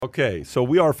Okay, so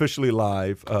we are officially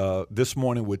live this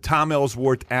morning with Tom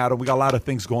Ellsworth, Adam. We got a lot of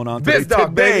things going on today.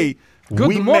 Bizdog, baby.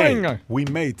 Good morning. We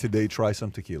may today try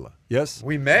some tequila. Yes?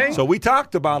 We may? So we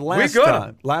talked about last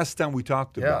time. Last time we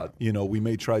talked about, we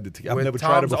may try the tequila. I've never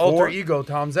tried it before. Alter ego,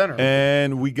 Tom Zenner.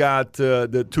 And we got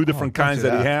the two different kinds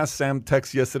that he has. Sam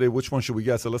texted yesterday, which one should we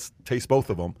get? So let's taste both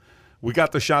of them. We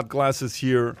got the shot glasses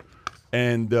here.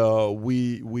 And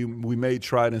we may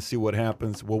try it and see what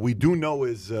happens. What we do know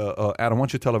is, Adam, why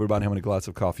don't you tell everybody how many glasses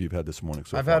of coffee you've had this morning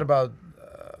so I've far? had about,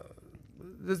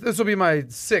 this will be my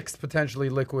sixth potentially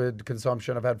liquid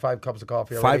consumption. I've had 5 cups of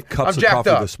coffee already. 5 cups of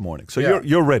coffee this morning. So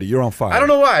you're ready. You're on fire. I don't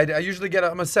know why. I usually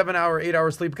I'm a 7-hour,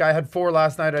 8-hour sleep guy. I had 4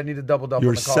 last night. I need a double-double.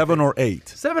 You're on the coffee. 7 or 8.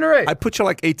 7 or 8. I put you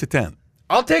like 8 to 10.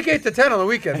 I'll take 8 to 10 on the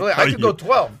weekend. I could go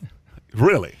 12.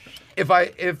 Really? If I'm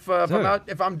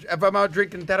out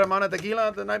drinking Terramana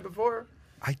tequila the night before.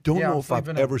 I don't know I'm if I've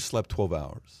sleeping ever slept 12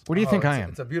 hours. What do you think I am?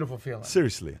 It's a beautiful feeling.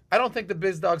 Seriously. I don't think the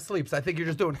Bizdog sleeps. I think you're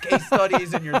just doing case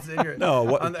studies and you're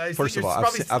No. First of all, I've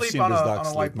seen Bizdog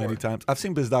sleep many times. I've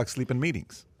seen Bizdog sleep in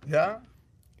meetings. Yeah.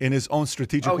 In his own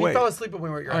strategic way. He fell asleep when we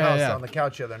were at your house on the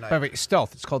couch the other night. By the way,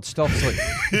 stealth. It's called stealth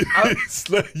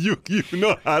sleep. you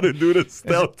know how to do the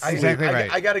stealth sleep. Exactly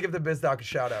right. I got to give the Bizdog a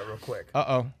shout out real quick.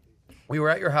 Uh-oh. We were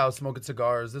at your house smoking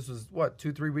cigars. This was,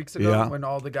 2-3 weeks ago when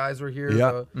all the guys were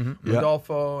here.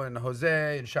 Rodolfo and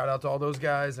Jose, and shout out to all those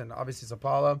guys, and obviously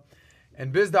Zapala.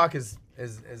 And Bizdog is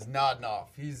nodding off.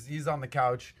 He's on the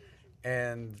couch,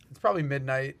 and it's probably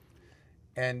midnight,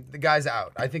 and the guy's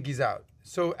out. I think he's out.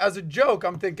 So as a joke,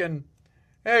 I'm thinking,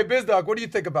 hey, Bizdog, what do you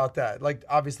think about that? Like,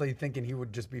 obviously thinking he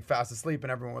would just be fast asleep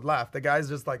and everyone would laugh. The guy's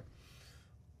just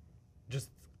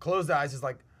closed the eyes, just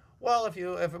like, well, if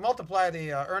you multiply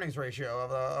the earnings ratio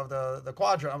of the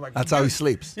quadrant, I'm like, that's how he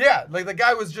sleeps. Yeah, like the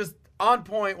guy was just on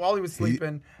point while he was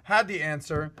sleeping, had the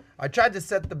answer. I tried to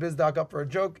set the Bizdog up for a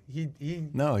joke. He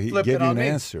gave flipped you it on an me.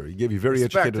 answer. He gave you a very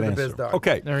Respect educated to the answer. Bizdog.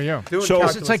 Okay, there you go. So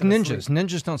it's like ninjas.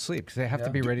 Ninjas don't sleep because they have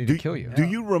to be ready to kill you. Do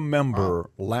you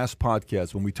remember last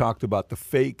podcast when we talked about the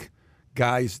fake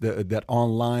guys that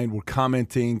online were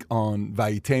commenting on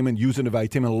Valuetainment, using the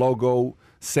Valuetainment logo,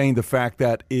 saying the fact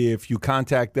that if you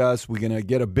contact us, we're going to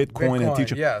get a Bitcoin and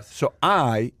teach you. Yes. So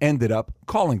I ended up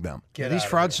calling them. These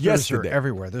fraudsters yesterday. are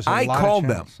everywhere. There's a I lot called of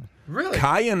them. Really?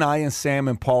 Kai and I and Sam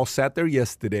and Paul sat there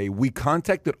yesterday. We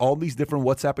contacted all these different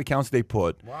WhatsApp accounts they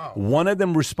put. Wow. One of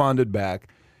them responded back.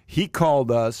 He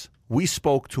called us. We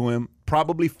spoke to him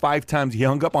probably 5 times. He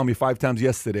hung up on me 5 times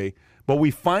yesterday. But we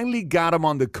finally got him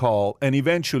on the call, and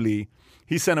eventually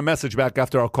he sent a message back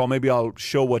after our call. Maybe I'll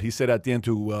show what he said at the end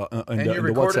in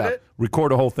the WhatsApp. It?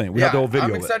 Record the whole thing. We have the whole video.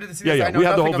 I'm excited to see this. this. Yeah, I know we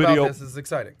have the whole video. This is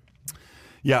exciting.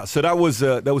 Yeah, so that was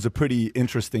a pretty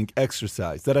interesting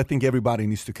exercise that I think everybody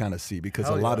needs to kind of see because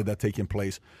a lot of that taking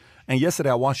place. And yesterday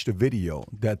I watched a video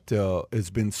that has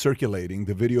been circulating.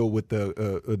 The video with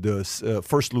the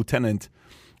first lieutenant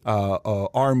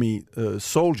Army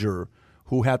soldier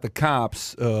who had the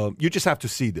cops. You just have to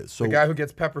see this. So the guy who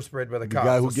gets pepper sprayed by the cop.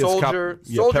 Guy who gets soldiers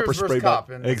pepper sprayed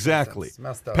cop. Exactly.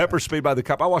 Messed up, pepper sprayed by the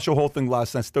cop. I watched the whole thing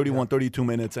last night. It's 32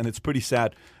 minutes, and it's pretty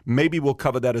sad. Maybe we'll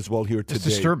cover that as well here today. It's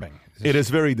disturbing. It is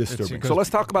very disturbing. So let's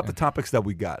talk about the topics that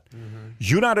we got.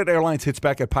 United Airlines hits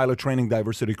back at pilot training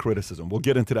diversity criticism. We'll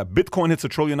get into that. Bitcoin hits $1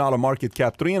 trillion market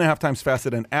cap, 3.5 times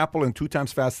faster than Apple and 2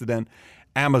 times faster than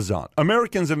Amazon.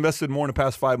 Americans invested more in the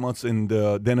past 5 months than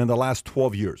in the last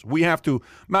 12 years. We have to,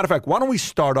 matter of fact, why don't we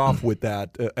start off with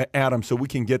that, Adam, so we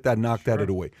can get that knocked out of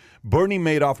the way. Bernie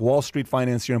Madoff, Wall Street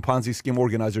financier and Ponzi scheme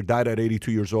organizer, died at 82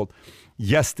 years old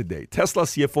yesterday. Tesla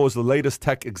CFO is the latest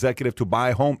tech executive to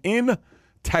buy a home in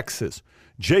Texas.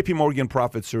 JP Morgan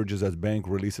profit surges as bank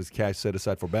releases cash set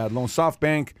aside for bad loans.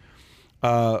 SoftBank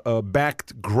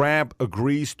backed Grab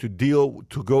agrees to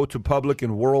go to public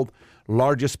in world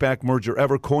largest SPAC merger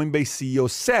ever. Coinbase CEO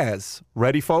says,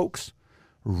 ready folks,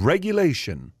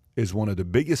 regulation is one of the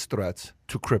biggest threats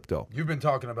to crypto. You've been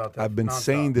talking about that. I've been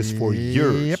saying this for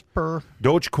years. Yepper.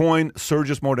 Dogecoin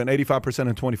surges more than 85%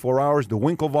 in 24 hours. The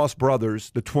Winklevoss brothers,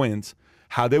 the twins,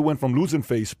 how they went from losing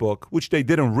Facebook, which they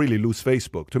didn't really lose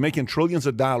Facebook, to making trillions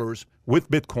of dollars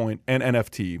with Bitcoin and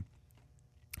NFT.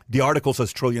 The article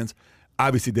says trillions.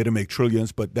 Obviously, they didn't make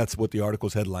trillions, but that's what the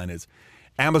article's headline is.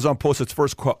 Amazon posts its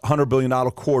first $100 billion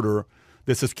quarter.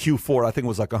 This is Q4. I think it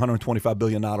was like $125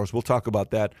 billion. We'll talk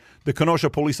about that. The Kenosha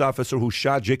police officer who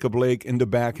shot Jacob Blake in the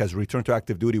back has returned to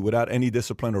active duty without any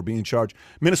discipline or being charged.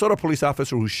 Minnesota police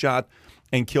officer who shot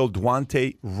and killed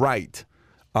Dante Wright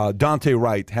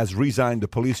has resigned. The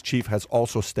police chief has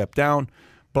also stepped down.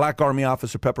 Black Army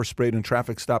officer pepper sprayed in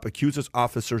traffic stop accuses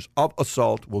officers of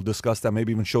assault. We'll discuss that,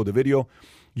 maybe even show the video.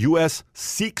 U.S.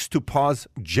 seeks to pause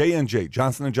J&J,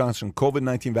 Johnson & Johnson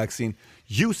COVID-19 vaccine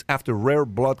use after rare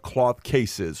blood clot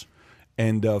cases.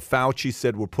 And Fauci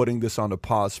said we're putting this on a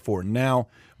pause for now.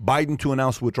 Biden to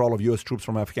announce withdrawal of U.S. troops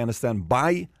from Afghanistan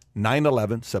by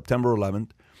 9/11, September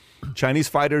 11th. Chinese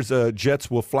fighters' jets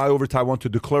will fly over Taiwan to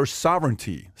declare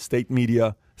sovereignty, state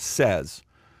media says.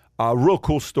 A real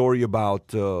cool story about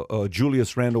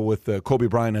Julius Randle with Kobe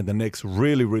Bryant and the Knicks.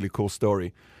 Really, really cool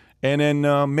story. And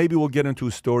then maybe we'll get into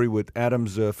a story with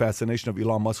Adam's fascination of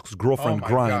Elon Musk's girlfriend,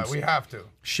 Grimes. God, we have to.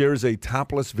 Shares a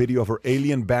topless video of her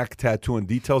alien back tattoo and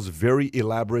details very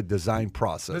elaborate design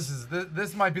process.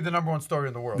 This might be the number one story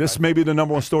in the world. This may be the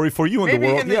number one story for you in the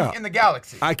world. Maybe in the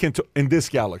galaxy. In this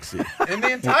galaxy. In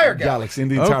the entire galaxy. In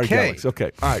the entire galaxy.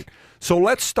 Okay. All right. So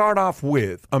let's start off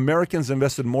with Americans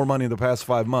invested more money in the past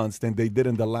 5 months than they did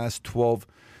in the last 12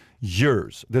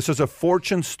 years. This is a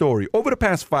Fortune story. Over the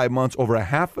past 5 months, over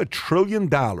 $500 billion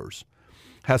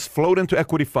has flowed into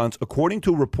equity funds, according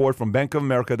to a report from Bank of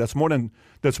America. That's more than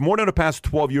the past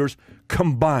 12 years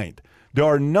combined. There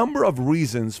are a number of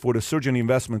reasons for the surge in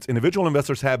investments. Individual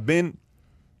investors have been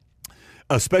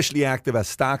especially active as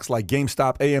stocks like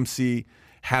GameStop, AMC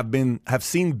have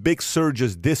seen big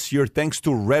surges this year thanks to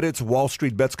Reddit's Wall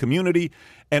Street Bets community,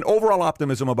 and overall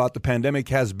optimism about the pandemic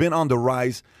has been on the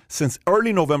rise since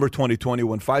early November 2020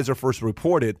 when Pfizer first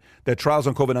reported that trials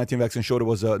on COVID-19 vaccine showed it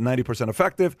was 90%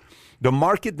 effective. The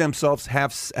market themselves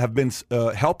have been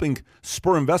helping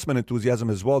spur investment enthusiasm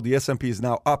as well. The S&P is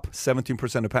now up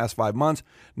 17% in the past 5 months.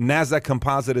 NASDAQ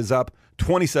Composite is up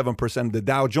 27%. The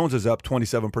Dow Jones is up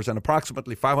 27%.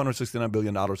 Approximately $569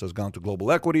 billion has gone to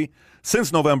global equity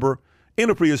since November. In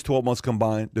the previous 12 months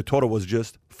combined, the total was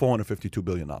just $452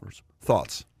 billion.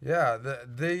 Thoughts? Yeah,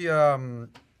 the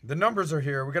numbers are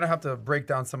here. We're going to have to break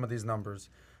down some of these numbers.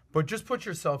 But just put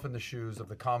yourself in the shoes of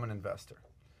the common investor,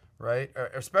 right?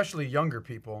 Especially younger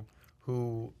people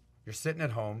who you're sitting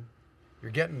at home.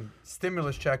 You're getting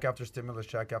stimulus check after stimulus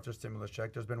check after stimulus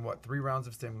check. There's been, 3 rounds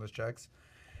of stimulus checks.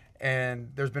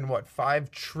 And there's been,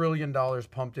 $5 trillion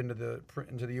pumped into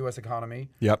the U.S. economy.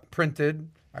 Yep. Printed.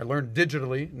 I learned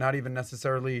digitally, not even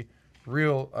necessarily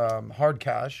real hard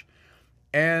cash.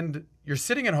 And you're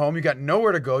sitting at home. You got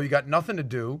nowhere to go. You got nothing to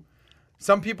do.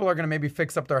 Some people are going to maybe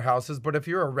fix up their houses. But if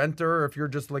you're a renter, or if you're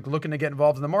just looking to get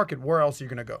involved in the market, where else are you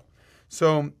going to go?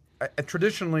 So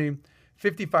traditionally,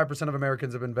 55% of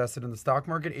Americans have invested in the stock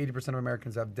market. 80% of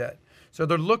Americans have debt. So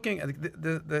they're looking at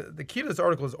the key to this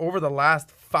article is over the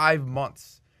last 5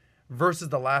 months versus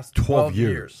the last 12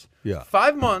 years. Yeah.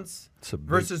 5 months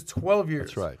versus 12 years.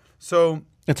 That's right. So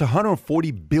it's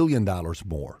 $140 billion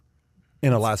more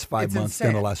in the last 5 months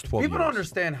insane. than the last 12 People years. don't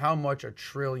understand how much a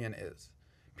trillion is.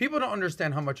 People don't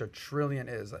understand how much a trillion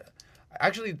is. I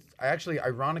actually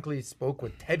ironically spoke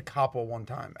with Ted Koppel one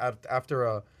time after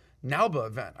a NALBA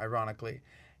event, ironically.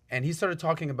 And he started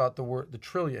talking about the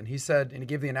trillion. He said, and he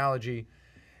gave the analogy,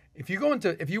 if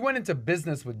you went into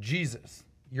business with Jesus,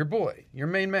 your boy, your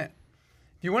main man,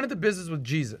 if you went into business with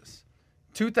Jesus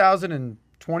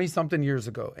 2020 something years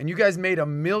ago, and you guys made $1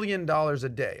 million a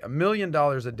day, $1 million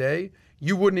a day,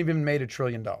 you wouldn't even made $1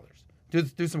 trillion.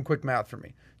 Do some quick math for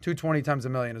me. 220 times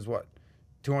 $1 million is what?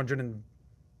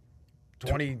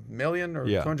 220 million or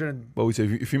 200? Well, we say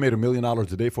if you made $1 million a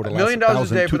day for the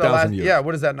last 2,000 years. Yeah,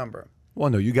 what is that number? Well,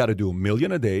 no, you got to do $1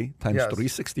 million a day times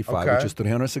 365, which is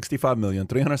 365 million.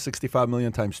 365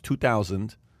 million times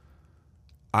 2,000.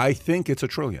 I think it's $1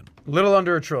 trillion. Little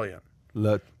under $1 trillion.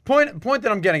 Point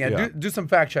that I'm getting at. Yeah. Do some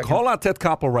fact checking. Call out Ted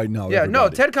Koppel right now. Yeah, everybody. No,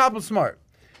 Ted Koppel's smart.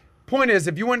 Point is,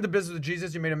 if you went into business with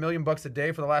Jesus, you made $1 million a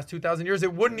day for the last 2,000 years,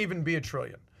 it wouldn't even be $1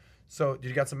 trillion. So,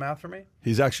 you got some math for me?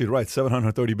 He's actually right.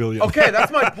 730 billion. Okay,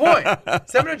 that's my point.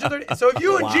 730. So, if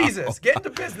you and Jesus get into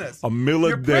business, $1 million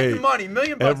you're printing money, $1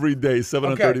 million every day,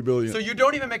 730 billion. So you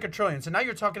don't even make $1 trillion. So now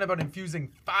you're talking about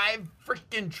infusing $5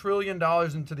 freaking trillion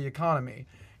into the economy,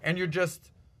 and you're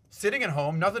just sitting at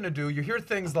home, nothing to do. You hear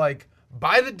things like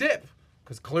buy the dip,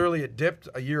 because clearly it dipped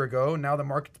a year ago. Now the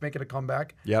market's making a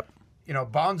comeback. Yep.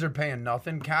 Bonds are paying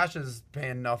nothing. Cash is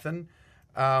paying nothing.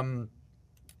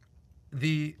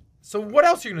 So what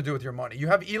else are you going to do with your money? You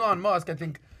have Elon Musk. I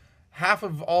think half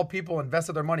of all people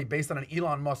invested their money based on an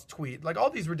Elon Musk tweet. Like all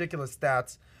these ridiculous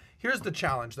stats. Here's the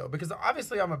challenge, though, because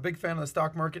obviously I'm a big fan of the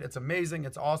stock market. It's amazing.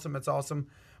 It's awesome. It's awesome.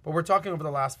 But we're talking over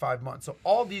the last 5 months. So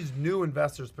all these new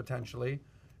investors potentially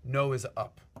know is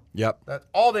up. Yep. That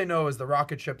all they know is the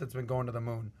rocket ship that's been going to the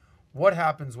moon. What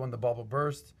happens when the bubble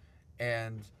bursts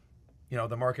and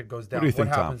the market goes down? What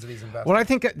happens to these investments? Well, I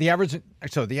think the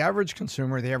average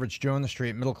consumer, the average Joe in the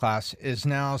street, middle class, is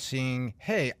now seeing,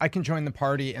 hey, I can join the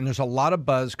party, and there's a lot of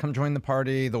buzz. Come join the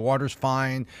party. The water's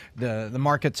fine. The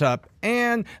market's up,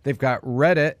 and they've got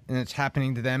Reddit, and it's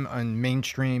happening to them on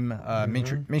mainstream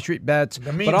Main Street Bets,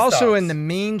 but also in the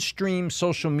mainstream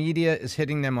social media is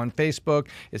hitting them on Facebook.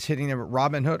 It's hitting them at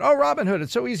Robinhood. Oh, Robinhood,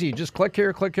 it's so easy. Just click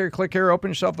here, click here, click here. Open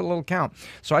yourself a little account.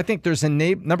 So I think there's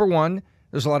number one.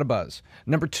 There's a lot of buzz.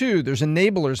 Number two, there's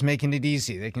enablers making it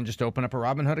easy. They can just open up a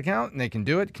Robinhood account and they can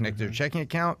do it, connect their checking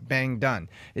account, bang, done.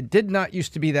 It did not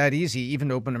used to be that easy even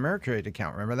to open an Ameritrade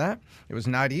account. Remember that? It was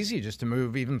not easy just to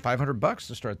move even $500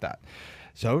 to start that.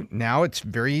 So now it's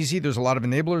very easy. There's a lot of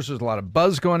enablers. There's a lot of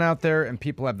buzz going out there, and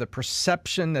people have the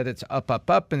perception that it's up, up,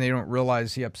 up, and they don't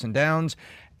realize the ups and downs.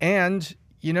 And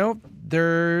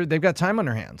they've got time on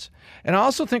their hands. And I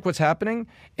also think what's happening,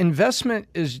 investment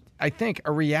is, I think,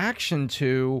 a reaction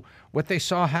to what they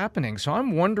saw happening. So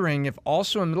I'm wondering if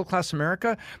also in middle-class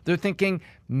America, they're thinking,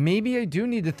 maybe I do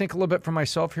need to think a little bit for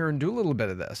myself here and do a little bit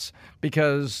of this.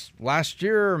 Because last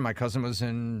year, my cousin was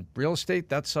in real estate.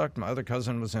 That sucked. My other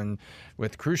cousin was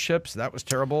with cruise ships. That was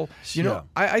terrible.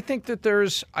 I think that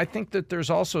there's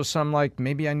also some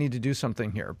maybe I need to do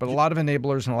something here. But a lot of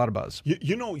enablers and a lot of buzz.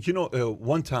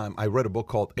 One time I read a book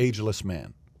called Ageless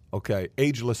Man. Okay,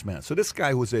 Ageless Man. So this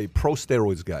guy was a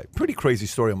pro-steroids guy. Pretty crazy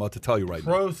story I'm about to tell you right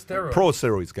now.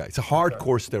 Pro-steroids guy. It's a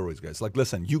hardcore steroids guy. It's like,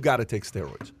 listen, you got to take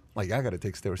steroids. Like, I got to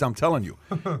take steroids. I'm telling you.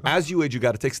 As you age, you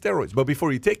got to take steroids. But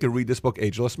before you take it, read this book,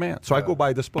 Ageless Man. So I go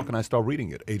buy this book and I start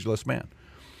reading it, Ageless Man.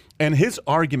 And his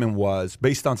argument was,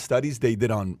 based on studies they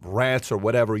did on rats or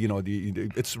whatever,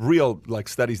 it's real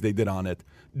studies they did on it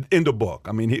in the book.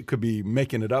 I mean, he could be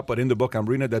making it up, but in the book I'm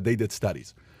reading it that they did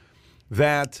studies.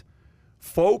 That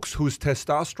folks whose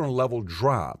testosterone level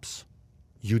drops,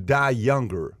 you die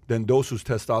younger than those whose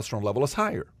testosterone level is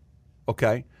higher.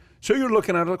 Okay? So you're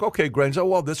looking at it like, okay, great. So,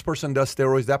 well, this person does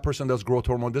steroids, that person does growth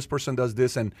hormone, this person does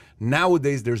this. And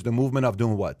nowadays there's the movement of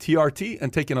doing what? TRT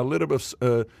and taking a little bit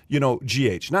of,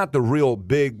 GH. Not the real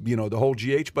big, the whole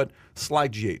GH, but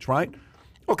slight GH, right?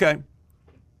 Okay.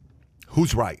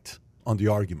 Who's right on the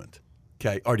argument?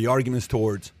 Okay. Are the arguments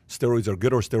towards steroids are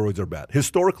good or steroids are bad?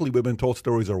 Historically, we've been told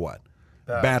steroids are what?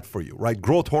 Bad for you, right?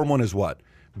 Growth hormone is what?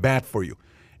 Bad for you.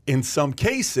 In some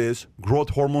cases, growth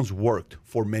hormones worked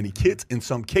for many kids. In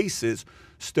some cases,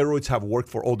 steroids have worked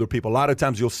for older people. A lot of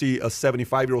times you'll see a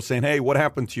 75-year-old saying, hey, what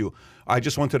happened to you? I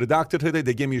just went to the doctor today.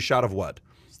 They gave me a shot of what?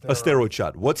 A steroid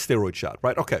shot. What steroid shot,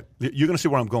 right? Okay, you're going to see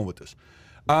where I'm going with this.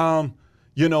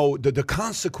 The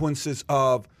consequences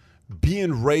of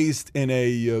being raised in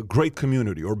a great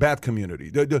community or bad community.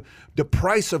 The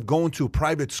price of going to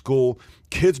private school,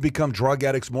 kids become drug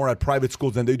addicts more at private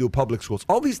schools than they do public schools.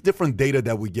 All these different data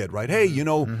that we get, right? Hey,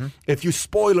 if you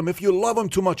spoil them, if you love them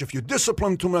too much, if you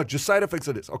discipline them too much, the side effects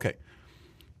of this. Okay.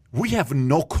 We have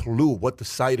no clue what the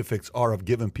side effects are of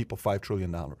giving people $5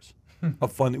 trillion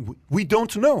of funding. We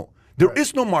don't know. There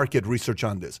is no market research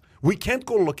on this. We can't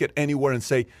go look at anywhere and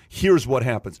say, here's what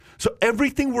happens. So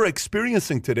everything we're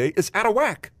experiencing today is out of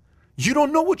whack. You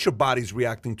don't know what your body's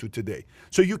reacting to today.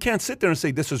 So you can't sit there and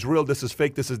say, this is real, this is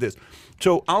fake, this is this.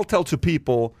 So I'll tell to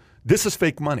people, this is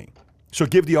fake money. So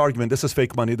give the argument, this is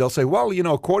fake money. They'll say, well,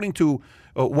 according to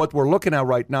what we're looking at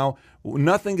right now,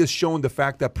 nothing is showing the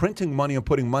fact that printing money and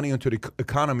putting money into the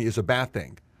economy is a bad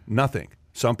thing. Nothing.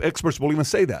 Some experts will even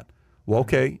say that. Well,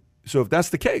 okay, so if that's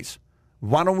the case,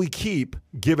 why don't we keep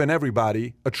giving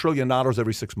everybody $1 trillion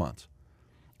every 6 months?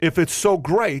 If it's so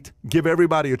great, give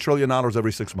everybody $1 trillion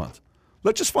every 6 months.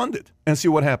 Let's just fund it and see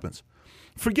what happens.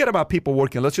 Forget about people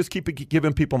working. Let's just keep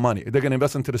giving people money. They're going to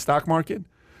invest into the stock market.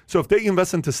 So if they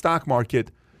invest into stock market,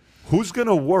 who's going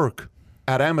to work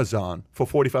at Amazon for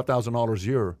 $45,000 a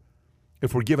year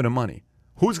if we're giving them money?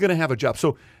 Who's going to have a job?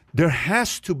 So there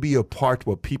has to be a part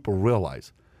where people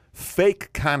realize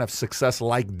fake kind of success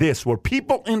like this, where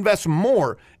people invest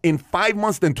more in 5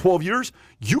 months than 12 years,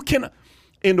 you can,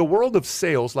 in the world of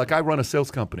sales, like I run a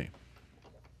sales company,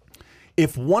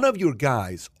 if one of your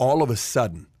guys all of a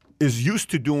sudden is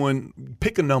used to doing,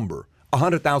 pick a number,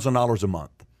 $100,000 a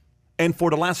month, and for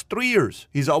the last 3 years,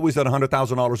 he's always at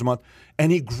 $100,000 a month,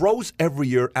 and he grows every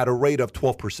year at a rate of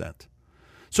 12%.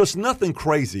 So it's nothing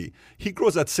crazy. He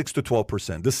grows at 6 to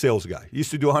 12%, this sales guy. He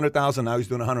used to do $100,000, now he's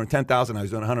doing $110,000, now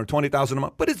he's doing $120,000 a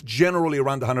month, but it's generally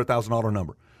around the $100,000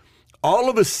 number. All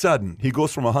of a sudden, he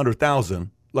goes from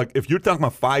 $100,000, like if you're talking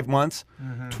about 5 months,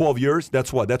 12 years,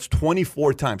 that's what? That's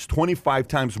 24 times, 25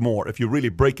 times more if you really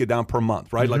break it down per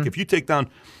month, right? Like if you take down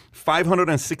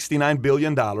 $569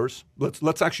 billion,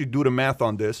 let's actually do the math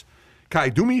on this. Kai,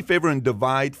 do me a favor and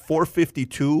divide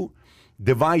 452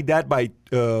 Divide that by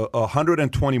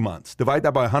 120 months. Divide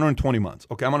that by 120 months.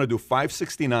 Okay, I'm going to do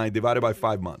 569 divided by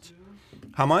 5 months.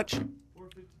 How much?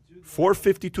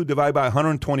 452 divided by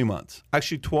 120 months.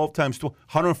 Actually, 12 times 12,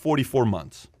 144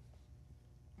 months.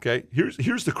 Okay,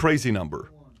 here's the crazy number.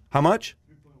 How much?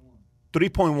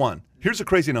 3.1. Here's the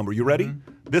crazy number. You ready?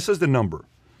 This is the number.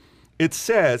 It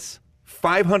says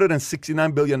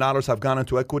 $569 billion have gone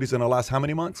into equities in the last how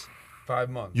many months? 5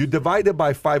 months. You divide it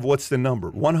by 5, what's the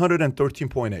number?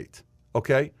 113.8.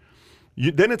 Okay?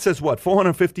 Then it says what?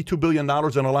 $452 billion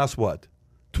in the last what?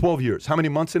 12 years. How many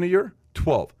months in a year?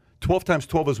 12. 12 times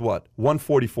 12 is what?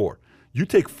 144. You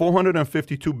take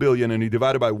 452 billion and you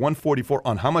divide it by 144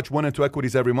 on how much went into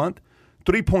equities every month?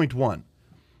 3.1.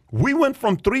 We went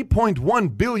from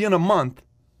 3.1 billion a month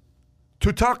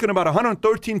to talking about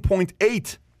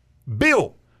 113.8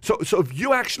 bill. So if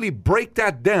you actually break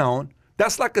that down,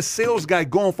 that's like a sales guy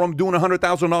going from doing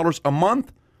 $100,000 a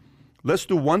month. Let's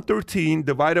do 113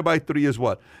 divided by 3 is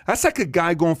what? That's like a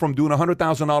guy going from doing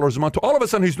 $100,000 a month to all of a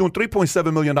sudden he's doing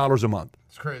 $3.7 million a month.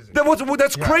 It's crazy.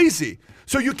 That's crazy.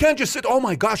 So you can't just sit, oh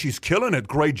my gosh, he's killing it.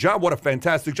 Great job. What a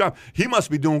fantastic job. He must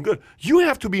be doing good. You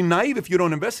have to be naive if you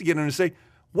don't investigate and say,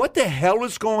 what the hell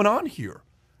is going on here?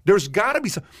 There's got to be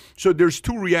some. So there's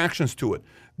two reactions to it.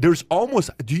 There's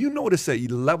almost, do you notice a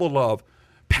level of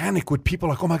panic with people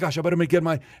like, oh my gosh, I better get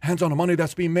my hands on the money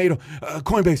that's being made,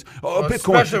 Coinbase,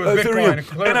 Bitcoin, Ethereum,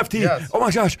 NFT. Yes. Oh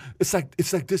my gosh, it's like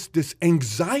this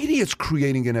anxiety it's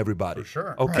creating in everybody. For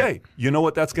sure. Okay, right. You know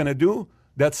what that's going to do?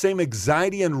 That same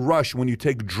anxiety and rush when you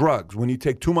take drugs, when you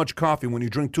take too much coffee, when you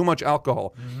drink too much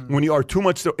alcohol, when you are too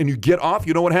much, and you get off,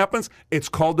 you know what happens? It's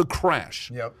called a crash.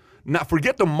 Yep. Now,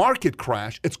 forget the market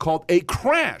crash. It's called a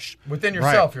crash. Within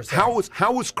yourself, you're saying.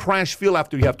 How does crash feel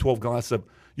after you have 12 glasses of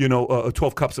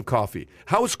 12 cups of coffee?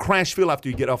 How does crash feel after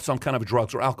you get off some kind of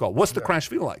drugs or alcohol? What's the crash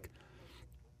feel like?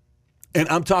 And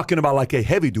I'm talking about like a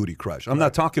heavy duty crash. I'm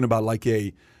not talking about like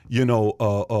a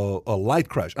light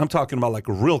crash. I'm talking about like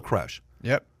a real crash.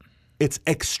 Yep. It's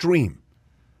extreme.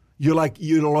 You're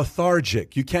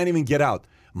lethargic. You can't even get out.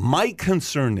 My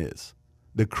concern is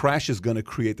the crash is going to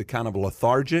create the kind of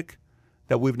lethargic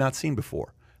that we've not seen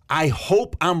before. I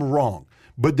hope I'm wrong.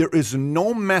 But there is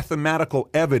no mathematical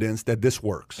evidence that this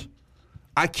works.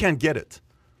 I can't get it.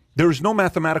 There is no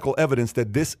mathematical evidence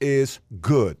that this is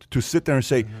good to sit there and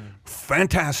say,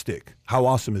 fantastic, how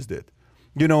awesome is it?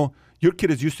 You know, your kid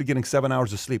is used to getting 7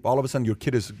 hours of sleep. All of a sudden, your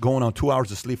kid is going on 2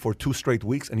 hours of sleep for 2 straight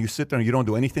weeks, and you sit there and you don't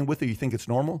do anything with it. You think it's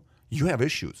normal? You have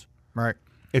issues. Right.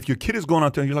 If your kid is going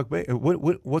on, you're like, wait,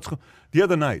 what's going on? The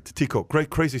other night, Tico,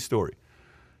 crazy story.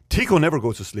 Tico never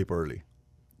goes to sleep early,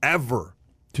 ever.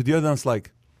 To the other one's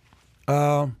like,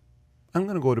 I'm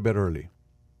going to go to bed early.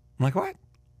 I'm like, what?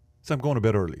 So I'm going to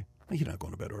bed early. You're not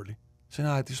going to bed early. So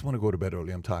no, I just want to go to bed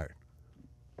early. I'm tired.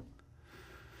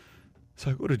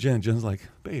 So I go to Jen. Jen's like,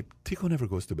 babe, Tico never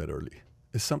goes to bed early.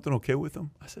 Is something okay with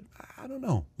him? I said, I don't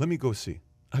know. Let me go see.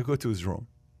 I go to his room.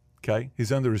 Okay?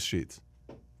 He's under his sheets.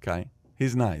 Okay?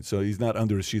 He's 9, so he's not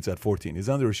under his sheets at 14. He's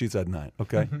under his sheets at 9.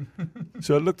 Okay?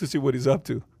 So I look to see what he's up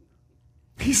to.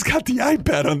 He's got the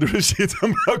iPad under his sheets.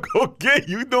 I'm like, okay,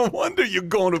 you don't wonder you're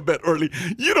going to bed early.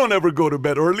 You don't ever go to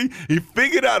bed early. He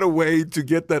figured out a way to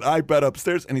get that iPad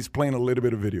upstairs, and he's playing a little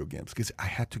bit of video games. Because I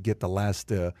had to get the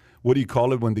last, what do you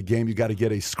call it when the game, you got to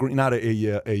get a screen, not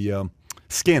a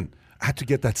skin. I had to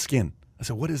get that skin. I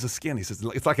said, what is a skin? He says,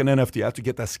 it's like an NFT. I have to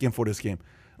get that skin for this game.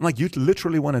 I'm like, you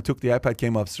literally went and took the iPad,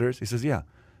 came upstairs? He says, yeah.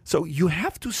 So you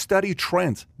have to study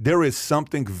trends. There is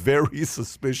something very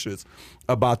suspicious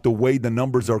about the way the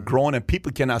numbers are growing, and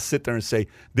people cannot sit there and say,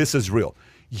 this is real.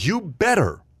 You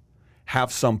better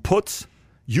have some puts.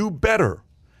 You better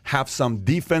have some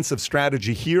defensive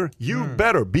strategy here. You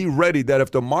better be ready that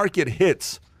if the market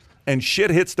hits and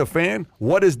shit hits the fan,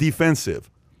 what is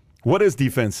defensive? What is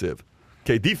defensive?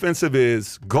 Okay, defensive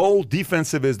is gold.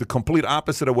 Defensive is the complete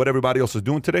opposite of what everybody else is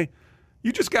doing today.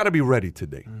 You just got to be ready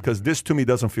today because this to me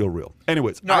doesn't feel real.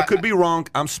 Anyways, I could be wrong.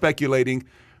 I'm speculating,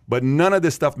 but none of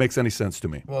this stuff makes any sense to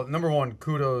me. Well, number one,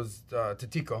 kudos to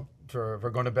Tico for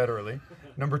going to bed early.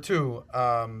 Number two,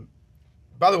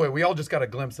 by the way, we all just got a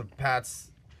glimpse of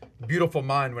Pat's beautiful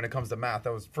mind when it comes to math.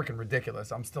 That was freaking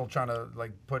ridiculous. I'm still trying to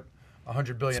put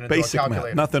 100 billion into a calculator.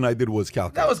 Math. Nothing I did was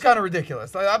calculate. That was kind of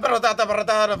ridiculous.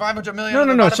 500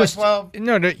 million. No. It's just 12.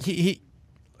 No. He.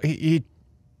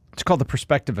 It's called the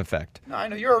perspective effect. No, I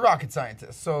know you're a rocket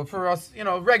scientist. So for us,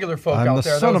 regular folk I'm out the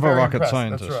there, son of a rocket impressed.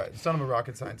 scientist. That's right, son of a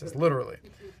rocket scientist, literally,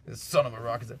 the son of a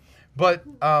rocket scientist. But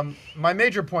my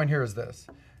major point here is this,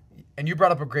 and you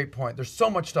brought up a great point. There's so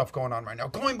much stuff going on right now.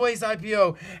 Coinbase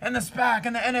IPO and the SPAC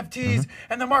and the NFTs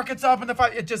and the market's up and the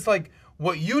fight. It's just like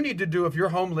what you need to do if you're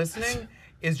home listening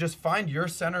is just find your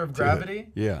center of gravity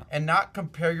and not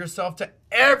compare yourself to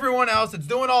everyone else that's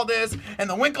doing all this. And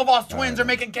the Winklevoss twins are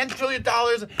making $10 trillion.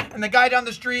 And the guy down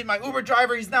the street, my Uber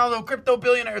driver, he's now the crypto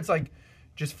billionaire. It's like,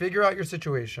 just figure out your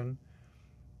situation.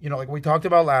 You know, like we talked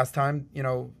about last time, you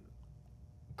know,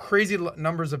 crazy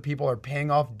numbers of people are paying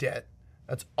off debt.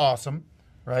 That's awesome,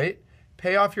 right?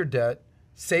 Pay off your debt,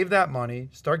 save that money,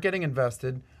 start getting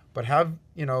invested, but have,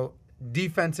 you know,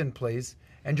 defense in place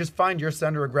and just find your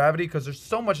center of gravity, because there's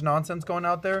so much nonsense going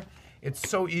out there. It's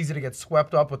so easy to get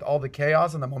swept up with all the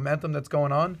chaos and the momentum that's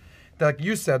going on. That, like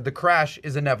you said, the crash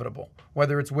is inevitable,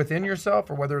 whether it's within yourself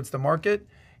or whether it's the market,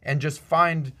 and just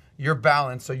find your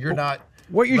balance so you're not.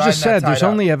 What you just said, there's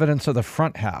only evidence of the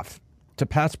front half. To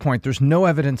Pat's point, there's no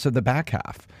evidence of the back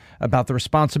half about the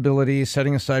responsibility,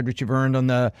 setting aside what you've earned on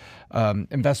the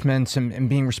investments and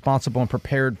being responsible and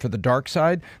prepared for the dark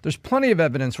side. There's plenty of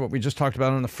evidence what we just talked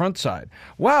about on the front side.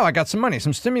 Wow, I got some money,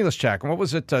 some stimulus check. And what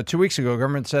was it 2 weeks ago?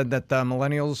 Government said that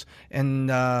millennials and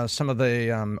some of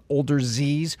the older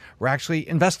Zs were actually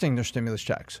investing their stimulus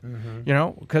checks, you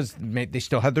know, because they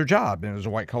still had their job. And it was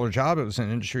a white-collar job. It was an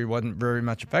industry wasn't very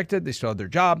much affected. They still had their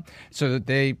job. So that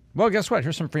they, well, guess what?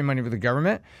 Here's some free money for the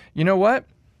government. You know what?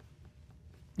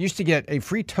 Used to get a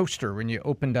free toaster when you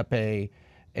opened up a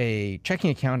checking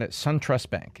account at SunTrust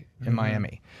Bank in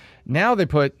Miami. Now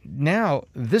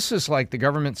this is like the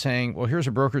government saying, well, here's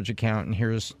a brokerage account and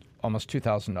here's almost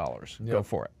 $2,000. Go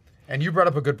for it. And you brought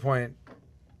up a good point,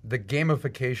 the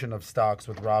gamification of stocks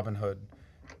with Robinhood.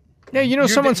 Yeah, you know,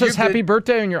 someone says happy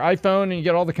birthday on your iPhone and you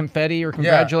get all the confetti or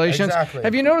congratulations. Yeah, exactly.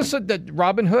 Have you noticed that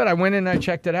Robinhood, I went in and I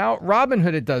checked it out,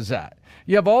 Robinhood, it does that.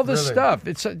 You have all this stuff.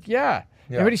 It's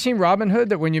Anybody seen Robinhood,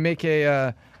 that when you make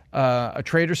a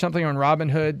trade or something on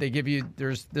Robinhood, they give you,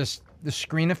 there's this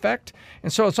screen effect.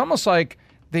 And so it's almost like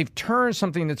they've turned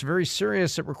something that's very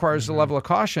serious that requires a level of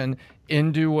caution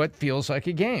into what feels like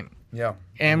a game. Yeah.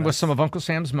 And with some of Uncle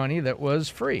Sam's money that was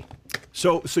free.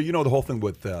 So you know the whole thing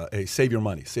with save your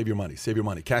money, save your money, save your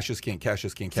money. Cash is king, cash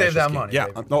is king, cash is king. Save that money. Yeah,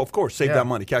 no, of course, save that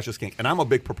money, cash is king. And I'm a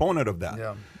big proponent of that.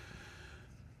 Yeah.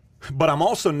 But I'm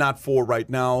also not for right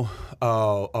now.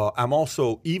 I'm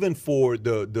also, even for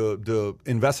the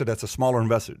investor that's a smaller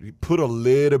investor, you put a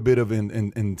little bit of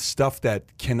in stuff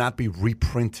that cannot be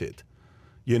reprinted.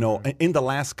 You know, in the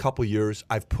last couple of years,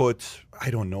 I've put, I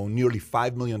don't know, nearly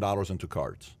 $5 million into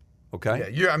cards.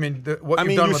 Okay. Yeah, what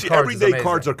you've done with cards everyday is amazing.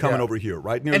 cards are coming over here,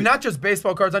 right? And not just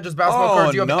baseball cards, not just basketball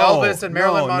cards. You have Elvis and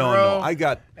Marilyn Monroe. I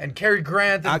got and Cary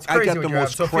Grant. And I got the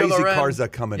most crazy cards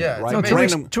that come in. Right? No,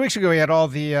 2 weeks ago, we had all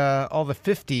the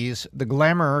 50s, the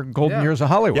glamour golden years of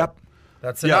Hollywood. Yep.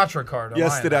 That Sinatra card.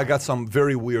 Yesterday, I got some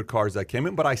very weird cards that came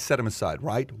in, but I set them aside,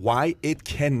 right? Why? It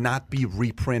cannot be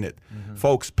reprinted.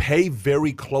 Folks, pay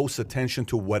very close attention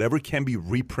to whatever can be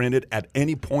reprinted at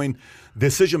any point.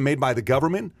 Decision made by the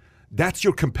government, that's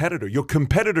your competitor. Your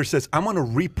competitor says, I'm going to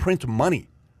reprint money.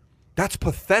 That's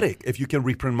pathetic if you can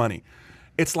reprint money.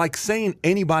 It's like saying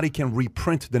anybody can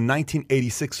reprint the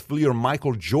 1986 Fleer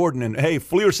Michael Jordan. And hey,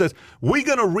 Fleer says, we're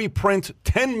going to reprint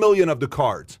 10 million of the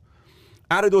cards.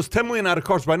 Out of those 10 million out of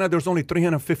cards, right now there's only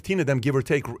 315 of them, give or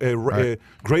take,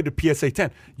 graded PSA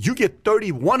 10. You get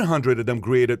 3,100 of them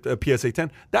graded PSA 10.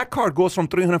 That card goes from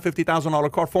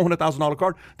 $350,000 card, $400,000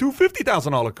 card to a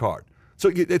 $50,000 card. So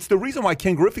it's the reason why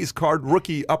Ken Griffey's card,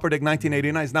 rookie Upper Deck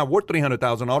 1989, is now worth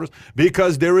 $300,000,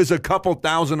 because there is a couple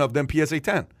thousand of them PSA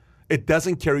 10. It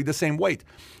doesn't carry the same weight.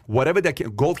 Whatever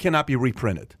that gold cannot be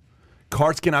reprinted.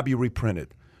 Cards cannot be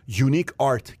reprinted. Unique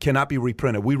art cannot be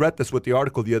reprinted. We read this with the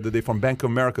article the other day from Bank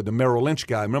of America, the Merrill Lynch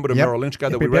guy. Remember the Merrill Lynch guy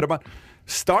that we read about?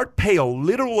 Pay a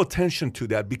literal attention to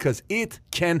that, because it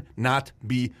cannot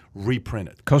be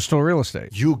reprinted. Coastal real estate.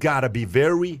 You got to be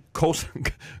very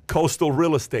coastal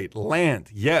real estate. Land,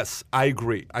 yes, I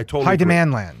agree. I totally agree. High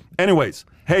demand land. Anyways,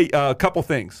 hey, a couple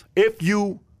things. If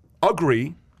you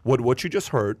agree with what you just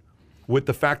heard, with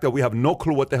the fact that we have no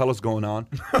clue what the hell is going on,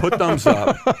 put thumbs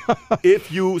up. If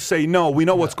you say, no, we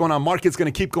know what's going on, market's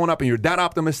going to keep going up, and you're that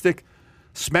optimistic,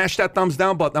 smash that thumbs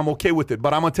down, but I'm okay with it.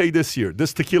 But I'm going to tell you this here.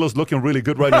 This tequila's looking really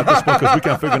good right now at this point, because we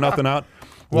can't figure nothing out.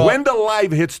 Well, when the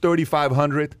live hits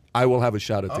 3,500, I will have a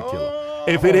shot of tequila.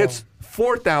 If it hits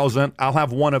 4,000, I'll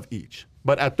have one of each.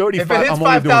 But at 35, if it hits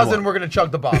 5,000, we're going to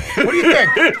chug the bottle. What do you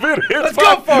think? Let's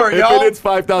go for it, y'all. If it hits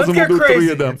 5,000, we'll do crazy.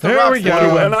 3 of them. There we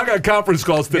go. And I got conference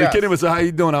calls today. Kidding me, say, how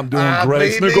you doing? I'm doing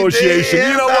great. It's negotiation.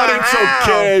 You know what? It's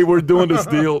okay. We're doing this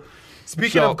deal.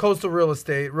 Speaking of coastal real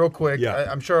estate, real quick,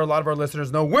 I'm sure a lot of our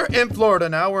listeners know, we're in Florida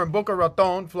now. We're in Boca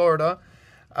Raton, Florida.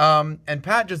 And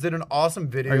Pat just did an awesome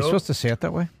video. Are you supposed to say it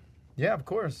that way? Yeah, of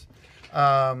course.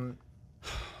 The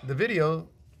video.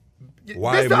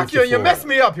 Why you messed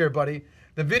me up here, buddy.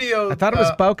 The video. I thought it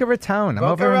was Boca Raton. I'm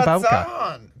over in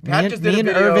Boca. Pat just did a video. Me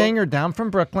and Irving are down from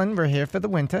Brooklyn. We're here for the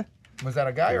winter. Was that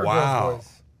a guy or a girl's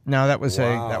voice? No, that was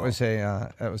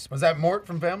Was that Mort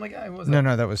from Family Guy? Who was that?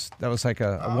 No, that was like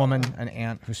a woman, an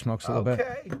aunt who smokes a little bit.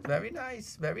 Okay, very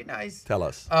nice, very nice. Tell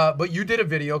us. But you did a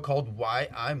video called "Why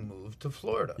I Moved to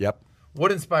Florida." Yep.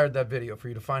 What inspired that video for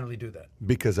you to finally do that?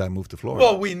 Because I moved to Florida.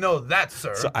 Well, we know that,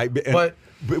 sir. So but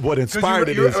what inspired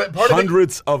it is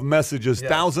hundreds of messages,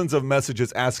 thousands of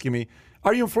messages asking me,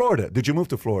 are you in Florida? Did you move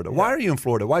to Florida? Yeah. Why are you in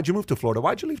Florida? Why'd you move to Florida?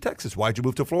 Why'd you leave Texas? Why'd you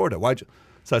move to Florida?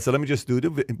 So I said, let me just do the.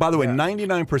 By the way,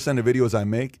 99% of videos I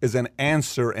make is an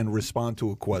answer and respond to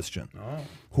a question. Oh.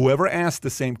 Whoever asks the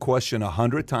same question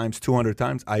 100 times, 200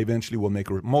 times, I eventually will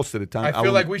make most of the time. I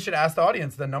feel like we should ask the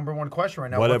audience the number one question right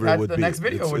now. Whatever it would the be. Next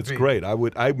video would be. It's great. I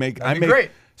make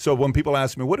great. So when people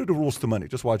ask me, what are the rules to money?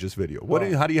 Just watch this video.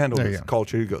 How do you handle this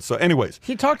culture? Here you go. So anyways.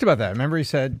 He talked about that. Remember he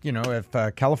said,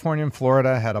 if California and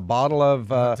Florida had a bottle of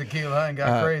tequila and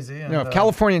got crazy. And, if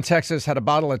California and Texas had a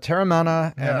bottle of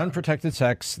Terramana and unprotected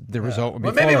sex, the result would be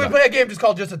Florida. Maybe we play a game just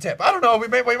called Just a Tip. I don't know. We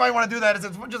might want to do that. It's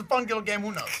just a fun little game.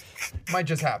 Who knows? Might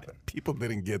just happen. People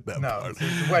didn't get that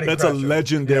part. That's a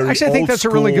legendary Actually, I think that's a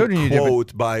really good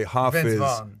quote by Hafiz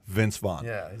Vince Vaughn.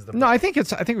 Yeah, I think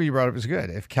what you brought up was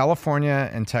good. If California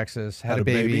and Texas had a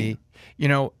baby,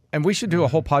 and we should do a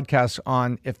whole podcast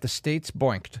on if the states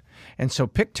boinked. And so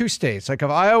pick two states. Like if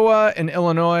Iowa and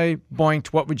Illinois boinked,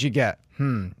 what would you get?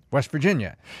 West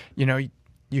Virginia.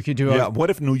 You could do what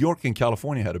if New York and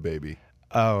California had a baby?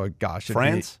 Oh gosh,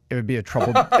 France? It would be a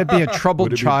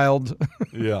troubled child.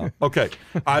 Yeah. Okay.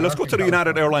 All right, let's go to the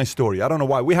United Airlines story. I don't know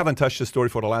why we haven't touched the story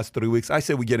for the last 3 weeks. I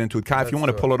say we get into it. Kai, if you want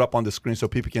to pull it up on the screen so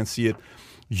people can see it.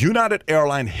 United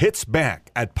Airlines hits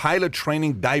back at pilot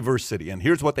training diversity, and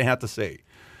here's what they had to say.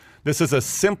 This is a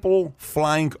simple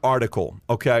flying article.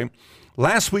 Okay.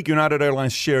 Last week, United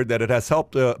Airlines shared that it has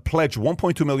helped pledge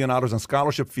 $1.2 million in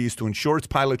scholarship fees to ensure its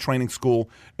pilot training school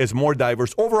is more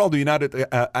diverse. Overall, the United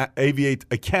Aviate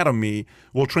Academy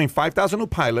will train 5,000 new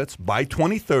pilots by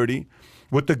 2030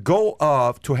 with the goal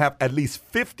of to have at least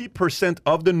 50%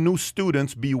 of the new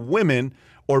students be women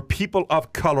or people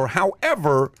of color.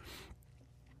 However,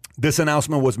 this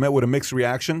announcement was met with a mixed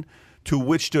reaction, to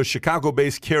which the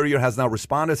Chicago-based carrier has now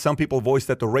responded. Some people voiced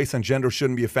that the race and gender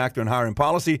shouldn't be a factor in hiring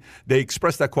policy. They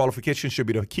expressed that qualification should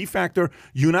be the key factor.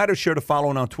 United shared a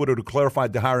following on Twitter to clarify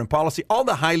the hiring policy. All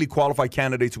the highly qualified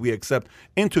candidates we accept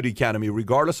into the academy,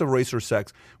 regardless of race or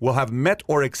sex, will have met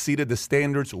or exceeded the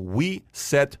standards we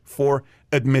set for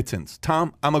admittance.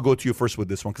 Tom, I'm going to go to you first with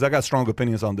this one because I got strong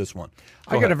opinions on this one.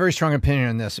 I got a very strong opinion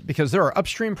on this because there are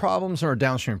upstream problems and there are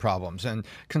downstream problems. And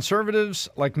conservatives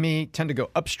like me tend to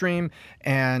go upstream.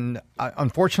 And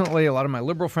unfortunately, a lot of my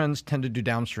liberal friends tend to do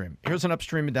downstream. Here's an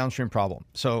upstream and downstream problem.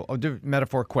 So I'll do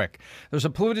metaphor quick. There's a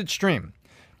polluted stream.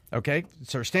 Okay,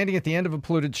 so we're standing at the end of a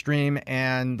polluted stream,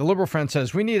 and the liberal friend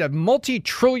says, we need a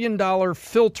multi-trillion-dollar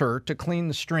filter to clean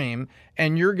the stream,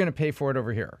 and you're going to pay for it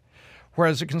over here.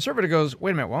 Whereas the conservative goes,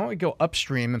 wait a minute, why don't we go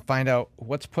upstream and find out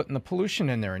what's putting the pollution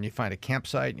in there? And you find a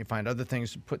campsite and you find other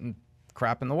things putting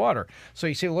crap in the water. So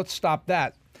you say, let's stop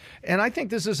that. And I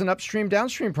think this is an upstream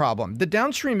downstream problem. The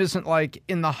downstream isn't like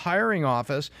in the hiring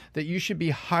office that you should be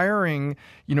hiring,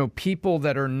 people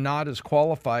that are not as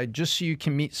qualified just so you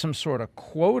can meet some sort of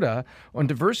quota on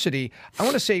diversity. I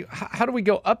want to say, how do we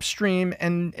go upstream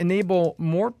and enable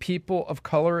more people of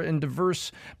color and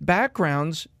diverse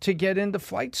backgrounds to get into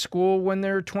flight school when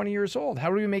they're 20 years old? How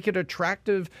do we make it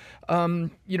attractive,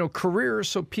 career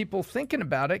so people thinking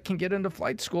about it can get into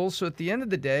flight school? So at the end of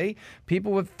the day,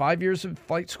 people with 5 years of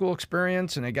flight school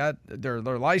experience and they got their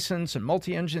license and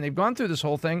multi-engine, they've gone through this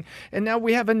whole thing, and now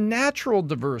we have a natural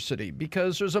diversity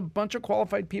because there's a bunch of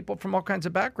qualified people from all kinds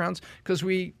of backgrounds because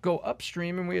we go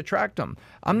upstream and we attract them.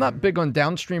 I'm not big on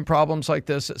downstream problems like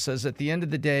this. It says at the end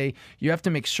of the day, you have to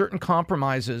make certain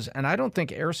compromises, and I don't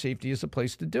think air safety is the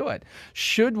place to do it.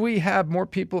 Should we have more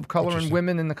people of color and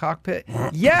women in the cockpit?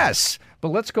 Yes, but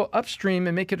let's go upstream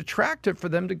and make it attractive for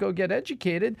them to go get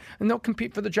educated, and they'll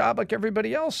compete for the job like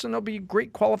everybody else, and they'll be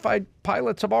great qualified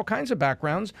pilots of all kinds of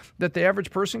backgrounds that the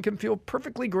average person can feel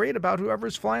perfectly great about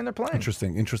whoever's flying their plane.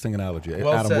 Interesting analogy.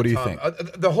 Well Adam, said, what do you Tom.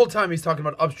 think? The whole time he's talking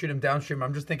about upstream and downstream,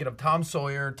 I'm just thinking of Tom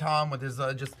Sawyer, Tom with his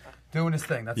just doing his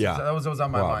thing. That was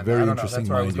on my mind. Very I don't interesting know. That's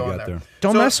where I was mind going there.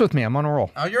 Don't mess with me. I'm on a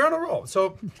roll. You're on a roll.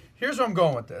 So here's where I'm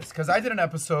going with this, because I did an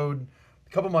episode a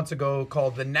couple months ago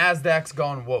called "The Nasdaq's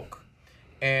Gone Woke,"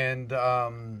 and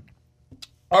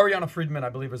Ariana Friedman, I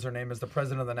believe is her name, is the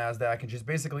president of the Nasdaq, and she's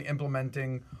basically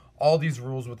implementing all these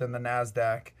rules within the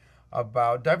Nasdaq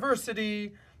about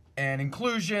diversity and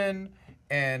inclusion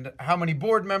and how many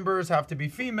board members have to be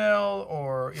female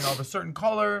or of a certain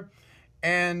color.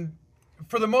 And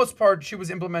for the most part, she was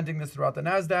implementing this throughout the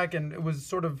NASDAQ, and it was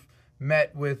sort of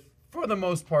met with, for the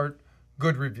most part,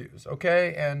 good reviews,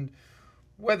 okay? And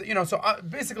whether, so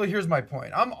basically here's my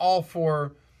point. I'm all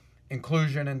for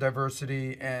inclusion and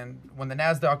diversity, and when the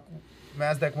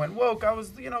NASDAQ went woke, I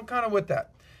was, kind of with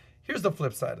that. Here's the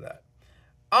flip side of that.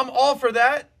 I'm all for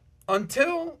that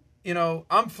until,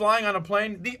 I'm flying on a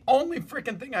plane. The only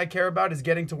freaking thing I care about is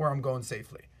getting to where I'm going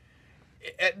safely.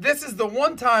 This is the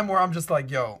one time where I'm just like,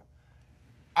 yo,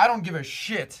 I don't give a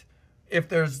shit if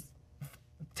there's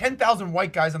 10,000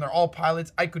 white guys and they're all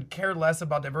pilots. I could care less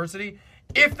about diversity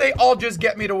if they all just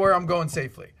get me to where I'm going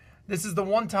safely. This is the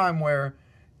one time where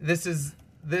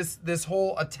this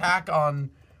whole attack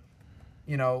on,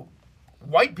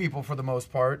 white people for the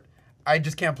most part, I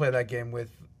just can't play that game with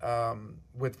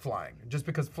flying. Just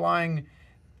because flying,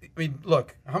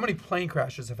 look, how many plane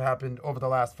crashes have happened over the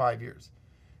last 5 years?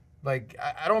 Like,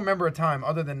 I don't remember a time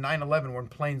other than 9/11 when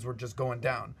planes were just going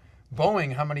down.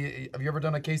 Boeing, have you ever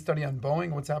done a case study on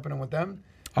Boeing? What's happening with them?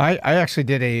 I actually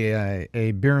did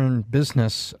a beer and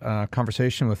business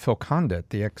conversation with Phil Condit,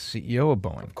 the ex-CEO of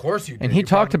Boeing. Of course you did. And he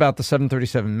talked about the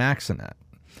 737 MAX in that.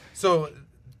 So,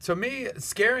 to me,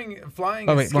 flying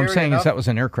what I'm saying enough. is that was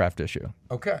an aircraft issue.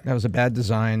 Okay. That was a bad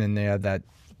design, and they had that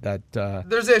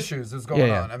there's issues that's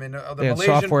going on. I mean, the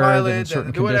Malaysian pilot,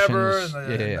 certain whatever.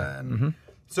 conditions.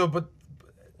 So, but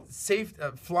safe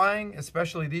flying,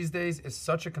 especially these days, is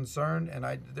such a concern. And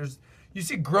you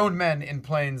see grown men in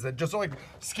planes that just are like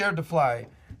scared to fly.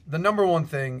 The number one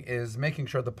thing is making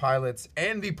sure the pilots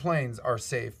and the planes are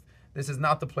safe. This is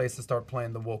not the place to start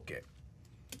playing the woke game.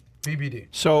 BBD.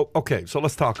 So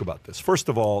let's talk about this. First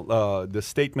of all, the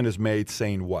statement is made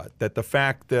saying what? That the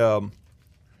fact 50%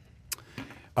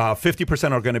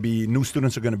 are going to be, new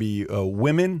students are going to be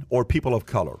women or people of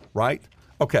color, right?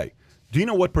 Okay. Do you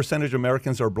know what percentage of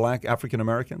Americans are black African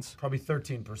Americans? Probably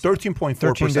 13%.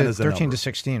 13.4% is the number. 13 to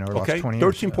 16 over the last 20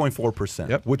 years.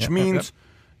 13.4%, which means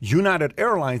United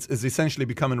Airlines is essentially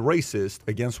becoming racist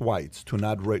against whites to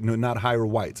not hire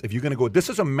whites. If you're going to go, this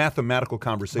is a mathematical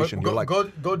conversation. Go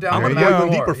down. I'm going to go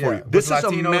deeper for you. This is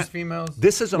Latinos, females.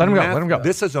 This is let him go.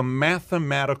 This is a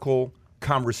mathematical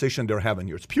conversation they're having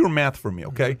here. It's pure math for me,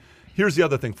 okay? Here's the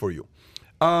other thing for you.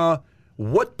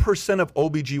 What percent of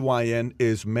OBGYN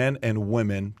is men and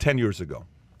women 10 years ago?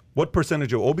 What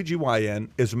percentage of OBGYN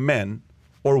is men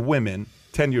or women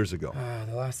 10 years ago?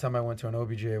 The last time I went to an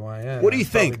OBGYN. What do you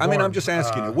think? I mean, I'm just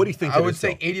asking you. What do you think? I would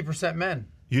say 80% men.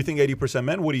 You think 80%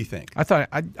 men? What do you think?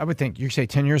 I would think, you say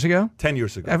 10 years ago? 10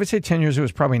 years ago. I would say 10 years ago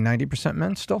was probably 90%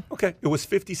 men still. Okay. It was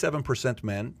 57%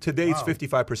 men. Today it's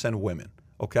 55% women.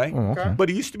 Okay? Oh, okay. But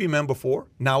it used to be men before.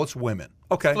 Now it's women.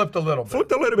 Okay. Flipped a little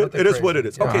bit. It is what it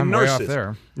is. Yeah. Okay, I'm nurses. way off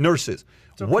there. Nurses.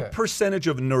 Okay. What percentage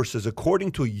of nurses,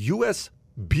 according to U.S.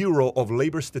 Bureau of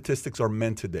Labor Statistics, are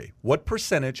men today? What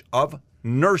percentage of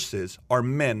nurses are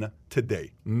men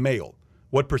today? Male.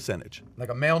 What percentage? Like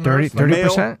a male nurse?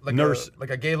 30%? Like nurse.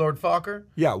 Like a Gaylord Fokker?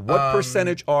 Yeah. What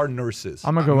percentage are nurses?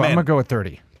 I'm gonna go with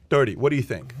 30. 30. What do you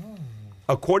think?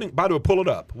 By the way, pull it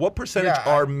up. What percentage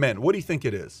are men? What do you think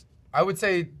it is? I would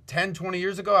say 10, 20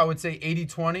 years ago, I would say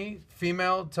 80-20,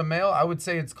 female to male. I would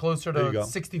say it's closer to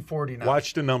 60-40 now.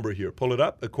 Watch the number here. Pull it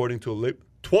up. According to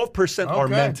 12% are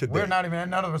men today.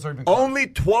 None of us are even close. Only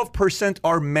 12%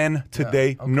 are men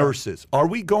today, nurses. Are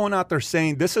we going out there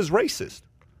saying this is racist?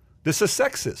 This is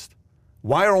sexist?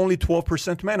 Why are only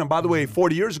 12% men? And by the way,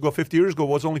 50 years ago, it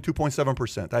was only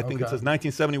 2.7%. I think it says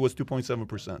 1970 was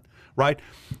 2.7%, right?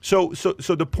 So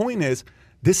the point is,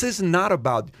 this is not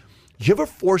about... You ever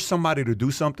force somebody to do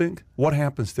something? What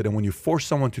happens to them when you force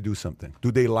someone to do something?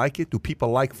 Do they like it? Do people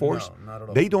like force? No, not at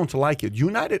all. They don't like it.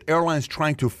 United Airlines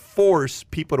trying to force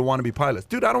people to want to be pilots.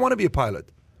 Dude, I don't want to be a pilot.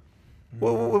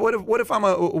 Well, what if I'm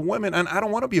a woman and I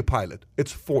don't want to be a pilot?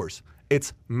 It's force.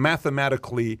 It's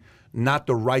mathematically not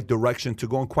the right direction to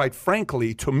go. And quite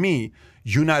frankly, to me,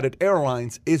 United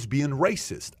Airlines is being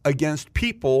racist against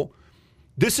people.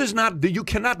 This is not, you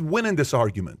cannot win in this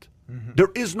argument.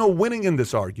 There is no winning in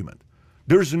this argument.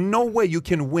 There's no way you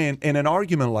can win in an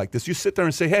argument like this. You sit there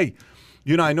and say, hey,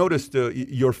 I noticed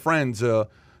your friends, the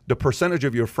percentage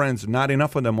of your friends, not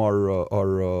enough of them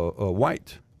are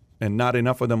white, and not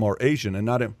enough of them are Asian.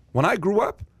 When I grew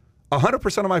up,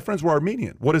 100% of my friends were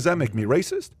Armenian. What does that make me,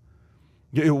 racist?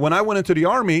 When I went into the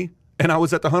Army and I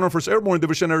was at the 101st Airborne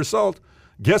Division Air Assault,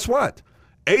 guess what?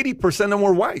 80% of them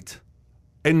were white.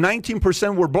 And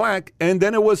 19% were black, and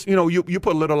then it was, you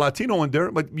put a little Latino in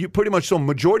there, but you pretty much, so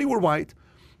majority were white,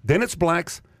 then it's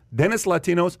blacks, then it's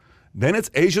Latinos, then it's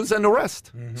Asians and the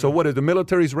rest. So what, is the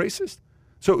military's racist?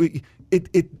 So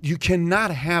you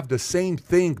cannot have the same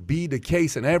thing be the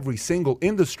case in every single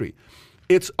industry.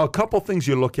 it's a couple things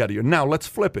you look at here. Now, let's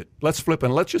flip it. Let's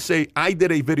just say I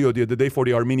did a video the other day for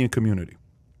the Armenian community.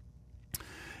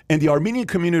 And the Armenian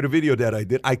community video that I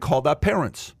did, I called out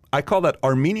parents. I call that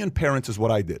Armenian parents is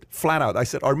what I did. Flat out. I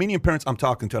said, Armenian parents I'm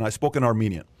talking to, and I spoke in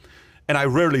Armenian. And I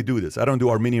rarely do this. I don't do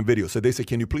Armenian videos. So they say,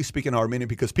 can you please speak in Armenian?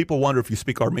 Because people wonder if you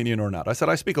speak Armenian or not. I said,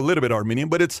 I speak a little bit Armenian,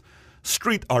 but it's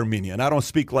street Armenian. I don't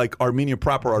speak like Armenian,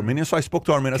 proper Armenian. So I spoke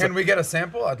to Armenian. Can we get a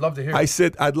sample? I'd love to hear it. I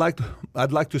said, I'd like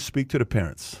to speak to the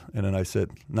parents. And then I said,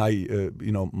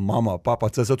 mama, papa, I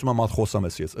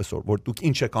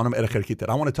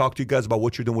want to talk to you guys about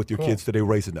what you're doing with your kids today,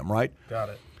 raising them, right? Got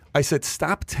it. I said,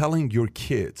 stop telling your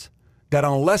kids that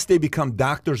unless they become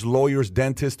doctors, lawyers,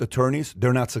 dentists, attorneys,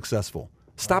 they're not successful.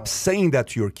 Stop saying that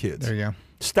to your kids. There you go.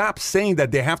 Stop saying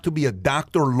that they have to be a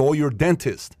doctor, lawyer,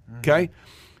 dentist, okay?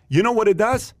 You know what it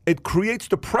does? It creates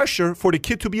the pressure for the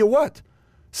kid to be a what?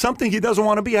 Something he doesn't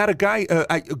want to be. I had a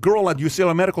girl at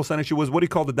UCLA Medical Center. She was, what do you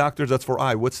call the doctors that's for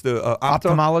eye? What's the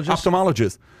ophthalmologist?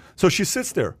 Ophthalmologist. So she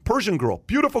sits there, Persian girl,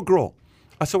 beautiful girl.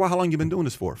 I said, well, how long you been doing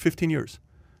this for? 15 years.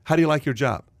 How do you like your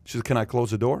job? She said, can I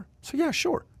close the door? So yeah,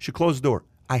 sure. She closed the door.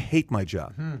 I hate my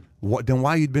job. Then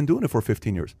why you been doing it for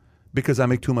 15 years? Because I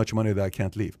make too much money that I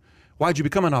can't leave. Why'd you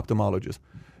become an ophthalmologist?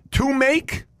 To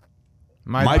make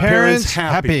my parents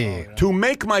happy. To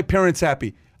make my parents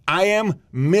happy. I am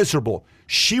miserable.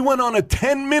 She went on a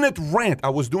 10-minute rant.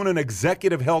 I was doing an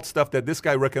executive health stuff that this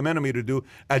guy recommended me to do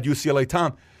at UCLA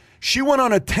Tom. She went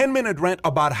on a 10-minute rant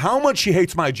about how much she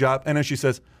hates my job, and then she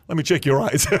says, let me check your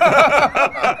eyes. How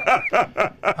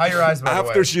your eyes, by the way?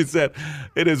 After she said,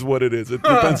 it is what it is. It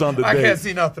depends on the day. I can't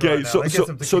see nothing right now.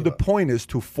 So the point is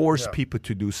to force people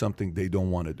to do something they don't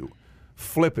want to do.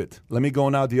 Flip it. Let me go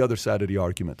now the other side of the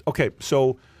argument. Okay,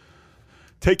 so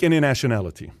take any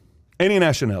nationality. Any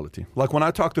nationality. Like when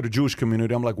I talk to the Jewish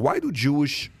community, I'm like, why do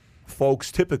Jewish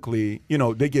folks typically,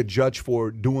 they get judged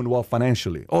for doing well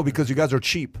financially? Oh, because you guys are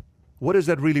cheap. What does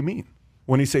that really mean?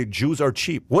 When you say Jews are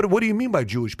cheap, what do you mean by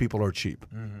Jewish people are cheap?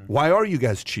 Why are you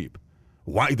guys cheap?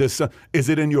 Why is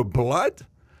it in your blood?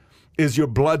 Is your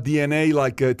blood DNA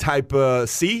like type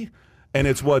C, and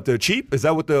it's cheap? Is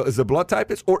that what is the blood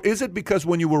type is, or is it because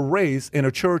when you were raised in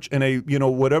a church in a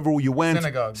whatever you went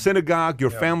synagogue, your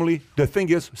family? The thing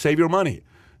is, save your money,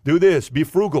 do this, be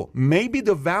frugal. Maybe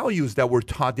the values that were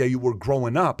taught that you were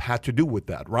growing up had to do with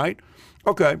that, right?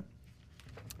 Okay,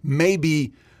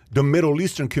 maybe the Middle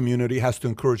Eastern community has to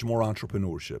encourage more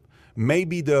entrepreneurship.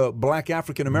 Maybe the Black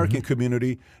African American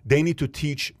community, they need to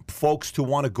teach folks to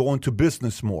want to go into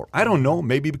business more. I don't know.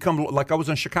 Maybe become, like I was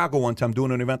in Chicago one time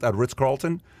doing an event at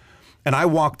Ritz-Carlton, and I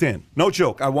walked in. No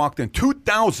joke. I walked in.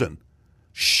 2,000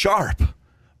 sharp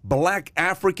Black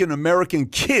African American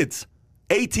kids,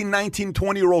 18, 19,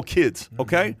 20-year-old kids,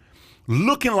 okay?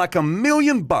 Looking like $1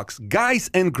 million, guys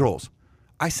and girls.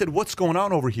 I said, what's going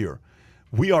on over here?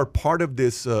 We are part of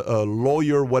this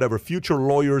lawyer, whatever, future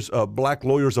lawyers, Black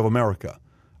Lawyers of America.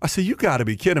 I said, you got to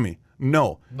be kidding me.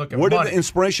 No. Where did the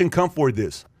inspiration come for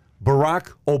this?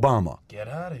 Barack Obama. Get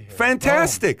out of here.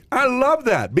 Fantastic. I love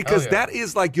that because that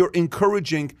is like you're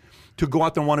encouraging to go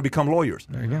out there and want to become lawyers.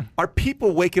 There you go. Are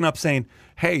people waking up saying,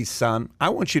 hey, son, I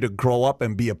want you to grow up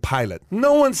and be a pilot?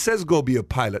 No one says go be a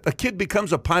pilot. A kid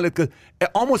becomes a pilot because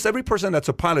almost every person that's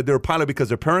a pilot, they're a pilot because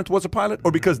their parent was a pilot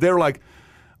or because they're like,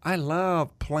 I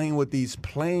love playing with these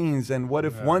planes, and what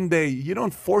if one day you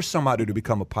don't force somebody to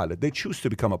become a pilot? They choose to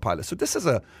become a pilot. So this is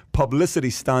a publicity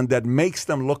stunt that makes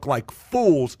them look like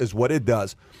fools is what it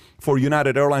does for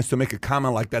United Airlines to make a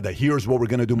comment like that here's what we're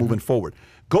going to do moving forward.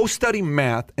 Go study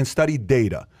math and study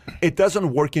data. It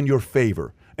doesn't work in your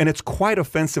favor, and it's quite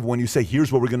offensive when you say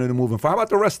here's what we're going to do moving forward. How about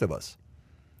the rest of us?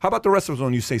 How about the rest of us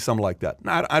when you say something like that?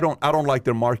 No, I don't like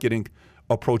their marketing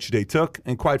approach they took,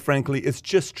 and quite frankly, it's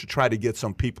just to try to get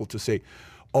some people to say,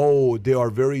 oh, they are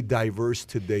very diverse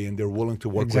today and they're willing to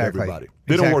work with everybody.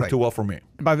 They don't work too well for me.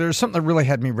 But there's something that really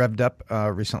had me revved up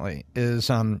recently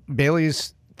is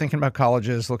Bailey's thinking about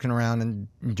colleges, looking around and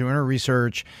doing her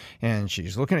research, and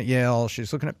she's looking at Yale,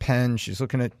 she's looking at Penn, she's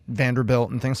looking at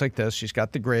Vanderbilt and things like this. She's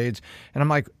got the grades. And I'm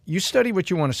like, you study what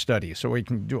you want to study. So we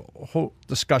can do a whole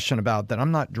discussion about that.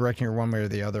 I'm not directing her one way or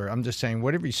the other. I'm just saying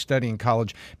whatever you study in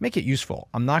college, make it useful.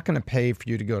 I'm not going to pay for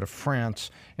you to go to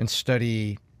France and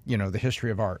study, the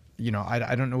history of art.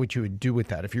 I don't know what you would do with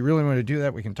that. If you really want to do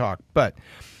that, we can talk. But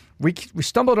we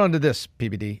stumbled onto this,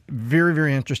 PBD. Very,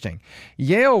 very interesting.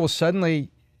 Yale was suddenly,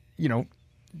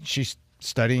 she's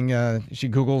studying, she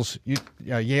Googles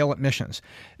Yale admissions.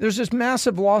 There's this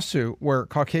massive lawsuit where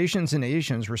Caucasians and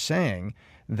Asians were saying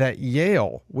that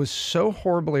Yale was so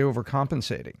horribly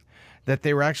overcompensating that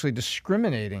they were actually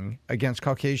discriminating against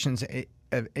Caucasians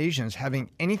of Asians having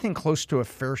anything close to a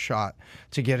fair shot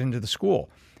to get into the school.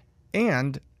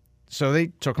 And so they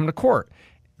took them to court.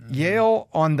 Yale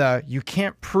on the, you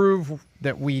can't prove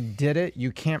that we did it.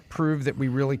 You can't prove that we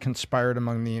really conspired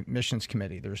among the admissions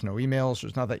committee. There's no emails.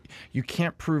 There's not that. You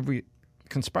can't prove we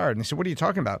conspired. And they said, what are you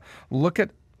talking about? Look at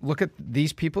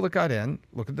these people that got in.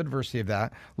 Look at the diversity of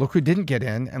that. Look who didn't get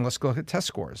in, and let's look at test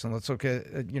scores, and let's look at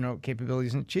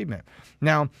capabilities and achievement.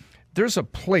 Now, there's a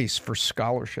place for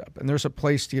scholarship, and there's a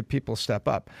place to get people to step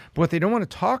up. But what they don't want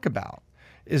to talk about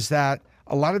is that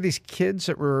a lot of these kids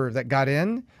that got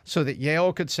in so that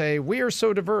Yale could say, we are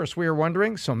so diverse, we are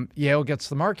wondering. So Yale gets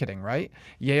the marketing, right?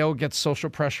 Yale gets social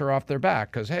pressure off their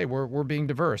back because, hey, we're being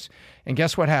diverse. And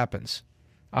guess what happens?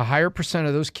 A higher percent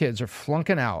of those kids are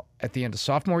flunking out at the end of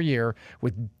sophomore year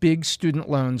with big student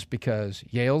loans because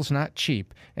Yale's not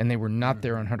cheap and they were not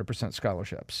there on 100%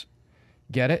 scholarships.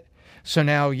 Get it? So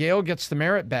now Yale gets the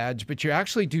merit badge, but you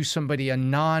actually do somebody a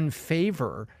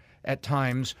non-favor at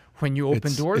times when you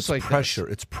open doors like pressure.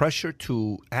 this. It's pressure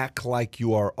to act like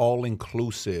you are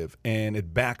all-inclusive, and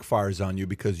it backfires on you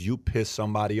because you piss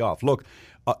somebody off. Look,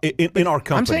 in our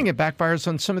company... I'm saying it backfires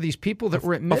on some of these people that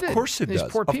were admitted. Of course it does.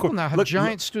 These poor people now have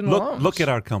giant student loans. Look at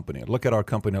our company. Look at our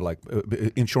company, like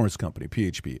insurance company,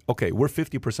 PHP. Okay, we're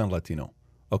 50% Latino,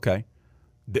 okay?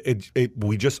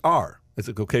 We just are. It's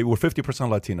like, okay, we're 50%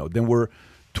 Latino. Then we're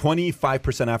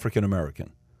 25%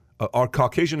 African-American. Our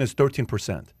Caucasian is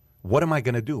 13%. What am I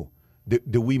going to do?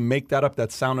 Do we make that up?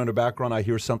 That sound in the background, I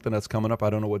hear something that's coming up. I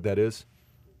don't know what that is.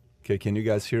 Okay, can you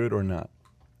guys hear it or not?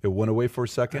 It went away for a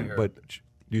second, but do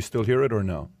you still hear it or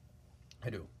no?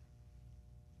 I do.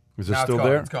 Is it still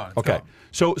there? It's gone. Okay.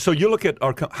 So you look at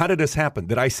how did this happen?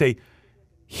 Did I say,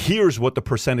 here's what the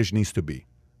percentage needs to be?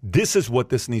 This is what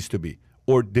this needs to be.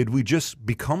 Or did we just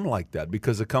become like that?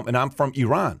 And I'm from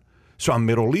Iran. So I'm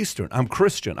Middle Eastern. I'm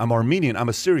Christian. I'm Armenian. I'm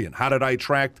Assyrian. How did I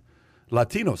attract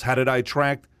Latinos? How did I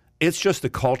attract? It's just the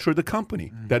culture of the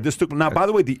company that this took. Now, by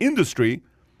the way, the industry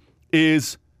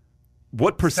is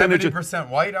what percentage? 70%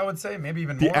 white, I would say, maybe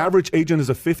even more. The average agent is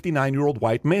a 59-year-old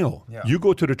white male. Yeah. You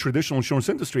go to the traditional insurance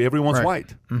industry, everyone's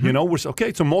white. Mm-hmm. You know, it's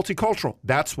a multicultural.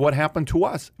 That's what happened to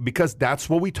us because that's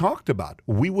what we talked about.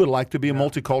 We would like to be a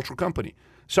multicultural company.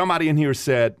 Somebody in here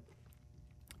said,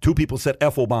 two people said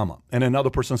F Obama, and another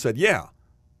person said, yeah,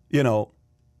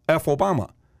 F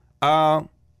Obama.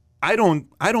 I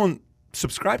don't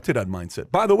subscribe to that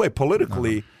mindset. By the way,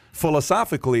 politically,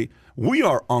 philosophically, we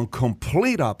are on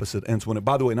complete opposite ends.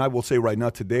 By the way, and I will say right now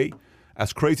today,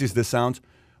 as crazy as this sounds,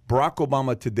 Barack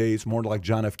Obama today is more like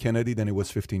John F. Kennedy than he was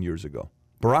 15 years ago.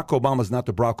 Barack Obama is not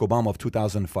the Barack Obama of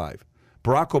 2005.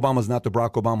 Barack Obama is not the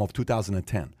Barack Obama of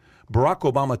 2010. Barack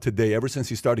Obama today, ever since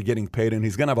he started getting paid, and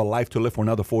he's going to have a life to live for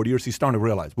another 40 years, he's starting to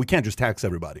realize we can't just tax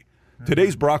everybody. Mm-hmm.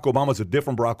 Today's Barack Obama is a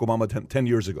different Barack Obama 10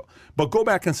 years ago. But go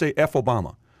back and say F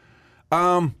Obama.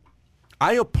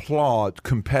 I applaud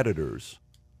competitors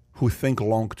who think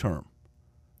long term.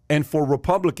 And for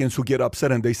Republicans who get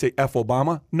upset and they say F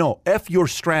Obama, no, F your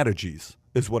strategies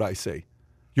is what I say.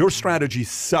 Your strategies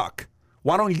suck.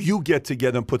 Why don't you get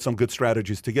together and put some good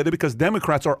strategies together? Because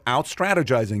Democrats are out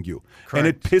strategizing you. Correct. And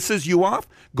it pisses you off.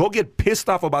 Go get pissed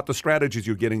off about the strategies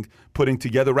you're putting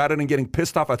together rather than getting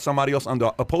pissed off at somebody else on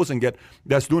the opposing end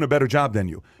that's doing a better job than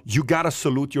you. You got to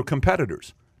salute your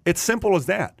competitors. It's simple as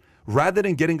that. Rather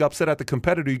than getting upset at the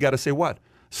competitor, you got to say what?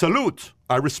 Salute.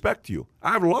 I respect you.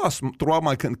 I've lost throughout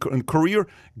my career.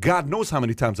 God knows how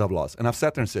many times I've lost. And I've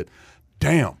sat there and said,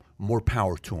 damn, more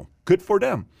power to them. Good for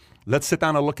them. Let's sit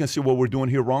down and look and see what we're doing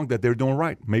here wrong that they're doing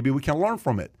right. Maybe we can learn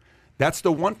from it. That's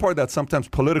the one part that sometimes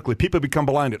politically people become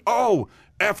blinded. Oh,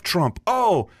 F Trump.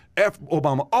 Oh, F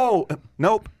Obama. Oh,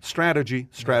 nope. Strategy.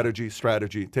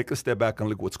 Take a step back and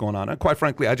look what's going on. And quite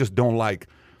frankly, I just don't like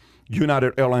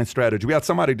United Airlines strategy. We had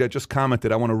somebody that just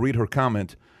commented. I want to read her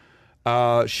comment.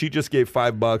 She just gave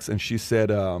 $5 and she said,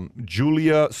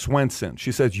 Julia Swenson.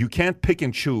 She says, you can't pick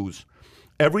and choose.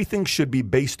 Everything should be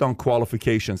based on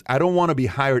qualifications. I don't want to be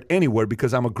hired anywhere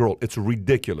because I'm a girl. It's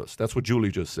ridiculous. That's what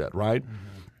Julie just said, right? Mm-hmm.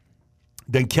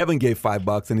 Then Kevin gave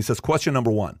 $5 and he says, question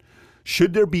number 1,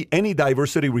 should there be any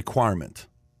diversity requirement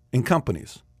in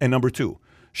companies? And number 2,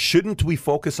 shouldn't we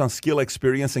focus on skill,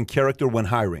 experience, and character when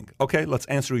hiring? Okay, let's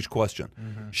answer each question.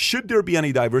 Mm-hmm. Should there be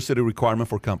any diversity requirement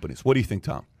for companies? What do you think,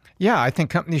 Tom? Yeah, I think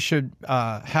companies should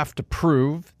have to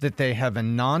prove that they have a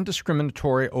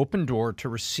non-discriminatory open door to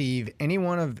receive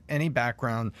anyone of any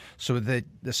background so that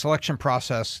the selection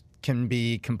process can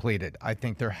be completed. I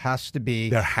think there has to be.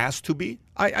 There has to be?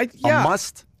 A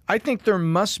must? I think there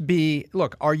must be.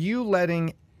 Look, are you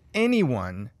letting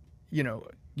anyone,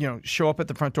 show up at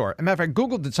the front door. As a matter of fact,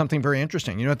 Google did something very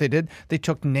interesting. You know what they did? They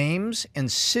took names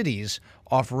and cities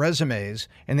off resumes,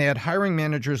 and they had hiring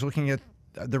managers looking at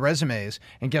the resumes,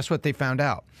 and guess what they found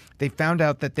out? They found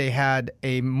out that they had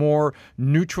a more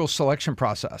neutral selection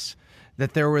process.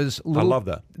 That there was I love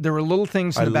that. There were little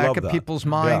things in the back of people's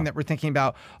mind that were thinking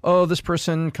about, oh, this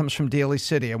person comes from Daly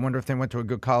City. I wonder if they went to a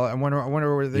good college. I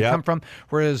wonder where they come from.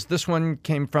 Whereas this one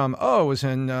came from, it was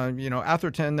in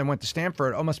Atherton, then went to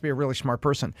Stanford. Oh, must be a really smart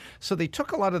person. So they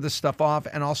took a lot of this stuff off,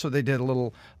 and also they did a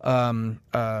little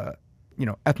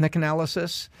ethnic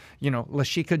analysis,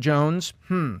 Lashika Jones,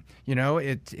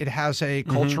 it has a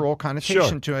cultural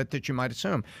connotation to it that you might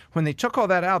assume. When they took all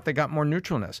that out, they got more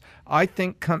neutralness. I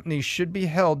think companies should be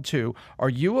held to, are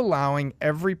you allowing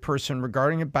every person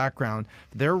regarding a background,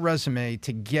 their resume,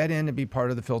 to get in and be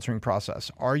part of the filtering process?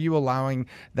 Are you allowing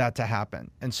that to happen?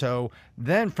 And so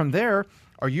then from there,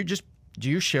 do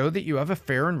you show that you have a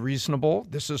fair and reasonable,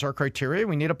 this is our criteria,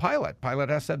 we need a pilot. Pilot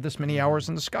has to have this many hours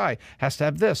in the sky, has to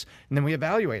have this. And then we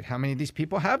evaluate how many of these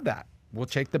people have that. We'll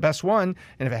take the best one,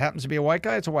 and if it happens to be a white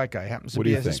guy, it's a white guy. It happens to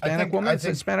be a Hispanic woman, it's a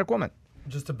Hispanic woman.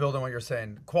 Just to build on what you're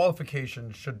saying,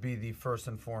 qualification should be the first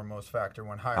and foremost factor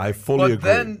when hiring. I fully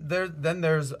agree. Then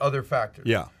there's other factors.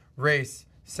 Yeah. Race,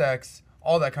 sex,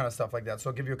 all that kind of stuff like that. So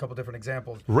I'll give you a couple different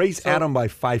examples. Raise Adam by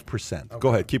 5%. Okay. Go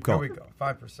ahead, keep going. Here we go,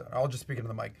 5%. I'll just speak into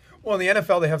the mic. Well, in the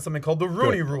NFL, they have something called the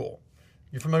Rooney Rule.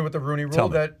 You familiar with the Rooney Rule?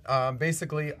 That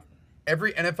basically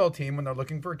every NFL team, when they're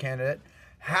looking for a candidate,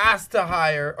 has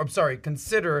to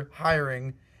consider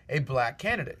hiring a black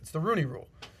candidate. It's the Rooney Rule.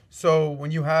 So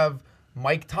when you have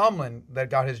Mike Tomlin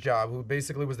that got his job, who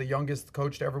basically was the youngest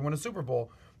coach to ever win a Super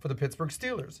Bowl for the Pittsburgh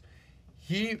Steelers,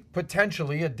 he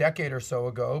potentially, a decade or so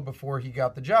ago, before he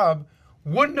got the job,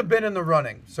 wouldn't have been in the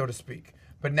running, so to speak.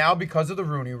 But now, because of the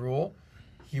Rooney Rule,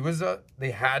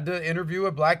 they had to interview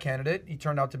a black candidate. He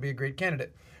turned out to be a great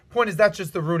candidate. Point is, that's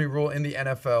just the Rooney Rule in the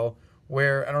NFL,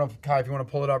 where, I don't know, Kai, if you want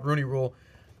to pull it up, Rooney Rule,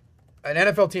 an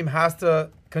NFL team has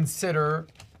to consider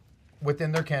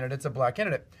within their candidates a black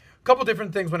candidate. A couple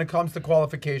different things when it comes to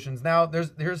qualifications. Now,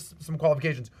 here's some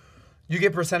qualifications. You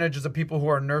get percentages of people who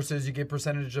are nurses. You get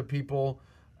percentage of people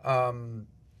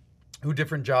who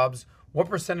different jobs. What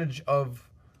percentage of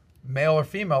male or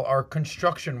female are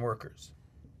construction workers?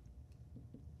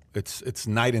 It's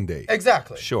night and day.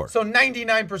 Exactly. Sure. So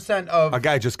 99% of... A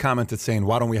guy just commented saying,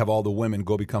 why don't we have all the women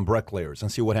go become bricklayers and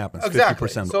see what happens? Exactly.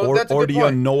 50%. So that's a good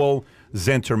point. Noel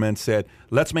Zenterman said,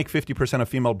 let's make 50% of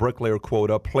female bricklayer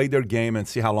quota, play their game, and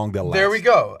see how long they'll last. There we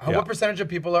go. Yeah. What percentage of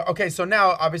people are... Okay, so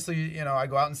now, obviously, I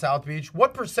go out in South Beach.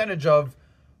 What percentage of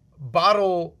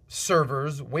bottle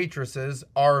servers, waitresses,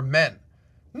 are men?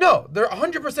 No, they're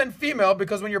 100% female,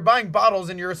 because when you're buying bottles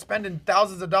and you're spending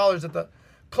thousands of dollars at the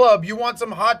club, you want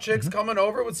some hot chicks coming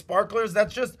over with sparklers.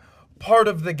 That's just part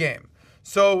of the game.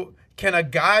 So can a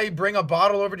guy bring a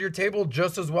bottle over to your table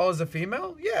just as well as a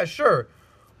female? Yeah, sure.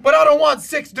 But I don't want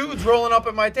 6 dudes rolling up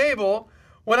at my table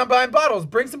when I'm buying bottles.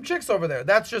 Bring some chicks over there.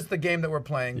 That's just the game that we're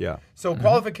playing. Yeah. So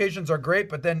qualifications are great,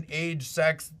 but then age,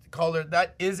 sex, color,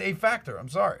 that is a factor. I'm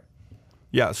sorry.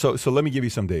 Yeah, so let me give you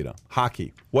some data.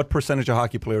 Hockey. What percentage of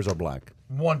hockey players are black?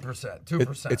 1%,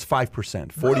 2%. It's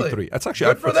 5%, 43. Really? That's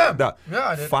actually good for them. Yeah,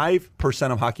 I did.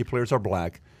 5% of hockey players are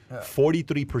black. Yeah.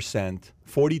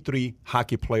 43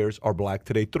 hockey players are black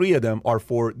today. 3 of them are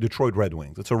for Detroit Red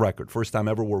Wings. It's a record. First time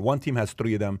ever where one team has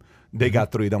 3 of them. They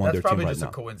got 3 of them on their team right now. That's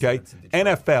probably just a coincidence.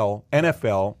 Okay.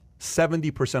 NFL,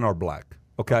 70% are black.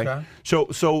 Okay. So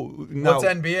now what's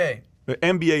NBA? The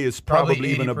NBA is probably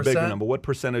even a bigger number. What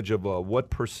percentage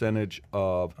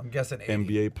of I'm guessing 80.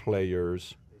 NBA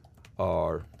players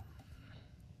are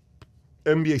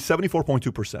NBA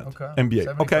 74.2%. Okay.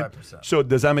 NBA. 75%. Okay. So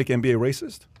does that make NBA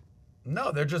racist?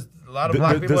 No, they're just a lot of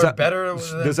black people are better than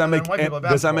white people at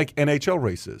basketball. Does that make NHL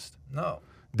racist? No.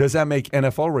 Does that make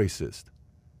NFL racist?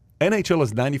 NHL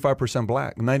is 95%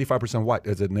 black, 95% white.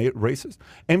 Is it racist?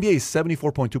 NBA is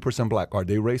 74.2% black. Are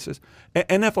they racist?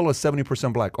 NFL is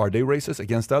 70% black. Are they racist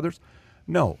against others?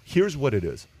 No. Here's what it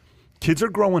is. Kids are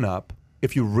growing up.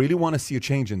 If you really want to see a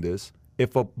change in this,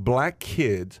 if a black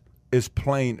kid is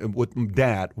playing with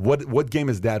dad, what game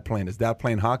is dad playing? Is dad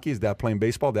playing hockey? Is dad playing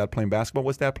baseball? Is dad playing basketball?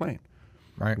 What's dad playing?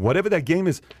 Right. Whatever that game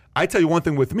is. I tell you one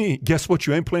thing with me, guess what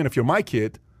you ain't playing if you're my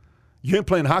kid? You ain't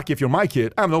playing hockey if you're my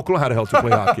kid. I have no clue how the hell to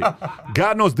play hockey.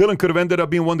 God knows Dylan could have ended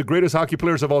up being one of the greatest hocky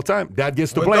players of all time. Dad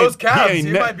gets to play. With those calves,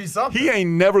 he might be something. He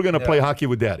ain't never going to play hockey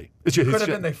with Daddy. He could have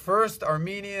been the first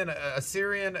Armenian,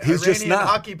 Assyrian, Iranian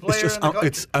hockey player in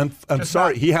the country. I'm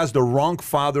sorry. He has the wrong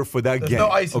father for that game. There's no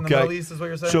ice in the Middle East is what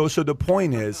you're saying? So the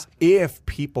point is, if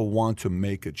people want to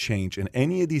make a change in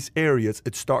any of these areas,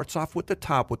 it starts off with the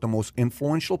top, with the most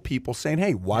influential people saying,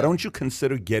 hey, why don't you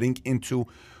consider getting into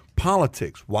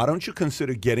politics? Why don't you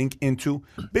consider getting into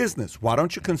business? Why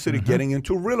don't you consider getting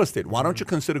into real estate? Why don't you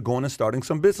consider going and starting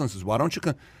some businesses? Why don't you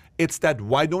it's that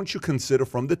why don't you consider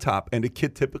from the top, and the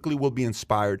kid typically will be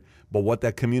inspired by what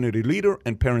that community leader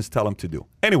and parents tell them to do.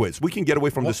 Anyways, we can get away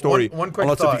from the story one quick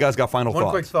unless thought. if you guys got final thoughts.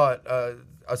 One quick thought.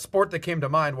 A sport that came to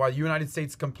mind while the United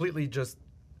States completely just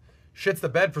shits the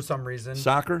bed for some reason.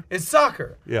 Soccer? Is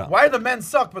soccer. Yeah. Why do the men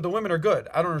suck but the women are good?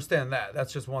 I don't understand that.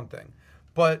 That's just one thing.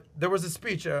 But there was a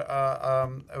speech. It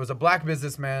was a black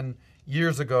businessman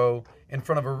years ago in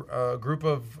front of a group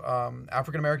of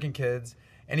African-American kids,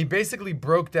 and he basically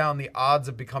broke down the odds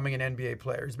of becoming an NBA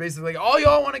player. He's basically like, all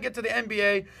y'all want to get to the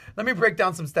NBA? Let me break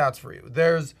down some stats for you.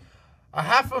 There's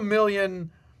 500,000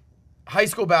 high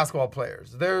school basketball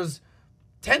players. There's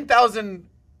 10,000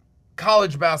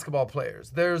 college basketball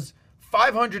players. There's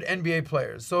 500 NBA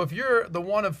players. So if you're the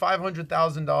one of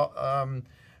 500,000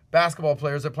 basketball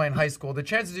players that play in high school, the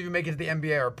chances of you making it to the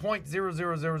NBA are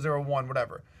 0.00001,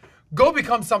 whatever. Go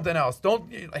become something else. Don't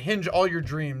hinge all your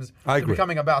dreams to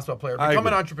becoming a basketball player. Become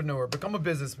an entrepreneur. Become a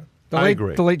businessman. I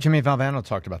agree. The late Jimmy Valvano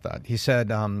talked about that. He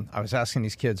said, I was asking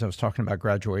these kids, I was talking about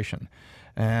graduation.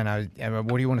 And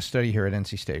what do you want to study here at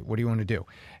NC State? What do you want to do?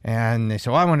 And they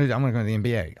said, well, I'm going to go to the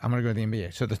NBA. I'm going to go to the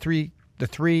NBA. So the three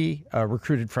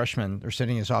recruited freshmen are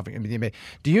sitting in his office in the NBA.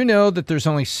 Do you know that there's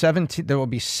only 17? There will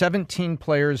be 17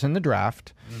 players in the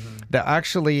draft that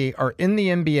actually are in the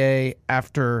NBA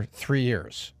after 3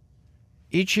 years.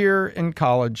 Each year in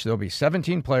college, there'll be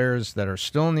 17 players that are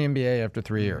still in the NBA after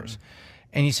 3 years.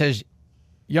 And he says,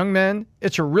 young men,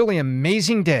 it's a really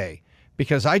amazing day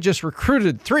because I just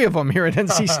recruited 3 of them here at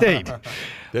NC State.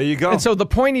 There you go. And so the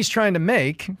point he's trying to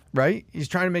make, right, he's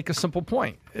trying to make a simple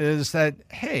point, is that,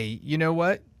 hey, you know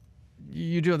what?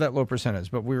 You do have that low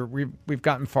percentage, but we've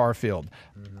gotten far afield.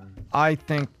 I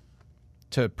think,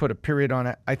 to put a period on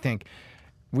it, I think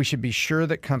we should be sure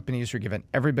that companies are giving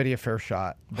everybody a fair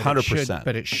shot. 100%.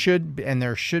 But it should, and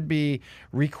there should be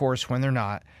recourse when they're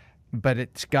not, but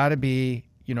it's got to be,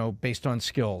 based on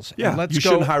skills. Yeah, you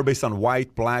shouldn't hire based on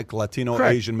white, black, Latino,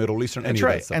 Correct. Asian, Middle Eastern, any That's of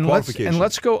right. that stuff. And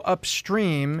let's go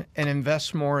upstream and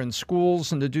invest more in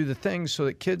schools and to do the things so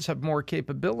that kids have more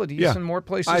capabilities and more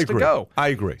places to go. I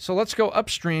agree. So let's go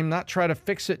upstream, not try to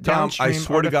fix it downstream. I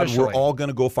swear to God, we're all going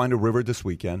to go find a river this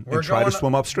weekend and try to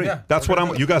swim upstream. Yeah, that's what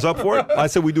I'm. You guys up for it? I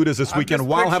said we do this weekend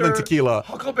while having tequila.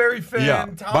 Huckleberry Finn. Yeah.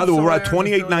 By the way, we're at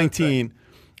 2819.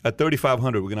 At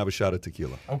 3,500, we're gonna have a shot at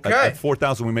tequila. Okay. At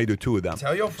 4,000, we may do 2 of them.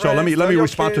 Tell your friends, so let me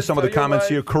respond kids, to some of the comments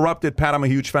here. Corrupted, Pat, I'm a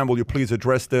huge fan. Will you please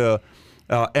address the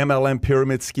MLM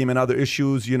pyramid scheme and other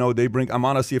issues? They bring. I'm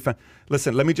honestly a fan.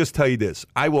 Listen, let me just tell you this.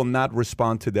 I will not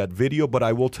respond to that video, but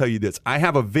I will tell you this. I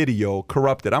have a video,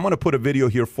 Corrupted. I'm gonna put a video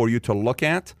here for you to look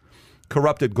at.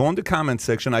 Corrupted. Go in the comment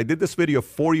section. I did this video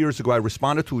 4 years ago. I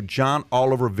responded to a John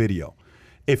Oliver video.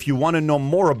 If you want to know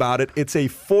more about it, it's a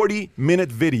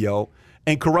 40-minute video.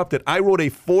 And Corrupted, I wrote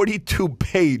a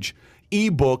 42-page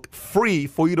ebook free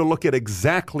for you to look at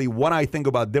exactly what I think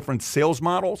about different sales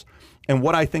models and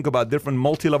what I think about different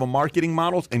multi-level marketing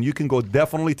models. And you can go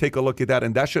definitely take a look at that.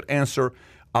 And that should answer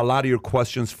a lot of your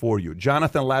questions for you.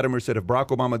 Jonathan Latimer said if Barack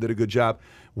Obama did a good job,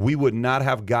 we would not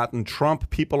have gotten Trump.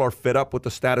 People are fed up with the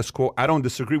status quo. I don't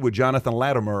disagree with Jonathan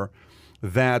Latimer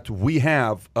that we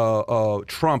have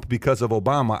Trump because of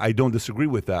Obama. I don't disagree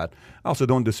with that. I also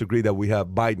don't disagree that we have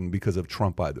Biden because of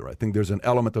Trump either. I think there's an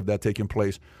element of that taking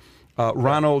place.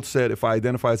 Ronald said, if I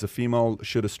identify as a female,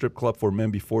 should a strip club for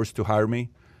men be forced to hire me?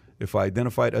 If I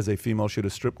identified as a female, should a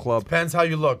strip club? Depends how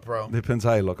you look, bro. Depends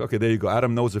how you look. Okay, there you go.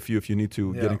 Adam knows a few if you need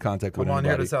to get in contact with anybody.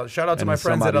 Come on, hear this out. Shout out to my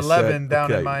friends at 11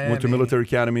 down in Miami. Went to military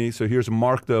academy. So here's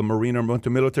Mark, the Marine. Went to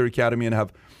military academy and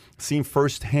have seen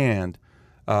firsthand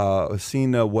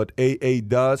seen what AA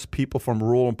does. People from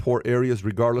rural and poor areas,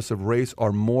 regardless of race,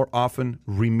 are more often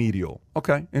remedial.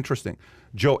 Okay, interesting.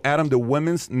 Joe, Adam, the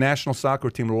women's national soccer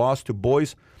team lost to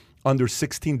boys under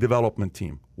 16 development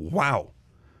team. Wow.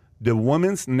 The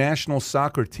women's national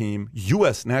soccer team,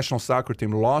 U.S. national soccer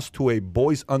team, lost to a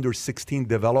boys under 16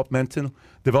 development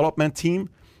team.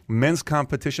 Men's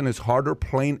competition is harder,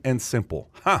 plain and simple.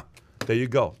 There you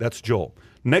go. That's Joel.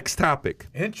 Next topic.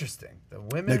 Interesting. The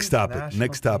women's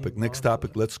Next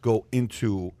topic. Let's go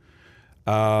into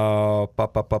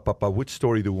Which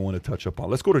story do we want to touch upon?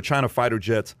 Let's go to China fighter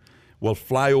jets will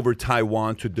fly over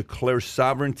Taiwan to declare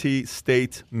sovereignty,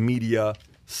 state media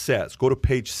says. Go to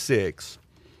page 6.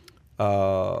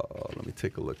 Let me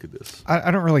take a look at this. I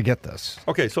don't really get this.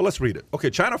 Okay, so let's read it. Okay,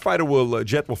 China fighter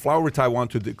jet will fly over Taiwan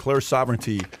to declare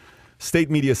sovereignty.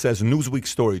 State media says, Newsweek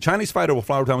story. Chinese fighter will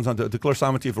fly over Taiwan to declare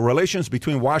sovereignty. If relations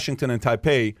between Washington and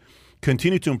Taipei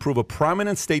continue to improve, a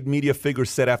prominent state media figure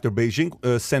said after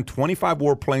Beijing sent 25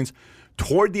 warplanes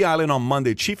toward the island on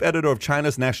Monday. Chief editor of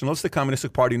China's Nationalistic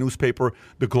Communist Party newspaper,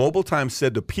 The Global Times,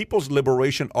 said the People's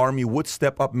Liberation Army would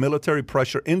step up military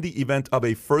pressure in the event of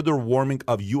a further warming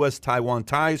of U.S.-Taiwan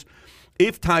ties.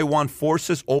 If Taiwan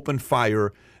forces open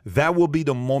fire, that will be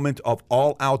the moment of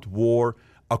all-out war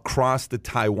across the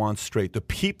Taiwan Strait. The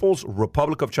People's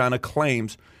Republic of China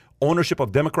claims ownership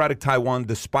of democratic Taiwan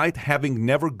despite having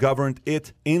never governed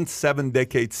it in 7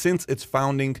 decades since its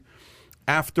founding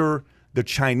after the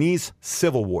Chinese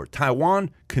Civil War.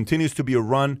 Taiwan continues to be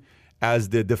run as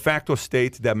the de facto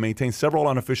state that maintains several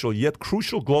unofficial yet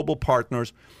crucial global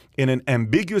partners in an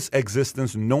ambiguous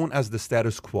existence known as the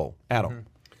status quo. Adam. Mm-hmm.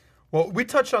 Well, we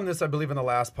touched on this, I believe, in the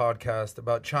last podcast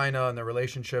about China and their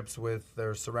relationships with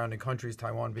their surrounding countries,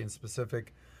 Taiwan being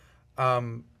specific.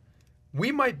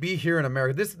 We might be here in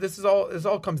America. This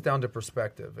all comes down to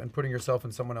perspective and putting yourself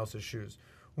in someone else's shoes.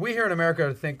 We here in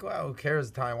America think, well, who cares,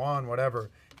 Taiwan,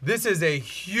 whatever. This is a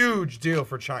huge deal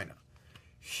for China.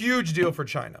 Huge deal for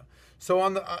China. So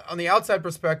on the outside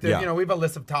perspective, we have a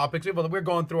list of topics. We're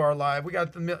going through our life. We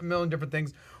got a million different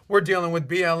things. We're dealing with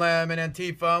BLM and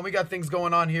Antifa. And we got things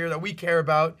going on here that we care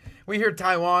about. We hear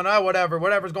Taiwan,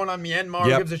 whatever's going on in Myanmar,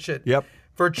 who gives a shit. Yep.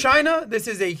 For China, this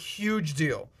is a huge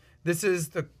deal. This is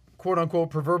the quote-unquote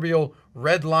proverbial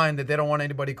red line that they don't want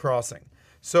anybody crossing.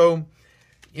 So,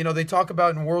 they talk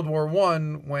about in World War I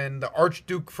when the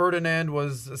Archduke Ferdinand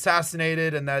was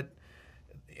assassinated and that,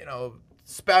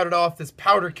 spouted off this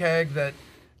powder keg that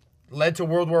led to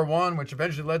World War I, which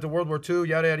eventually led to World War II,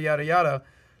 yada, yada, yada, yada.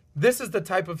 This is the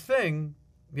type of thing,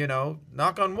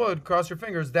 knock on wood, cross your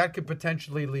fingers, that could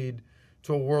potentially lead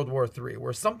to a World War III,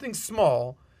 where something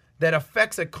small that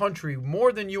affects a country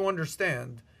more than you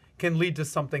understand can lead to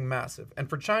something massive. And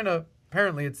for China,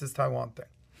 apparently it's this Taiwan thing.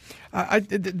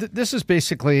 This is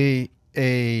basically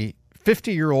a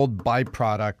 50-year-old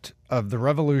byproduct of the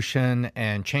revolution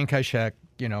and Chiang Kai-shek,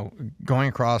 going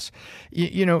across.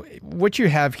 What you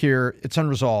have here, it's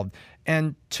unresolved.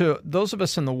 And to those of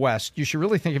us in the West, you should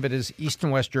really think of it as East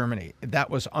and West Germany. That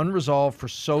was unresolved for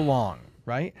so long,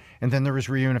 right? And then there was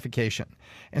reunification.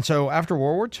 And so after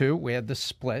World War II, we had this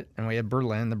split, and we had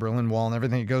Berlin, the Berlin Wall, and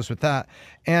everything that goes with that.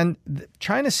 And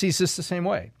China sees this the same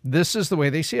way. This is the way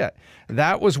they see it.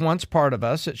 That was once part of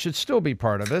us. It should still be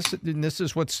part of us. And this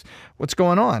is what's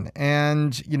going on.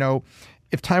 And,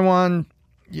 if Taiwan...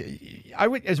 as a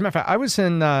matter of fact, I was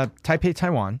in Taipei,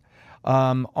 Taiwan,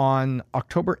 on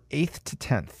October 8th to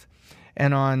 10th.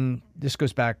 And this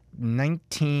goes back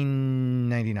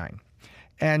 1999.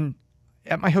 And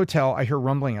at my hotel, I hear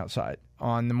rumbling outside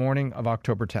on the morning of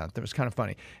October 10th. It was kind of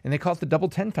funny. And they call it the Double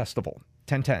 10 Festival,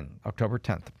 10/10, October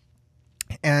 10th.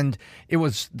 And it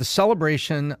was the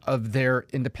celebration of their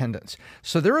independence.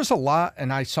 So there was a lot,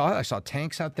 and I saw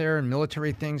tanks out there and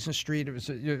military things in the street.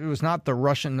 It was not the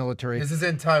Russian military. This is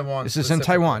in Taiwan. This is in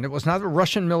Taiwan. It was not the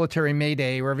Russian military May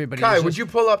Day where everybody. Kai, would you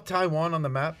pull up Taiwan on the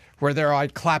map? Where they're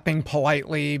like clapping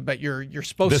politely, but you're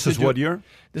supposed to. This is what year?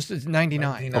 This is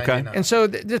 99. Okay. And so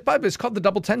it's called the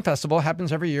Double 10 Festival. It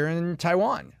happens every year in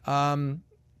Taiwan.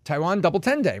 Taiwan Double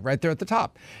 10 Day right there at the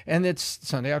top. And it's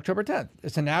Sunday, October 10th.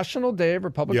 It's a national day of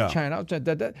Republic of China,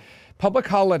 public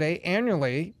holiday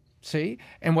annually, see?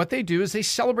 And what they do is they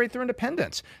celebrate their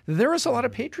independence. There is a lot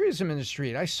of patriotism in the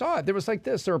street. I saw it. There was like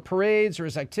this. There were parades, there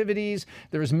was activities,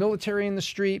 there was military in the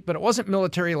street, but it wasn't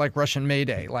military like Russian May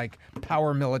Day, like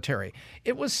power military.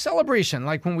 It was celebration,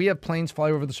 like when we have planes fly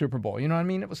over the Super Bowl. You know what I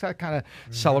mean? It was that kind of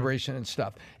celebration and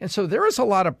stuff. And so there is a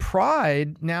lot of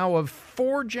pride now of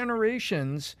 4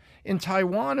 generations in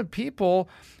Taiwan of people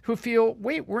who feel,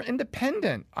 wait, we're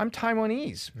independent. I'm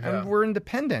Taiwanese. And we're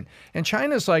independent. And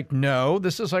China's like, no,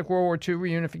 this is like World War II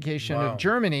reunification of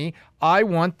Germany. I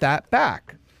want that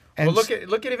back. And well,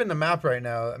 look at even the map right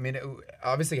now. I mean,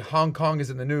 obviously Hong Kong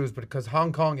is in the news, but because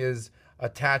Hong Kong is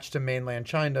attached to mainland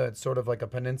China, it's sort of like a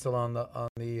peninsula on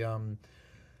the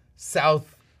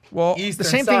south. Well, the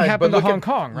same thing happened to Hong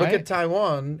Kong, right? Look at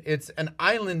Taiwan. It's an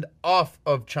island off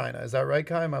of China. Is that right,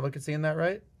 Kai? Am I seeing that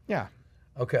right? Yeah.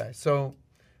 Okay. So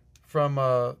from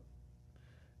a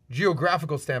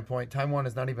geographical standpoint, Taiwan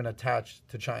is not even attached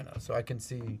to China. So I can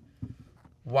see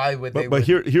why would they... But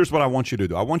here's what I want you to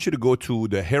do. I want you to go to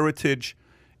the Heritage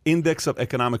Index of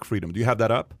Economic Freedom. Do you have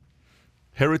that up?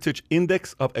 Heritage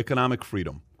Index of Economic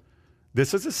Freedom.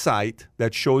 This is a site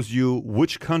that shows you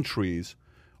which countries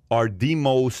are the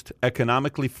most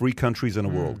economically free countries in the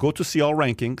world. Go to see all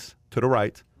rankings to the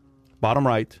right, bottom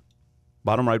right,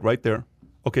 right there.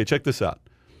 Okay, check this out.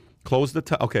 Close the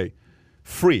tab. Okay,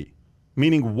 free,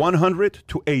 meaning 100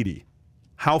 to 80.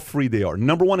 How free they are.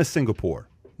 Number 1 is Singapore.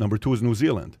 Number 2 is New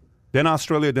Zealand. Then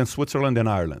Australia, then Switzerland, then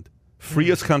Ireland.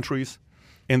 Freest countries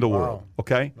in the world.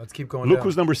 Okay? Let's keep going. Look down.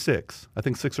 Who's number 6. I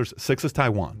think 6 is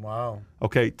Taiwan. Wow.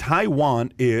 Okay,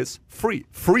 Taiwan is free.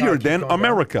 Freer than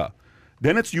America. Down.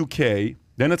 Then it's UK,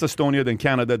 then it's Estonia, then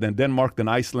Canada, then Denmark, then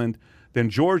Iceland, then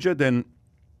Georgia, then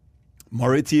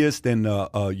Mauritius, then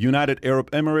United Arab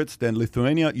Emirates, then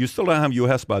Lithuania. You still don't have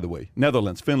US, by the way.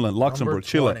 Netherlands, Finland, Luxembourg,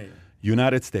 Chile,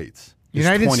 United States.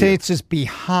 United States is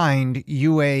behind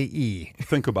UAE.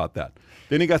 Think about that.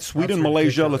 Then you got Sweden,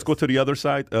 Malaysia. Let's go to the other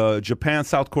side. Japan,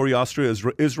 South Korea, Austria,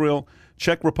 Israel,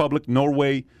 Czech Republic,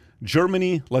 Norway,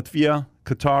 Germany, Latvia,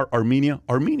 Qatar,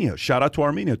 Armenia. Shout out to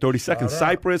Armenia, 32nd.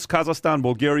 Cyprus, Kazakhstan,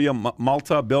 Bulgaria,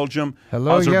 Malta, Belgium,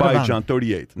 Azerbaijan,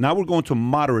 38th. Now we're going to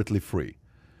moderately free.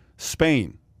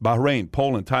 Spain, Bahrain,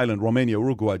 Poland, Thailand, Romania,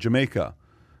 Uruguay, Jamaica.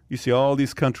 You see all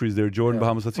these countries there, Jordan,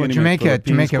 Bahamas, Jamaica,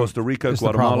 Costa Rica,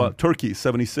 Guatemala, Turkey,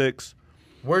 76.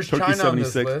 Where's Turkey, China 76. on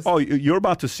this list? Oh, you're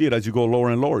about to see it as you go lower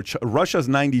and lower. Russia's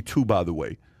 92, by the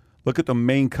way. Look at the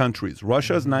main countries.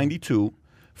 Russia's 92.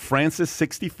 France is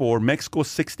 64. Mexico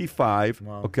 65.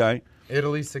 Wow. Okay.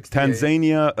 Italy 68.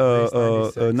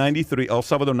 Tanzania 93. El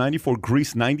Salvador 94.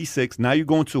 Greece 96. Now you're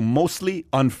going to mostly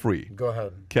unfree. Go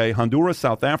ahead. Okay. Honduras,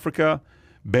 South Africa,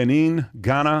 Benin,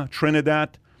 Ghana,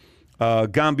 Trinidad,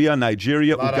 Gambia,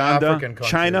 Nigeria, Uganda,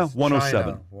 China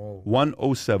 107.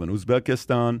 107.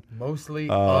 Uzbekistan. Mostly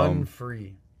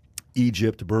unfree.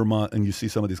 Egypt, Burma, and you see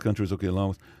some of these countries, okay, along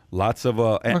with lots of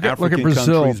African look at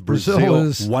Brazil. countries. Brazil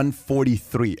is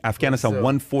 143. Afghanistan,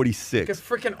 146. Look at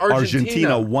freaking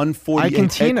Argentina, 148.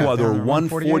 Argentina, Ecuador,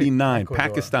 149.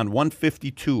 Pakistan,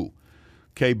 152.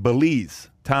 Okay, Belize,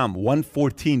 Tom,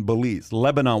 114. Belize.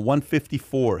 Lebanon,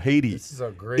 154. Haiti. This is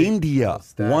a great India,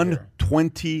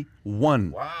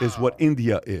 121 is what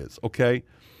India is, okay?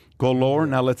 Go lower.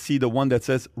 Now let's see the one that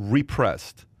says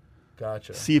repressed.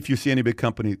 Gotcha. See if you see any big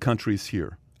countries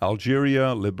here.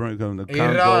 Algeria,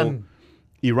 Congo,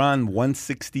 Iran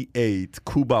 168,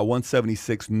 Cuba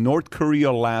 176, North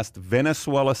Korea last,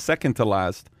 Venezuela second to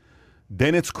last,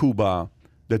 then it's Cuba.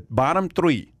 The bottom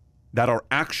 3 that are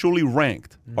actually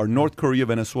ranked are North Korea,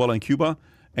 Venezuela, and Cuba.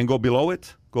 And go below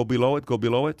it.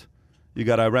 You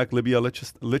got Iraq, Libya,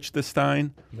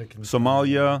 Liechtenstein,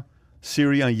 Somalia,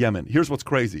 Syria, and Yemen. Here's what's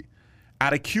crazy.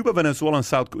 Out of Cuba, Venezuela,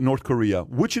 and North Korea,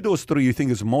 which of those 3 you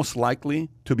think is most likely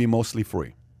to be mostly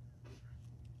free?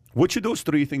 Which of those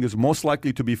 3 you think is most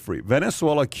likely to be free?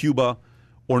 Venezuela, Cuba,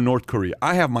 or North Korea?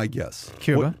 I have my guess.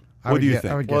 Cuba. What do you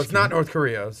think? Well, it's not North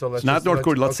Korea, so let's. It's not North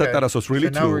Korea. Let's set that up. So it's really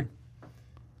 2.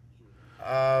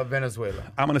 Venezuela.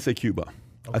 I'm going to say Cuba.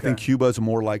 Okay. I think Cuba is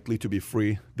more likely to be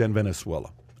free than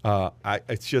Venezuela.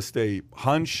 It's just a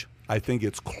hunch. I think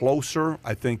it's closer.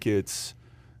 I think it's.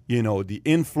 The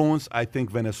influence, I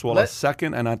think Venezuela is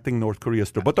second, and I think North Korea is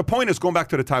third. But the point is, going back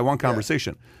to the Taiwan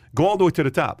conversation, go all the way to the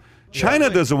top. China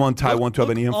doesn't want Taiwan to have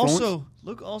any influence.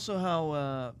 Look also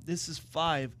how this is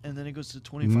 5, and then it goes to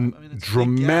 25. I mean, it's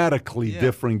dramatically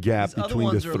different gap These between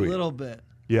other the ones 3. Are a little bit.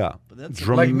 Yeah, dramatic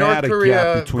like North Korea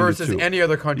gap between versus the 2. any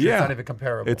other country. It's not even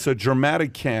comparable. It's a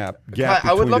dramatic gap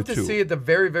I would love to see at the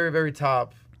very, very, very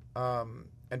top.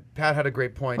 And Pat had a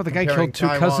great point. Well, the guy killed 2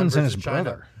 cousins and his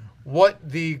brother. What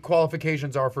the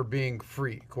qualifications are for being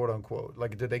free, quote unquote.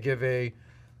 Like, did they give a,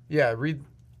 read,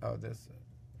 this.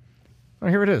 Oh,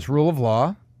 here it is. Rule of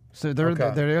law. So they're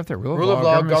out there. Rule of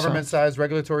law, government size,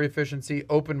 regulatory efficiency,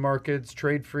 open markets,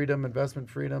 trade freedom, investment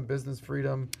freedom, business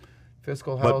freedom,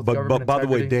 fiscal health, government But by the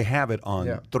way, integrity. they have it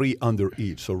on 3 under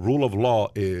each. So rule of law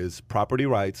is property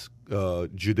rights,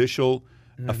 judicial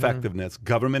effectiveness,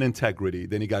 government integrity.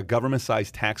 Then you got government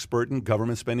size, tax burden,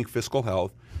 government spending, fiscal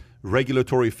health,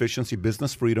 regulatory efficiency,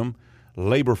 business freedom,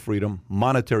 labor freedom,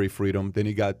 monetary freedom. Then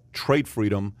you got trade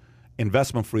freedom,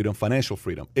 investment freedom, financial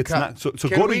freedom. It's not so.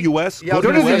 Go to U.S. Go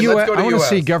to the U.S. I want to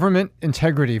see government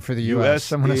integrity for the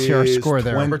U.S. I want to see our score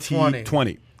there. Number 20.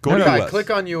 Go to U.S.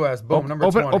 Click on U.S. Boom. Number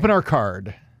 20. Open our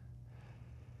card.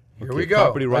 Here we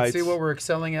go. Let's see what we're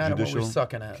excelling at and what we're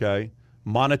sucking at. Okay.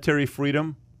 Monetary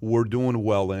freedom, we're doing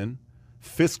well in.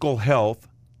 Fiscal health,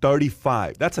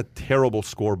 35. That's a terrible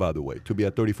score, by the way, to be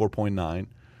at 34.9.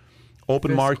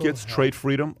 Open markets, trade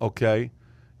freedom, okay.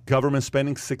 Government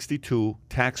spending, 62.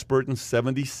 Tax burden,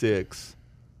 76.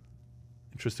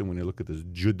 Interesting when you look at this.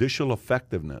 Judicial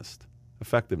effectiveness,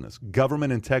 Effectiveness.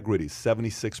 Government integrity,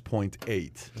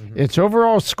 76.8. Its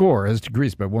overall score has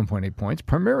decreased by 1.8 points,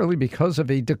 primarily because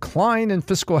of a decline in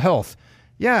fiscal health.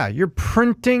 Yeah, you're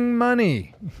printing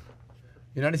money.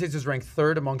 The United States is ranked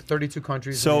third among 32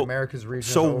 countries in the Americas region.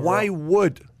 So why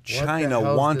would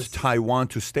China want Taiwan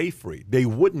to stay free? They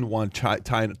wouldn't want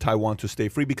Taiwan to stay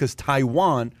free because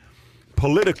Taiwan,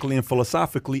 politically and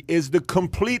philosophically, is the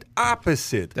complete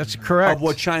opposite. That's correct. Of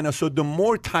what China. So the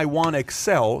more Taiwan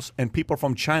excels and people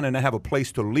from China now have a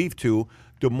place to leave to,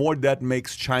 the more that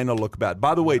makes China look bad.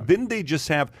 By the way, didn't they just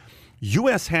have,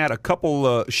 U.S. had a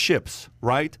couple ships,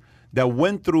 right, that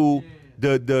went through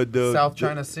the South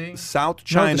China Sea? South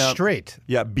China. No, the Strait.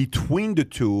 Yeah, between the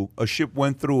two, a ship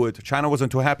went through it. China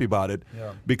wasn't too happy about it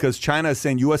because China is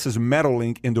saying U.S. is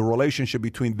meddling in the relationship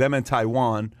between them and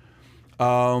Taiwan.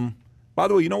 By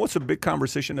the way, you know what's a big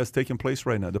conversation that's taking place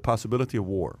right now? The possibility of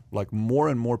war. Like more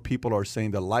and more people are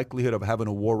saying the likelihood of having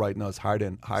a war right now is higher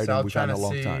than we've had in a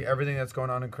long time. Everything that's going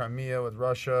on in Crimea with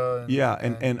Russia.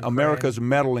 And America's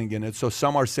meddling in it. So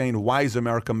some are saying, why is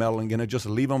America meddling in it? Just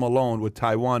leave them alone with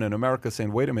Taiwan. And America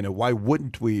saying, wait a minute, why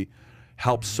wouldn't we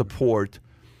help support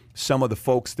some of the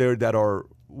folks there that are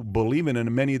believing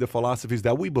in many of the philosophies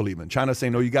that we believe in? China's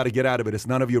saying, no, you got to get out of it. It's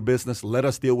none of your business. Let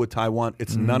us deal with Taiwan.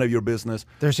 It's none of your business.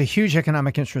 There's a huge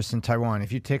economic interest in Taiwan.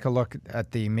 If you take a look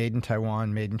at the made in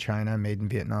Taiwan, made in China, made in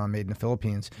Vietnam, made in the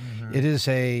Philippines, it is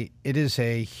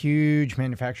a huge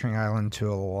manufacturing island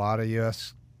to a lot of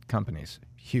U.S. companies.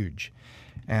 Huge.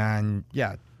 And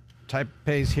yeah,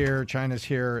 Taipei's here, China's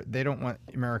here. They don't want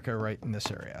America right in this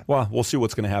area. Well, we'll see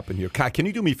what's going to happen here. Kai, can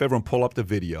you do me a favor and pull up the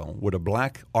video where a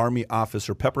black Army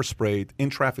officer, pepper sprayed in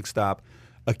traffic stop,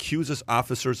 accuses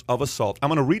officers of assault? I'm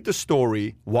going to read the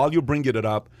story while you're bringing it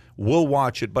up. We'll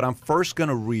watch it, but I'm first going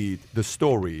to read the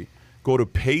story. Go to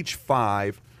page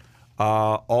 5,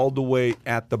 all the way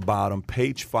at the bottom.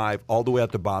 Page 5, all the way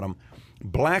at the bottom.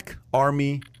 Black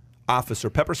Army officer,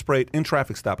 pepper sprayed in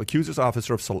traffic stop, accuses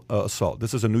officer of assault.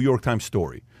 This is a New York Times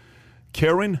story.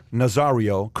 Karan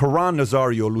Nazario,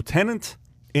 lieutenant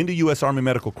in the U.S. Army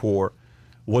Medical Corps,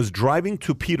 was driving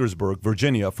to Petersburg,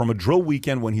 Virginia, from a drill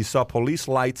weekend when he saw police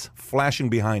lights flashing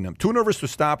behind him. Too nervous to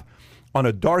stop on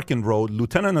a darkened road,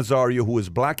 Lieutenant Nazario, who is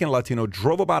black and Latino,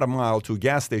 drove about a mile to a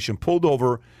gas station, pulled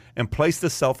over, and placed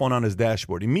his cell phone on his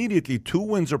dashboard. Immediately, 2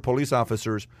 Windsor police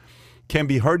officers can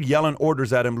be heard yelling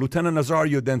orders at him. Lieutenant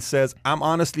Nazario then says, "I'm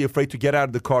honestly afraid to get out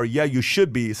of the car." "Yeah, you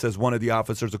should be," says one of the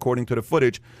officers, according to the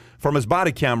footage from his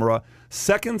body camera.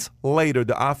 Seconds later,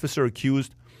 the officer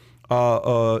accused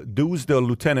doused the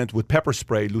lieutenant with pepper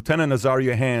spray. Lieutenant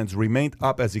Nazario's hands remained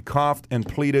up as he coughed and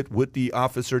pleaded with the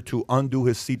officer to undo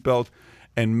his seatbelt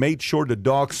and made sure the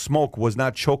dog Smoke was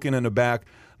not choking in the back.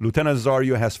 Lieutenant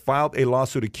Nazario has filed a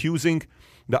lawsuit accusing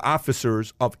the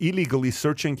officers of illegally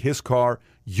searching his car,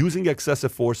 using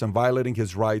excessive force, and violating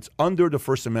his rights under the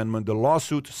First Amendment. The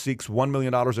lawsuit seeks $1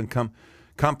 million in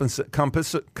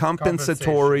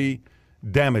compensatory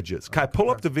damages. Kai, pull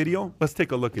up the video. Let's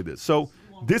take a look at this. So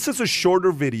this is a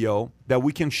shorter video that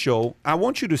we can show. I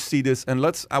want you to see this, and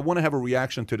I want to have a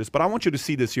reaction to this, but I want you to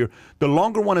see this here. The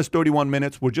longer one is 31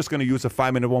 minutes. We're just going to use a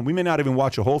 5-minute one. We may not even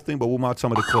watch the whole thing, but we'll watch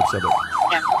some of the clips of it.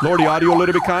 Lower the audio a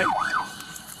little bit, Kai.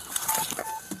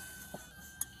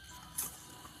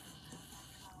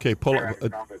 Okay, pull up.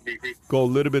 Go a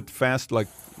little bit fast, like,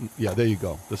 yeah, there you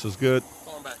go. This is good.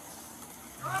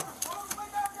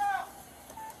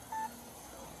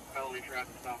 Felony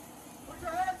traffic stop. Put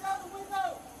your hands out the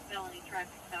window. Felony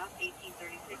traffic stop,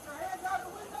 1836. Put your hands out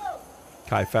the window.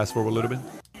 Kai, fast forward a little bit.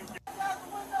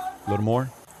 A little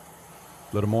more.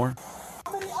 A little more.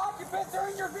 How many occupants are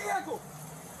in your vehicle?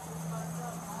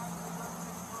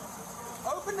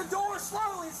 Open the door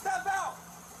slowly and step out.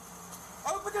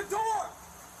 Open the door.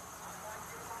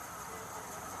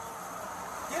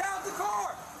 Get out the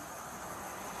car!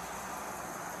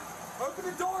 Open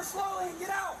the door slowly and get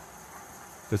out!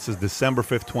 This is December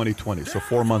 5th, 2020, so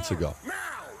 4 months ago.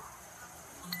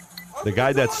 The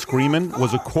guy that's screaming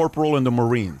was a corporal in the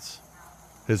Marines.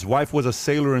 His wife was a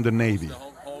sailor in the Navy.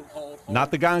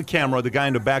 Not the guy on camera, the guy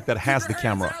in the back that has the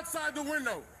camera. Outside the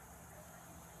window.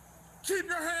 Keep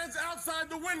your hands outside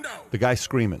the window. The guy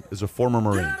screaming is a former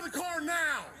Marine. Get out of the car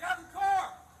now! Get out of the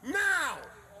car! Now!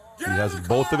 He has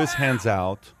both of his hands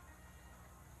out.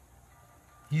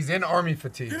 He's in army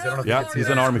fatigues. I don't know if yep, he's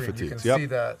in army fatigues. You can see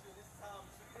that.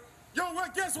 Yo,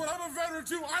 what? Guess what? I'm a veteran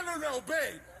too. I learned to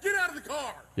obey. Get out of the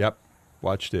car. Yep.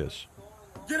 Watch this.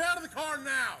 Get out of the car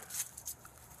now.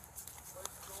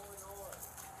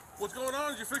 What's going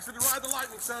on? You're fixing to ride the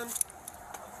lightning, son.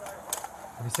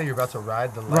 You say you're about to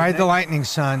ride the lightning? Ride the lightning,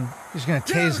 son. He's going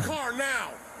to tase him. Get out of the car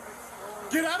now.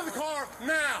 Get out of the car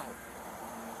now.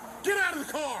 Get out of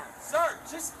the car. Sir,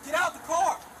 just get out the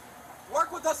car.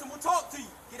 Work with us and we'll talk to you.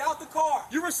 Get out the car.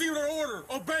 You received an order.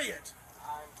 Obey it.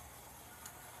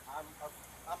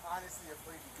 I'm honestly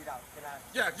afraid to get out. Can I?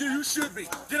 Yeah, you should be.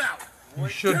 Get out. You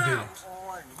should Get be. out.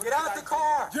 Get out the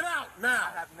car. Get out now.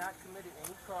 I have not committed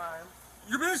any crime.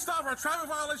 You're being stopped for a traffic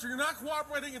violation. You're not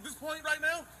cooperating at this point right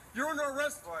now. You're under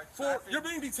arrest for. You're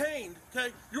being detained. Okay,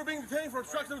 you're being detained for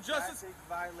obstruction of justice.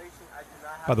 Violation. I do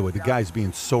not have By the way, the guy's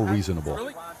being so reasonable.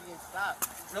 Really?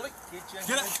 Really?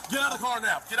 Get out of the car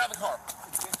now. Get out of the car.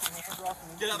 Get your hands off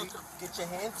me. Get out of the car. Get your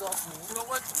hands off me. You know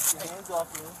what? Get your hands off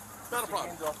me. Not a problem.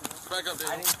 Hands off me. Back up, I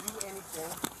Daniel. didn't do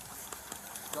anything.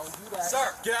 Don't do that.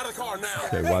 Sir, get out of the car now.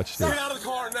 Okay, watch this. Get out of the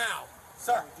car now.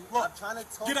 Sir, look, I'm trying to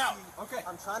talk Get out. to you. Okay.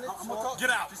 I'm trying to talk. Get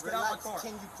out. Just get out of my car.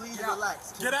 Can you please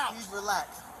relax? Get out. Please relax.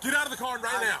 Get out of the car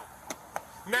right now.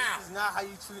 Now. This is not how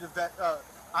you treat a vet.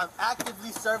 I'm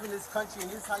actively serving this country, and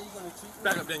this is how you're going to treat me.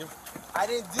 Back up, Daniel. I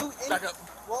didn't do anything. Back up.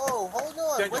 Whoa, hold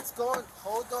on. Daniel. What's going?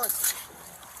 Hold on.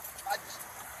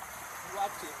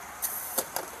 Watch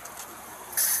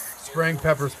it. Spraying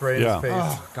pepper spray in his face.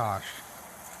 Oh gosh.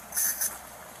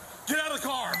 Get out of the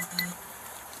car.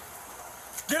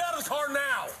 Get out of the car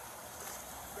now.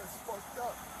 That's fucked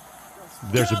up.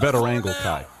 There's Get a out of the better car angle, now.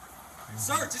 Kai.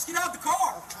 Sir, just get out of the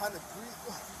car. I'm trying to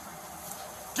breathe.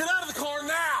 Get out of the car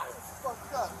now. That's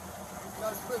fucked up.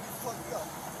 That's really fucked up.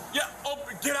 Yeah,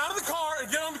 get out of the car and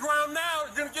get on the ground now.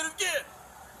 You're gonna get it again.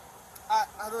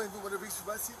 I don't even want to reach for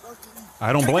my seatbelt.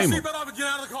 I don't blame Take him. your seatbelt off and get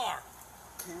out of the car.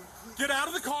 Can you please? Get out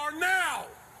of the car now.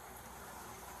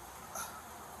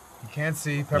 You can't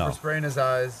see pepper No. spray in his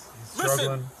eyes. He's struggling.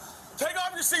 Listen, take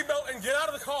off your seatbelt and get out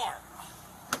of the car.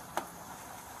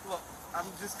 Look, I'm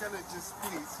just gonna please.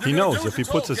 You're He gonna knows do if what he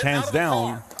you're puts told. his Get out hands of the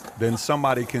down, car. then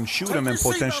somebody can shoot Take him your and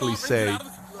seatbelt potentially off and say, get out of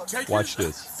the- take watch your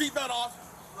this. Seatbelt off.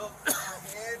 Look, my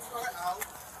hands are out.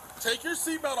 Take your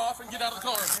seatbelt off and get out of the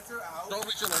car. My hands are out. Don't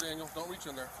reach in there, Daniel. Don't reach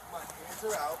in there. My hands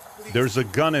are out. Please. there's a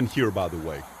gun in here, by the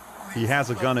way. He has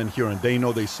a gun in here, and they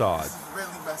know they saw it. This is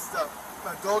really messed up.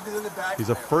 My dog is in the back. He's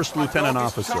a first My lieutenant dog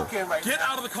is officer. choking right Get now.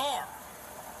 out of the car.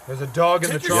 There's a dog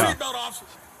in the Take your trunk. seatbelt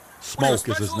off. Smoke is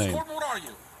his Specialist name. Corporal, what are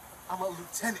you? I'm a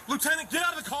lieutenant. Lieutenant, get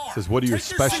out of the car. Says, what are you, Take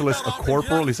your specialist, seatbelt a off and get out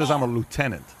corporal? of He the says, car. I'm a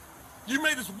lieutenant. You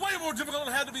made this way more difficult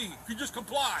than it had to be. If you just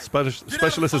comply.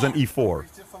 Specialist is an E4.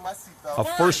 Reaching for my seatbelt. A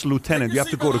first lieutenant, you have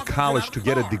to go to college to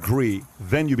get a degree. degree,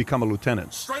 then you become a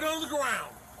lieutenant. Straight onto the ground.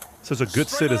 Says a good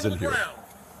Straight citizen onto the here. ground.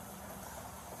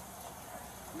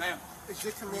 Ma'am, is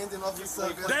your commanding officer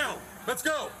available? Down. Let's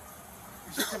go.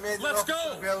 Is your commanding Let's officer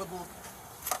go. available?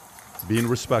 Being Get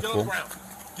on respectful. the ground.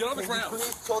 Get on the Can you ground.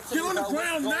 please talk to Get me on the about what's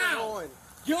ground going now. on?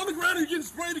 Get on the ground or you're getting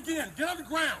sprayed again. Get on the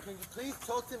ground. Can you please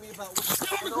talk to me about what's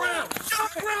Get on the going ground. Get on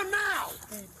the ground now.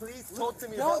 Can you please talk to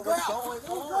me about what's going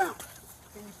on?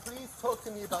 Can you please talk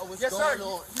to me about what's going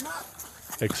on?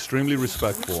 Extremely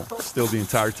respectful, still the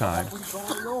entire time. What's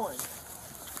going on?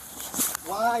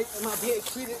 Why am I being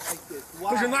treated like this? Why?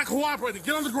 Because you're not cooperating.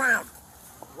 Get on the ground.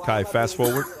 Why Kai, am I fast being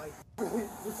forward. treated like this?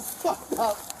 This is fucked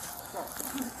up.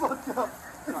 This is fucked up.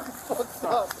 This is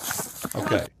fucked up.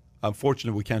 Okay.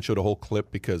 Unfortunately, we can't show the whole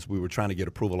clip because we were trying to get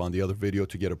approval on the other video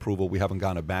to get approval. We haven't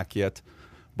gotten it back yet.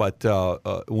 But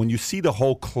when you see the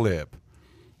whole clip,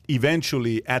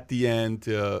 eventually at the end,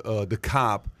 the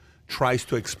cop tries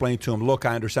to explain to him, look,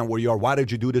 I understand where you are. Why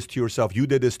did you do this to yourself? You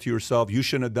did this to yourself. You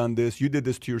shouldn't have done this. You did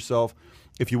this to yourself.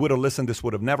 If you would have listened, this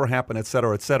would have never happened, et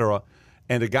cetera, et cetera.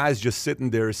 And the guy's just sitting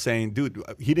there saying, dude,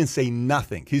 he didn't say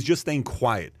nothing. He's just staying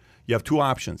quiet. You have two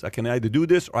options. I can either do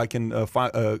this or I can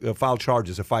file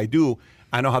charges. If I do,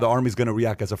 I know how the Army's going to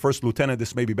react. As a first lieutenant,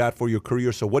 this may be bad for your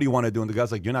career. So what do you want to do? And the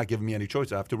guy's like, you're not giving me any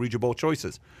choice. I have to read you both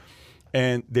choices.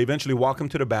 And they eventually walk him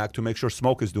to the back to make sure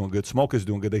Smoke is doing good. Smoke is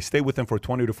doing good. They stay with him for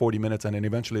 20 to 40 minutes, and then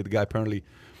eventually the guy apparently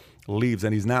leaves,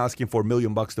 and he's now asking for $1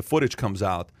 million. The footage comes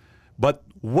out. But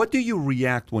what do you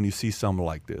react when you see something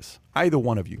like this? Either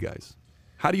one of you guys.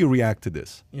 How do you react to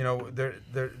this? You know,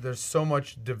 there's so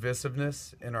much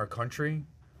divisiveness in our country.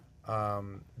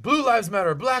 Blue lives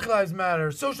matter, black lives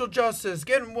matter, social justice,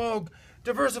 getting woke,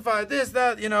 diversify, this,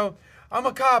 that, you know. I'm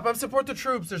a cop, I support the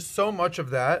troops. There's so much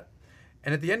of that.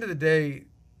 And at the end of the day,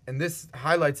 and this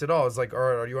highlights it all, it's like, all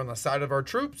right, are you on the side of our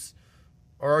troops?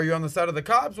 Or are you on the side of the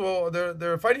cops? Well,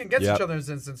 they're fighting against each other in this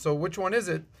instance. So which one is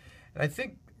it? And I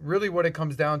think really what it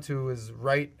comes down to is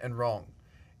right and wrong.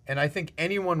 And I think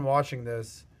anyone watching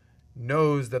this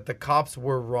knows that the cops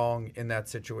were wrong in that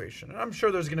situation. And I'm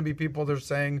sure there's going to be people that are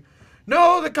saying,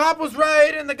 no, the cop was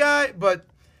right and the guy. But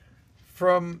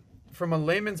from a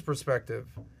layman's perspective,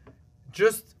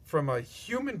 just from a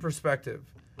human perspective,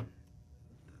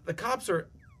 the cops are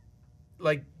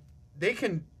like, they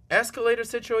can escalate a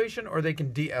situation or they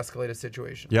can de-escalate a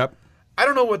situation. Yep. I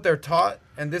don't know what they're taught,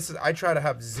 and I try to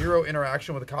have zero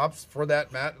interaction with the cops for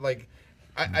that, Matt. Like,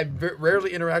 I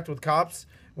rarely interact with cops.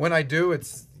 When I do,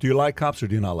 it's... Do you like cops or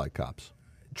do you not like cops?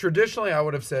 Traditionally, I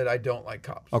would have said I don't like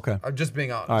cops. Okay. I'm just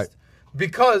being honest. All right.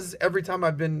 Because every time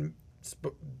I've been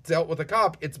dealt with a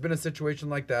cop, it's been a situation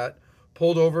like that.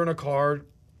 Pulled over in a car.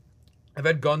 I've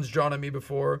had guns drawn at me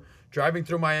before. Driving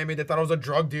through Miami, they thought I was a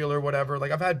drug dealer, whatever.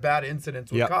 Like, I've had bad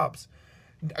incidents with cops.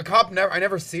 A cop I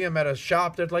never see him at a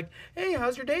shop. They're like, "Hey,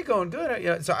 how's your day going? Good."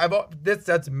 Yeah. So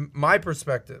that's my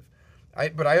perspective.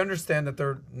 But I understand that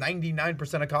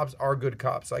 99% of cops are good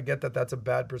cops. I get that that's a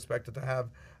bad perspective to have.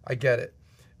 I get it.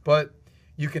 But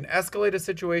you can escalate a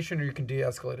situation or you can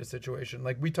de-escalate a situation.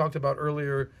 Like we talked about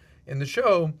earlier in the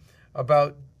show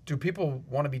about, do people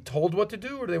want to be told what to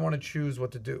do or do they want to choose what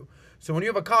to do? So when you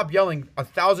have a cop yelling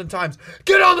 1,000 times,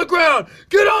 "Get on the ground!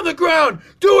 Get on the ground!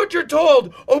 Do what you're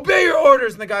told! Obey your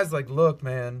orders!" And the guy's like, "Look,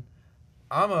 man,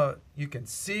 you can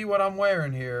see what I'm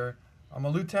wearing here. I'm a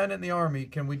lieutenant in the Army.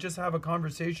 Can we just have a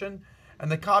conversation?"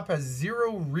 And the cop has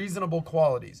zero reasonable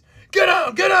qualities. "Get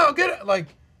out! Get out! Get out!"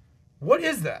 Like, what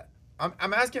is that?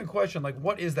 I'm asking a question, like,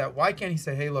 what is that? Why can't he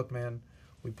say, "Hey, look, man,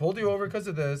 we pulled you over because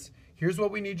of this. Here's what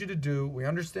we need you to do. We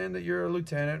understand that you're a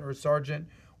lieutenant or a sergeant.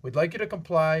 We'd like you to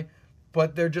comply."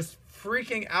 But they're just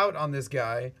freaking out on this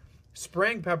guy,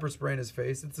 spraying pepper spray in his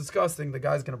face. It's disgusting. The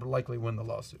guy's going to likely win the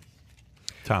lawsuit.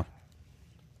 Tom.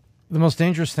 The most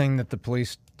dangerous thing that the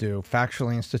police do,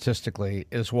 factually and statistically,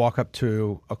 is walk up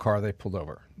to a car they pulled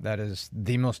over. That is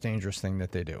the most dangerous thing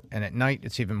that they do. And at night,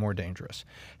 it's even more dangerous.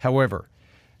 However,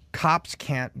 cops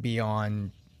can't be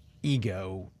on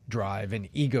ego drive and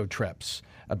ego trips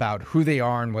about who they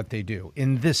are and what they do.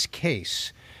 In this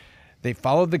case, they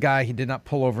followed the guy. He did not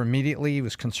pull over immediately. He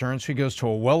was concerned, so he goes to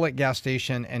a well-lit gas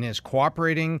station and is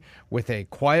cooperating with a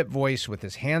quiet voice with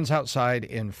his hands outside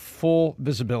in full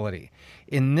visibility.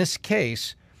 In this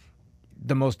case,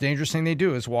 the most dangerous thing they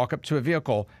do is walk up to a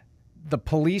vehicle. The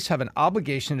police have an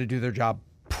obligation to do their job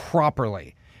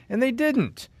properly, and they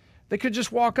didn't. They could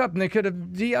just walk up and they could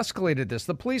have de-escalated this.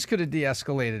 The police could have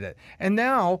de-escalated it. And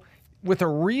now, with a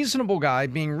reasonable guy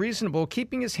being reasonable,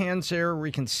 keeping his hands there where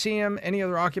he can see him, any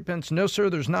other occupants, "No, sir,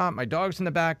 there's not. My dog's in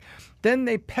the back." Then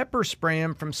they pepper spray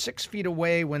him from 6 feet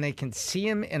away when they can see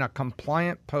him in a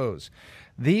compliant pose.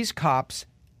 These cops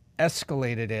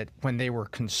escalated it when they were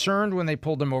concerned when they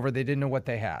pulled him over. They didn't know what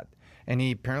they had. And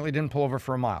he apparently didn't pull over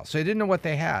for a mile. So he didn't know what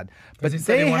they had. But he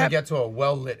said he wanted to get to a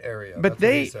well-lit area. But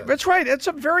that's right. It's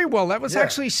a very well. That was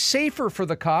actually safer for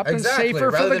the cop and safer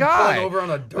rather for the than guy. Pulling over on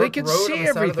a dark they could road see on the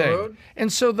side of the everything. road.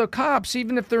 And so the cops,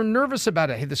 even if they're nervous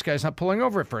about it, "Hey, this guy's not pulling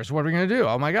over at first. What are we going to do?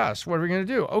 Oh my gosh, what are we going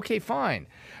to do?" Okay, fine.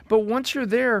 But once you're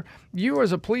there, you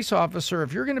as a police officer,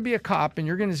 if you're going to be a cop and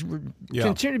you're going to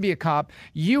continue to be a cop,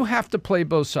 you have to play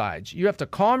both sides. You have to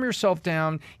calm yourself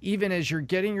down, even as you're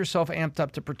getting yourself amped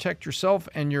up to protect yourself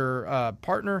and your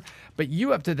partner. But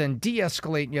you have to then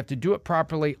de-escalate, and you have to do it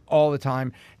properly all the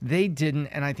time. They didn't,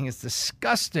 and I think it's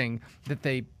disgusting that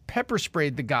they pepper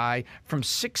sprayed the guy from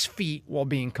 6 feet while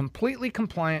being completely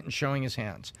compliant and showing his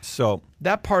hands. So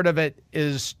that part of it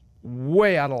is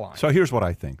way out of line. So here's what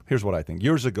I think.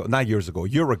 Years ago, a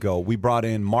year ago, we brought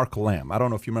in Mark Lamb. I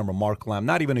don't know if you remember Mark Lamb.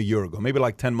 Not even a year ago, maybe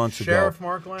like 10 months ago. Sheriff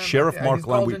Mark Lamb? He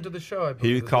called into the show.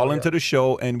 He called into the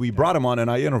show, and we brought him on, and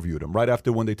I interviewed him right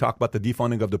after when they talked about the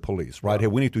defunding of the police, right? Hey,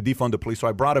 we need to defund the police. So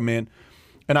I brought him in,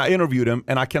 and I interviewed him,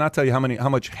 and I cannot tell you how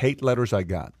much hate letters I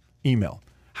got, email.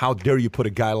 How dare you put a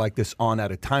guy like this on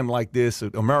at a time like this?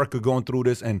 America going through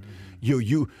this, and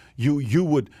you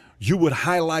would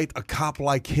highlight a cop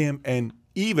like him. And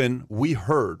even we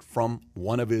heard from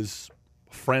one of his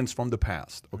friends from the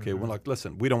past. Okay, we're like,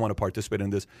 listen, we don't want to participate in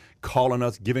this. Calling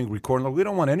us, recording. We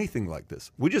don't want anything like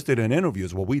this. We just did an interview,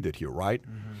 is what we did here, right?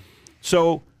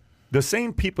 So the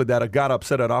same people that got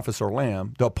upset at Officer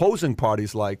Lamb, the opposing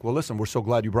party's like, well, listen, we're so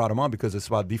glad you brought him on because it's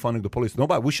about defunding the police.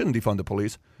 We shouldn't defund the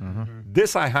police.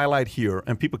 This I highlight here,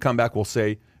 and people come back will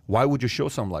say, why would you show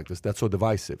something like this? That's so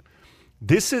divisive.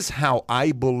 This is how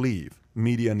I believe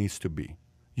media needs to be.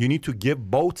 You need to give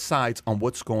both sides on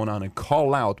what's going on and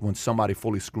call out when somebody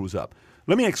fully screws up.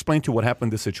 Let me explain to you what happened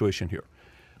in this situation here.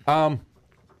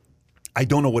 I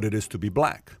don't know what it is to be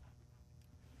black.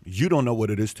 You don't know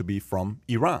what it is to be from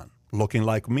Iran, looking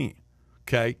like me,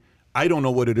 okay? I don't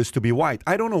know what it is to be white.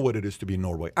 I don't know what it is to be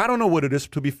Norway. I don't know what it is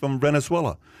to be from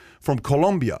Venezuela, from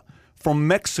Colombia, from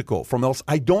Mexico, from else.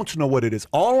 I don't know what it is.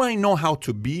 All I know how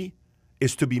to be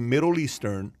is to be Middle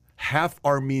Eastern, half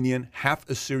Armenian, half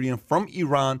Assyrian, from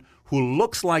Iran, who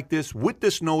looks like this, with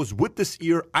this nose, with this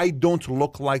ear. I don't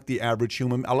look like the average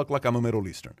human. I look like I'm a Middle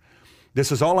Eastern.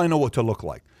 This is all I know what to look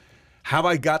like. Have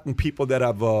I gotten people that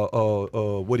have,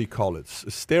 what do you call it,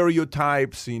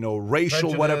 stereotypes,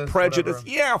 racial, prejudice?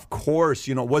 Yeah, of course.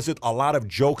 Was it a lot of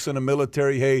jokes in the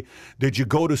military? Hey, did you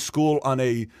go to school on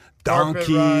a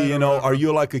donkey? Are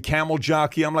you like a camel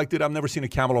jockey? I'm like, dude, I've never seen a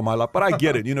camel in my life. But I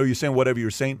get it. You're saying whatever you're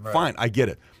saying. Right. Fine, I get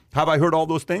it. Have I heard all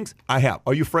those things? I have.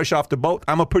 Are you fresh off the boat?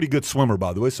 I'm a pretty good swimmer,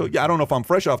 by the way. So, yeah, I don't know if I'm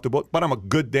fresh off the boat, but I'm a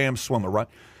good damn swimmer, right?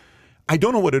 I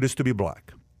don't know what it is to be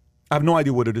black. I have no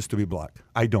idea what it is to be black.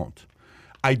 I don't.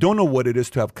 I don't know what it is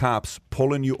to have cops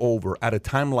pulling you over at a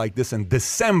time like this in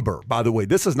December. By the way,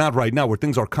 this is not right now where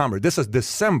things are calmer. This is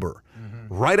December,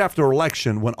 right after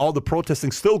election when all the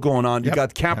protesting's still going on. You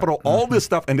got Capitol, all this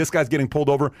stuff, and this guy's getting pulled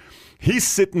over. He's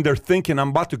sitting there thinking, I'm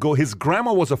about to go. His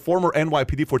grandma was a former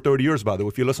NYPD for 30 years, by the way,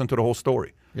 if you listen to the whole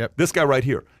story. This guy right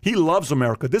here, he loves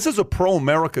America. This is a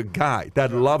pro-America guy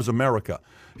that loves America.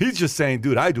 He's just saying,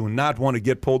 dude, I do not want to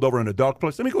get pulled over in a dark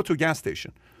place. Let me go to a gas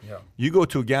station. Yeah. You go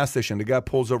to a gas station, the guy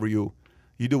pulls over you,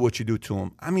 you do what you do to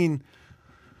him. I mean,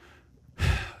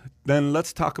 then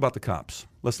let's talk about the cops.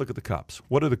 Let's look at the cops.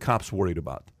 What are the cops worried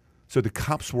about? So the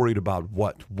cops worried about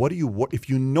what? What do you, if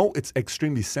you know it's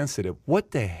extremely sensitive,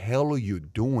 what the hell are you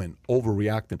doing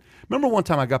overreacting? Remember one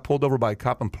time I got pulled over by a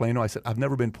cop in Plano? I said, I've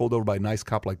never been pulled over by a nice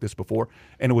cop like this before,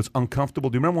 and it was uncomfortable.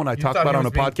 Do you remember when I talked about it on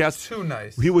a podcast? Too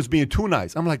nice. He was being too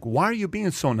nice. I'm like, why are you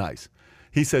being so nice?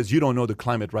 He says, you don't know the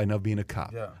climate right now of being a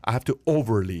cop. Yeah. I have to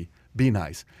overly be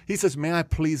nice. He says, may I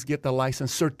please get the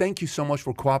license? Sir, thank you so much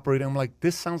for cooperating. I'm like,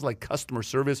 this sounds like customer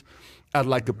service at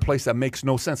like a place that makes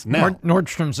no sense. Now,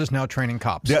 Nordstrom's is now training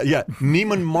cops. Yeah.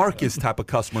 Neiman Marcus type of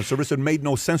customer service. It made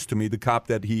no sense to me, the cop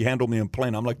that he handled me in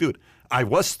Plano. I'm like, dude, I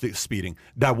was speeding.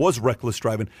 That was reckless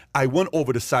driving. I went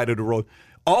over the side of the road.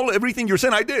 Everything you're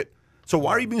saying, I did. So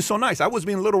why are you being so nice? I was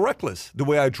being a little reckless the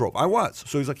way I drove. I was.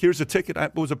 So he's like, here's a ticket.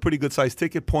 It was a pretty good sized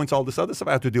ticket, points, all this other stuff.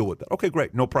 I have to deal with that. Okay,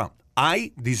 great. No problem.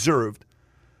 I deserved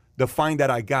the fine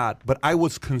that I got, but I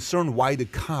was concerned why the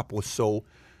cop was so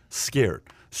scared.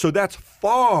 So that's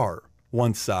far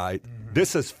one side.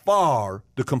 This is far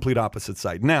the complete opposite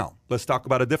side. Now, let's talk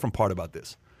about a different part about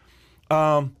this.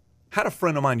 Had a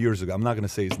friend of mine years ago. I'm not going to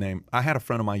say his name. I had a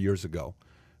friend of mine years ago.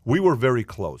 We were very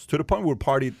close, to the point we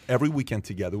partied every weekend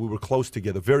together. We were close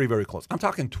together, very, very close. I'm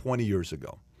talking 20 years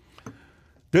ago.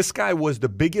 This guy was the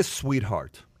biggest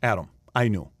sweetheart, Adam, I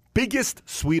knew. Biggest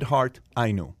sweetheart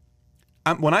I knew.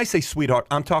 When I say sweetheart,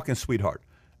 I'm talking sweetheart.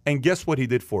 And guess what he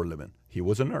did for a living? He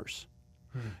was a nurse.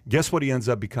 Guess what he ends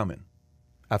up becoming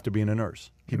after being a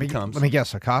nurse? He becomes... Let me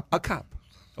guess, a cop? A cop,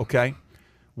 okay?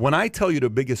 When I tell you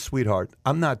the biggest sweetheart,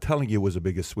 I'm not telling you it was the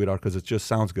biggest sweetheart because it just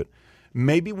sounds good.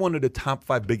 Maybe one of the top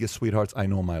 5 biggest sweethearts I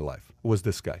know in my life was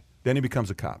this guy. Then he becomes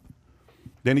a cop.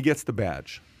 Then he gets the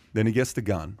badge. Then he gets the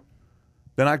gun.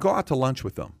 Then I go out to lunch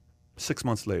with him 6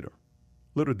 months later.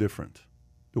 A little different,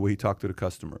 the way he talked to the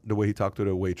customer, the way he talked to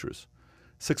the waitress.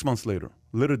 6 months later,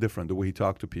 a little different, the way he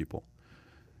talked to people.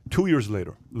 2 years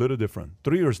later, a little different.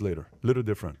 3 years later, a little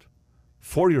different.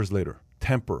 4 years later,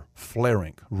 temper,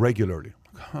 flaring regularly.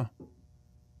 What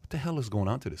the hell is going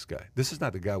on to this guy? This is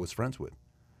not the guy I was friends with.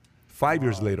 5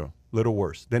 years later, a little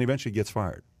worse. Then eventually gets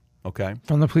fired, okay?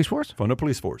 From the police force? From the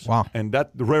police force. Wow. And that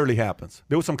rarely happens.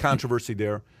 There was some controversy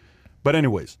there. But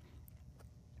anyways,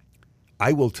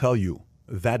 I will tell you,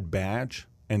 that badge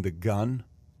and the gun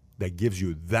that gives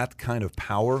you that kind of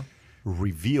power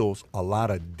reveals a lot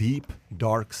of deep,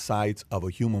 dark sides of a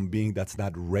human being that's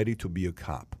not ready to be a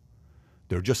cop.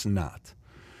 They're just not.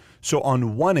 So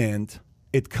on one end,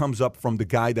 it comes up from the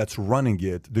guy that's running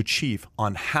it, the chief,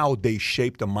 on how they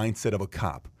shape the mindset of a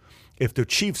cop. If the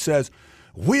chief says,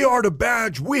 we are the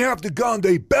badge, we have the gun,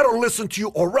 they better listen to you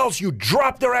or else you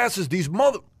drop their asses, these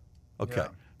mother... Okay, yeah.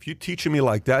 If you're teaching me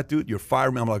like that, dude, you're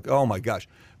firing me. I'm like, oh my gosh.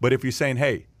 But if you're saying,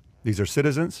 hey, these are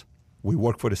citizens, we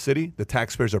work for the city, the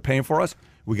taxpayers are paying for us,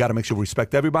 we got to make sure we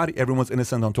respect everybody. Everyone's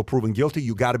innocent until proven guilty.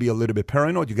 You got to be a little bit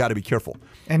paranoid. You got to be careful.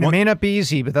 And it may not be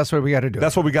easy, but that's what we got to do.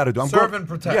 That's what we got to do. Serve and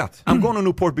protect. Yeah, I'm going to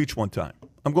Newport Beach one time.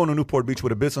 I'm going to Newport Beach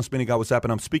with a business meeting I was at,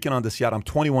 and I'm speaking on this yacht. I'm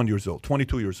 21 years old,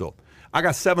 22 years old. I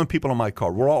got 7 people in my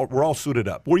car. We're all suited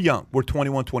up. We're young. We're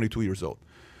 21, 22 years old.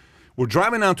 We're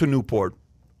driving down to Newport.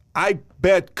 I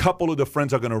bet a couple of the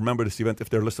friends are going to remember this event if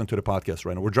they're listening to the podcast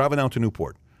right now. We're driving down to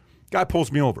Newport. Guy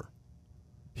pulls me over.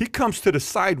 He comes to the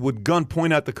side with gun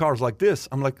pointing at the cars like this.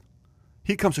 I'm like,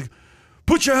 he comes,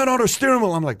 put your hand on the steering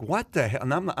wheel. I'm like, what the hell?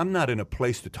 And I'm not in a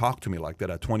place to talk to me like that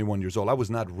at 21 years old. I was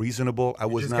not reasonable. I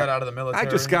just got out of the military. I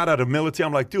just got out of the military.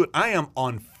 I'm like, dude, I am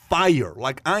on fire.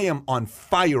 Like, I am on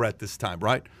fire at this time,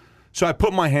 right? So I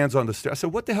put my hands on the steering. I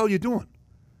said, what the hell are you doing?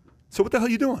 So what the hell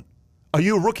are you doing? Are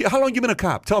you a rookie? How long you been a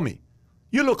cop? Tell me.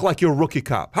 You look like you're a rookie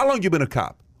cop. How long you been a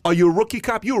cop? Are you a rookie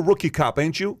cop? You're a rookie cop,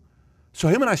 ain't you? So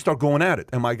him and I start going at it.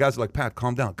 And my guys are like, Pat,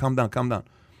 calm down, calm down, calm down.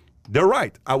 They're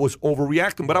right. I was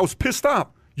overreacting, but I was pissed off.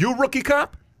 You rookie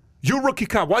cop? You rookie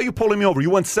cop. Why are you pulling me over? You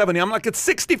went 70. I'm like, it's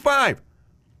 65.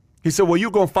 He said, well, you're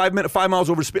going 5 miles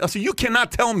over speed. I said, you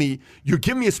cannot tell me you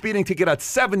give me a speeding ticket at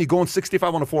 70 going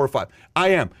 65 on a 405. I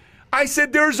am. I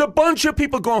said, there's a bunch of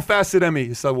people going faster than me.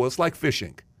 He said, well, it's like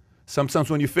fishing. Sometimes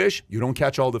when you fish, you don't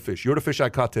catch all the fish. You're the fish I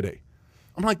caught today.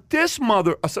 I'm like, this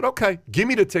mother. I said, okay, give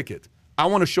me the ticket. I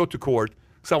want to show it to court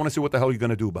because I want to see what the hell you're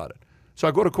going to do about it. So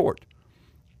I go to court.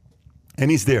 And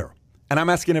he's there. And I'm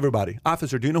asking everybody,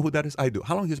 officer, do you know who that is? I do.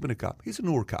 How long has he been a cop? He's a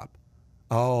newer cop.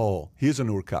 Oh, he's a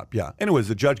newer cop. Yeah. Anyways,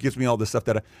 the judge gives me all this stuff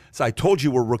so I told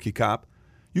you we're a rookie cop.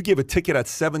 You gave a ticket at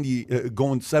 70,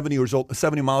 going 70 years old,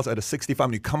 70 miles at a 65,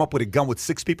 and you come up with a gun with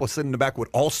 6 people sitting in the back with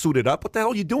all suited up. What the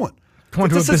hell are you doing?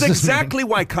 This is exactly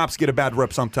why cops get a bad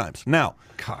rep sometimes. Now,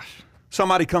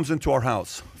 somebody comes into our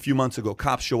house a few months ago.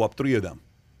 Cops show up, 3 of them.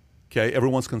 Okay,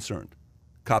 everyone's concerned.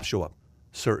 Cops show up.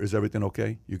 Sir, is everything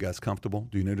okay? You guys comfortable?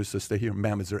 Do you need us to stay here?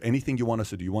 Ma'am, is there anything you want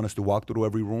us to do? You want us to walk through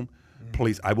every room?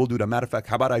 Please, I will do that. Matter of fact,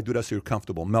 how about I do that so you're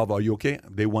comfortable? Melva, are you okay?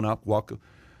 They went up, walk.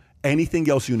 Anything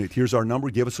else you need, here's our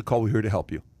number. Give us a call. We're here to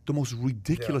help you. The most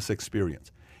ridiculous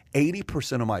experience.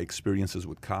 80% of my experiences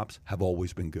with cops have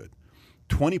always been good.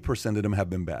 20% of them have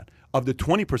been bad. Of the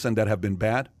 20% that have been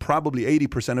bad, probably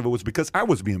 80% of it was because I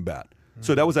was being bad.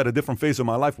 So that was at a different phase of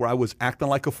my life where I was acting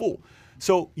like a fool.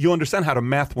 So you understand how the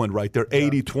math went right there.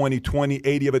 80, 20, 20,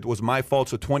 80 of it was my fault,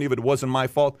 so 20 of it wasn't my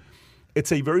fault.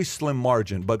 It's a very slim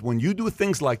margin. But when you do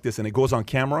things like this and it goes on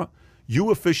camera,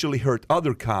 you officially hurt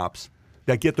other cops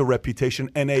that get the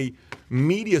reputation, and a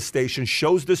media station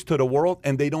shows this to the world,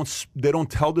 and they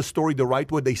don't tell the story the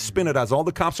right way. They spin it as all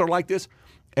the cops are like this,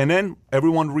 and then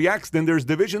everyone reacts. Then there's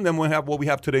division. Then we have what we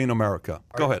have today in America.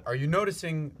 Go ahead. Are you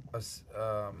noticing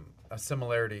a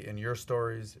similarity in your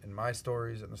stories, in my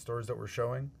stories, and the stories that we're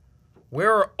showing?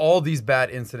 Where are all these bad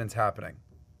incidents happening?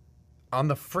 On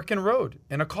the freaking road,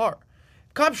 in a car.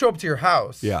 Cops show up to your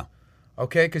house. Yeah.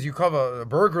 Okay, because you cover a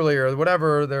burglary or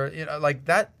whatever. They're like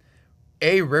that.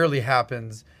 Rarely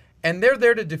happens, and they're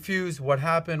there to diffuse what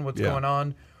happened, what's going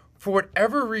on, for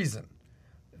whatever reason.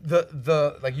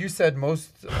 The like you said,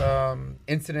 most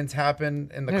incidents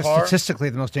happen in the car.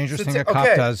 Statistically, the most dangerous thing a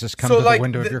cop does is come to the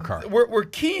window of your car. We're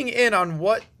keying in on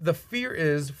what the fear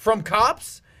is from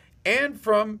cops and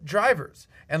from drivers.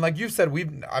 And like you said,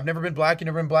 I've never been black. You've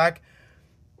never been black.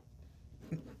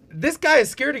 This guy is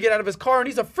scared to get out of his car, and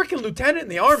he's a freaking lieutenant in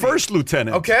the Army. First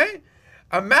lieutenant. Okay?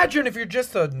 Imagine if you're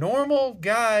just a normal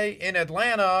guy in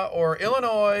Atlanta or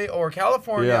Illinois or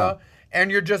California,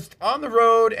 and you're just on the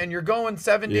road and you're going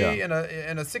 70 in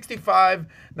a 65, and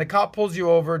the cop pulls you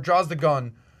over, draws the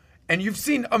gun, and you've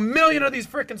seen a million of these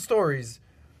freaking stories.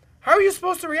 How are you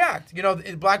supposed to react? You know,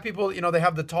 black people, you know, they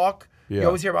have the talk. You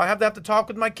always hear about, I have to talk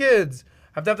with my kids.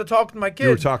 I have to talk with my kids. You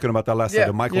were talking about that last night,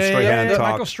 the Michael Strahan talk.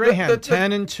 Michael Strahan,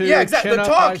 10 and 2. Yeah, exactly. The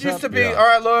talk used to be, all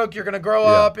right, look, you're going to grow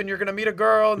up and you're going to meet a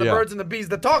girl and the birds and the bees.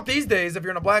 The talk these days, if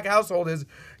you're in a black household, is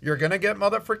you're going to get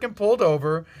mother freaking pulled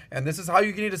over, and this is how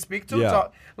you need to speak to them.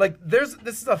 Like, this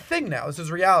is a thing now. This is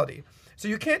reality. So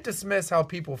you can't dismiss how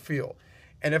people feel.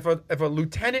 And if a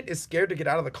lieutenant is scared to get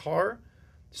out of the car,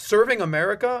 serving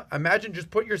America, imagine, just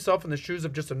put yourself in the shoes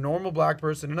of just a normal black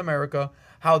person in America,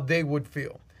 how they would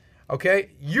feel. Okay?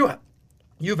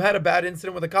 You've had a bad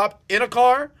incident with a cop in a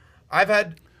car. I've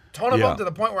had a ton of them to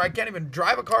the point where I can't even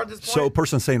drive a car at this point. So a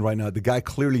person's saying right now, the guy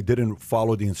clearly didn't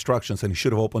follow the instructions and he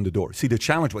should have opened the door. See, the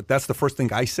challenge, that's the first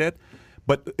thing I said.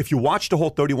 But if you watch the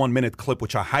whole 31-minute clip,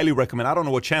 which I highly recommend, I don't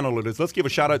know what channel it is. Let's give a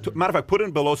shout out. Matter of fact, put it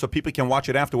in below so people can watch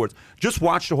it afterwards. Just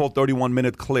watch the whole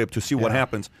 31-minute clip to see what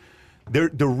happens. The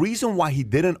reason why he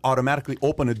didn't automatically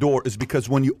open the door is because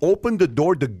when you open the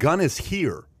door, the gun is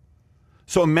here.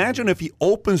 So imagine if he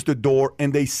opens the door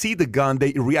and they see the gun,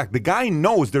 they react. The guy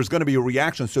knows there's going to be a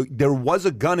reaction. So there was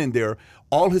a gun in there.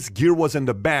 All his gear was in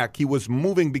the back. He was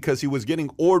moving because he was getting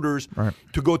orders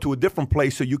to go to a different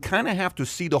place. So you kind of have to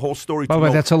see the whole story. By the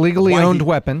way, that's a legally owned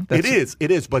weapon. It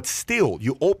is. But still,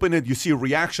 you open it, you see a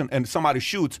reaction, and somebody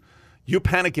shoots. You're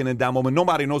panicking in that moment.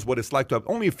 Nobody knows what it's like to have.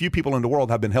 Only a few people in the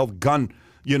world have been held gun.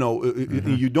 You know,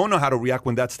 you don't know how to react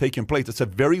when that's taking place. It's a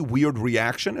very weird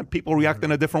reaction, and people react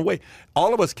in a different way.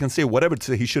 All of us can say whatever to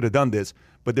say he should have done this,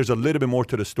 but there's a little bit more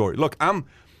to the story. Look, I'm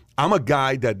a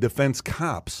guy that defends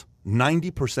cops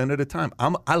 90% of the time.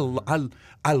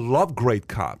 I love great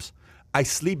cops. I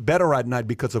sleep better at night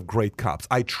because of great cops.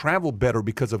 I travel better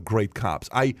because of great cops.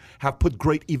 I have put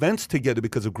great events together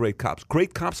because of great cops.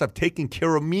 Great cops have taken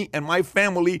care of me and my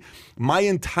family my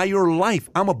entire life.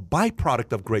 I'm a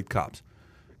byproduct of great cops.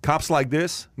 Cops like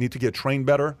this need to get trained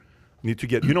better. need to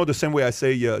get, the same way I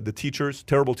say the teachers,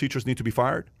 terrible teachers need to be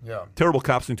fired? Yeah. Terrible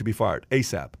cops need to be fired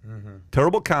ASAP.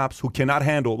 Terrible cops who cannot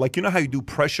handle, like, how you do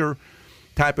pressure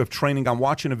type of training. I'm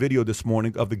watching a video this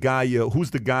morning of the guy,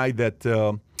 who's the guy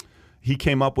that he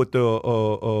came up with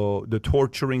the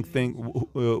torturing thing.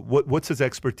 What's his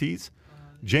expertise?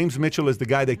 James Mitchell is the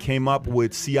guy that came up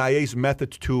with CIA's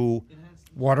method to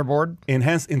waterboard?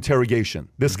 Enhanced interrogation.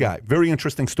 This guy. Very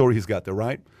interesting story he's got there,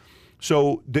 right?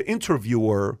 So the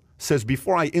interviewer says,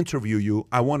 before I interview you,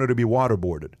 I want her to be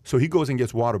waterboarded. So he goes and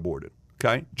gets waterboarded,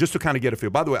 okay? Just to kind of get a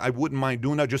feel. By the way, I wouldn't mind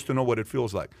doing that just to know what it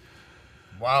feels like.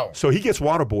 Wow. So he gets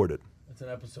waterboarded. That's an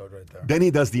episode right there. Then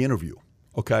he does the interview,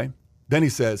 okay? Then he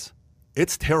says,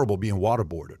 it's terrible being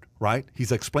waterboarded, right?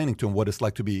 He's explaining to him what it's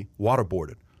like to be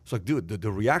waterboarded. It's like, dude,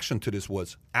 the reaction to this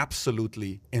was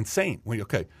absolutely insane.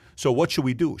 Okay, so what should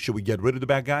we do? Should we get rid of the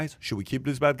bad guys? Should we keep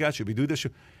these bad guys? Should we do this?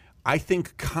 I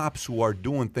think cops who are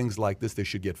doing things like this, they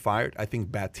should get fired. I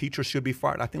think bad teachers should be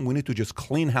fired. I think we need to just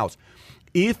clean house.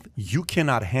 If you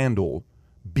cannot handle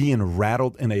being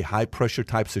rattled in a high-pressure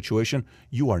type situation,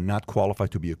 you are not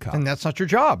qualified to be a cop. And that's not your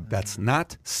job. That's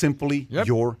not simply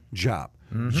your job.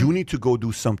 You need to go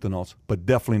do something else, but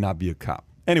definitely not be a cop.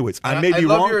 Anyways, I may be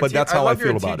wrong, but that's how I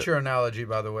feel about it. I love your teacher analogy,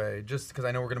 by the way, just because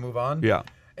I know we're going to move on. Yeah.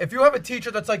 If you have a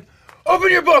teacher that's like, open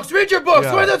your books, read your books,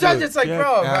 it's like,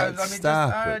 bro,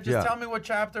 just tell me what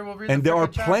chapter, we'll read and there are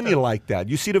plenty like that.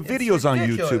 You see the videos on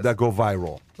YouTube that go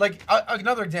viral. Like,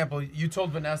 another example, you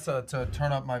told Vanessa to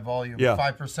turn up my volume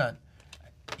 5%.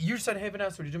 You said, hey,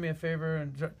 Vanessa, would you do me a favor?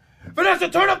 And Vanessa,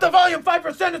 turn up the volume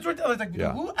 5%. It's ridiculous. Like,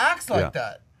 who acts like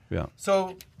that? Yeah.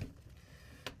 So,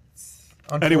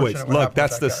 anyways, look,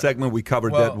 that's the segment. We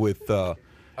covered that with.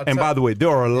 And by the way, there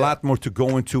are a lot more to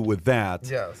go into with that.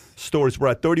 Yes. Stories. We're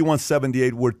at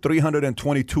 3178. We're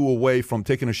 322 away from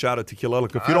taking a shot at Tequila.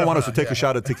 Look, if you don't want us to take a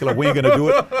shot at Tequila, we ain't going to do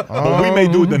it. But we may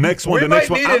do the next one. I'm not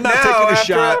taking a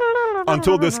shot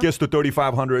until this gets to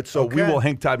 3,500. So we will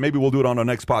hang tight. Maybe we'll do it on our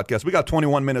next podcast. We got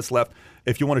 21 minutes left.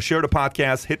 If you want to share the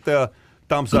podcast, hit the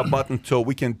thumbs up button so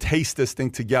we can taste this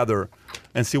thing together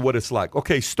and see what it's like.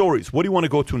 Okay, stories. What do you want to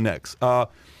go to next?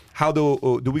 How do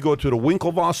we go to the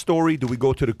Winklevoss story? Do we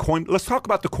go to the Coin? Let's talk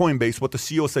about the Coinbase, what the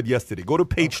CEO said yesterday. Go to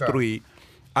page 3.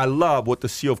 I love what the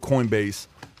CEO of Coinbase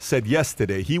said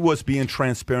yesterday. He was being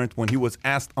transparent when he was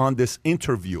asked on this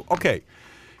interview. Okay,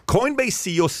 Coinbase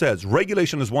CEO says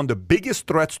regulation is one of the biggest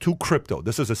threats to crypto.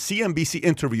 This is a CNBC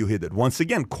interview he did. Once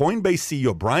again, Coinbase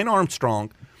CEO Brian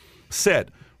Armstrong said,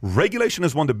 regulation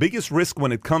is one of the biggest risks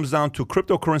when it comes down to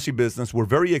cryptocurrency business. We're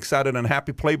very excited and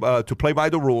happy to play by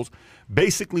the rules.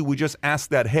 Basically, we just ask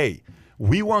that, hey,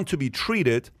 we want to be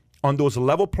treated on those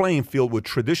level playing field with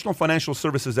traditional financial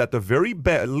services at the very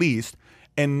least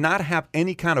and not have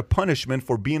any kind of punishment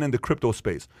for being in the crypto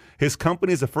space. His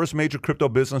company is the first major crypto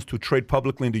business to trade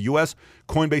publicly in the U.S.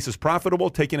 Coinbase is profitable,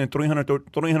 taking in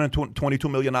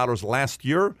 $322 million last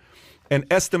year, an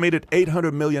estimated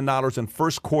 $800 million in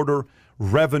first quarter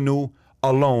revenue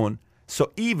alone.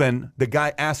 So even the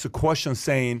guy asked a question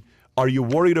saying, are you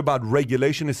worried about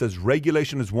regulation? He says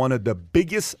regulation is one of the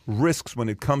biggest risks when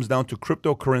it comes down to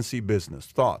cryptocurrency business.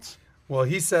 Thoughts? Well,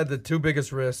 he said the two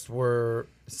biggest risks were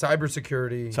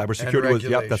cybersecurity. Cybersecurity was,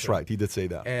 yep, that's right. He did say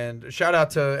that. And shout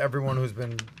out to everyone who's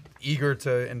been eager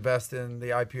to invest in the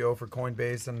IPO for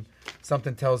Coinbase. And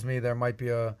something tells me there might be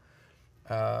a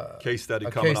case study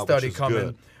coming.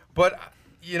 Good. But,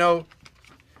 you know,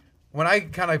 when I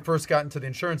kind of first got into the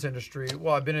insurance industry,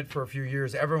 well, I've been in it for a few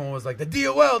years. Everyone was like, the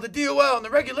DOL, and the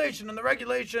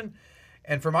regulation.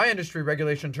 And for my industry,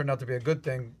 regulation turned out to be a good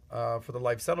thing for the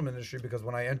life settlement industry because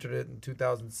when I entered it in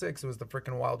 2006, it was the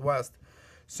freaking Wild West.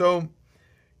 So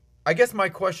I guess my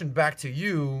question back to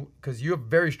you, because you have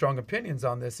very strong opinions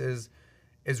on this, is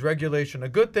regulation a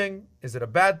good thing? Is it a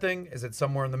bad thing? Is it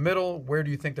somewhere in the middle? Where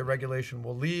do you think the regulation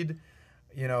will lead?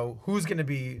 You know, who's going to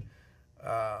be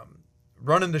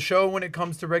running the show when it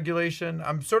comes to regulation?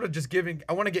 I'm sort of just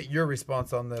I want to get your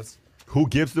response on this. Who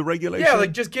gives the regulation? Yeah,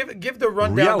 like just give the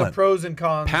rundown, the pros and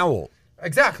cons. Powell.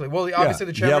 Exactly. Well, obviously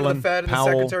the chairman of the Fed and Powell,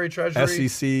 the Secretary of Treasury.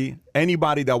 SEC,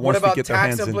 anybody that wants to get their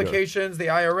hands in there. What about tax implications, the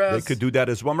IRS? They could do that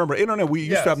as well. Remember, internet, we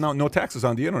used to have no taxes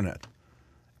on the internet.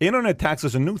 Internet tax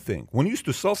is a new thing. When you used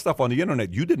to sell stuff on the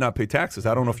internet, you did not pay taxes.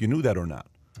 I don't know if you knew that or not.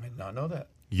 I did not know that.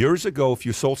 Years ago, if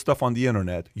you sold stuff on the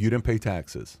internet, you didn't pay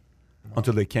taxes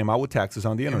until they came out with taxes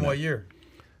on the internet. In what year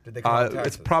did they come out with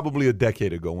taxes? It's probably a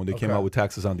decade ago when they came out with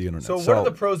taxes on the internet. So what are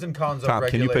the pros and cons of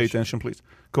regulation? Can you pay attention, please?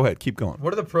 Go ahead. Keep going.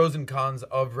 What are the pros and cons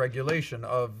of regulation,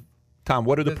 of Tom,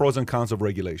 what are the pros and cons of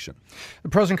regulation? The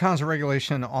pros and cons of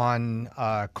regulation on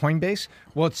Coinbase.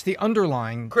 Well, it's the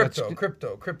underlying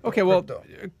crypto. Okay, well,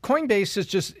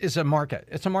 Coinbase is a market.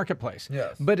 It's a marketplace.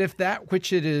 Yes. But if that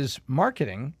which it is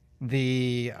marketing,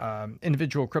 the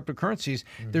individual cryptocurrencies,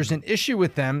 there's an issue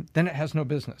with them, then it has no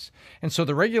business. And so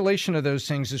the regulation of those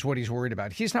things is what he's worried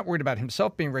about. He's not worried about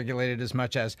himself being regulated as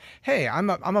much as, hey, I'm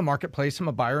a marketplace, I'm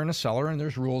a buyer and a seller, and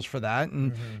there's rules for that.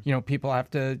 And people have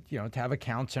to, to have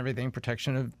accounts and everything,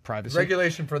 protection of privacy.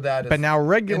 Regulation for that but is now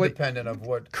independent of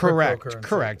what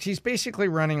Correct. He's basically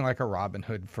running like a Robin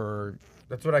Hood for...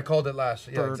 That's what I called it last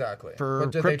year. Yeah, exactly. For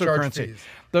cryptocurrency.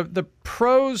 The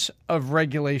pros of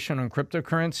regulation on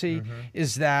cryptocurrency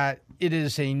is that it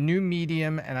is a new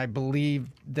medium, and I believe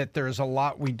that there's a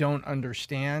lot we don't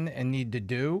understand and need to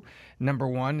do, number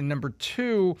one. And number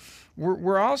two,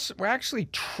 we're actually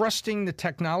trusting the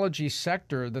technology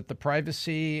sector that the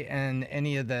privacy and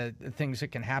any of the things that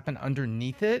can happen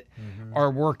underneath it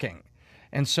are working.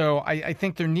 And so I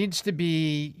think there needs to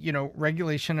be,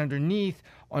 regulation underneath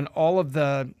on all of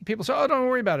the people say, oh, don't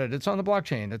worry about it. It's on the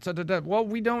blockchain. It's well,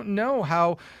 we don't know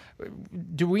how.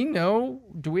 Do we know?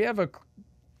 Do we have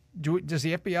does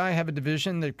the FBI have a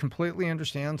division that completely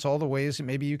understands all the ways that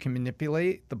maybe you can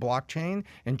manipulate the blockchain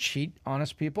and cheat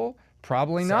honest people?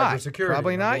 Probably not.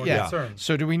 Probably not yet.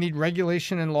 So do we need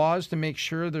regulation and laws to make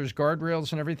sure there's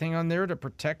guardrails and everything on there to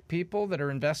protect people that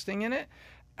are investing in it?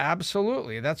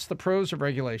 Absolutely. That's the pros of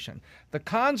regulation. The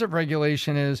cons of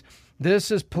regulation is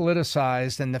this is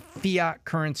politicized and the fiat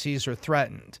currencies are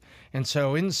threatened. And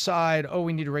so inside,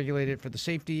 we need to regulate it for the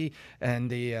safety and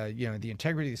the the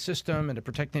integrity of the system and to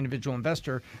protect the individual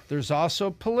investor. There's also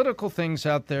political things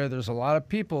out there. There's a lot of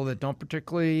people that don't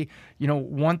particularly,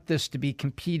 want this to be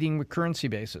competing with currency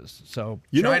bases. So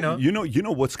China.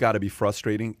 What's got to be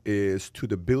frustrating is to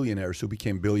the billionaires who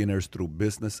became billionaires through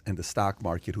business and the stock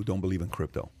market who don't believe in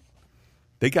crypto.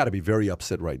 They got to be very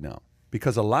upset right now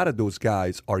because a lot of those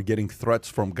guys are getting threats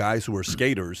from guys who are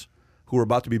skaters who are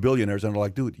about to be billionaires and are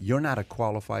like, dude, you're not a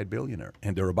qualified billionaire.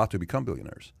 And they're about to become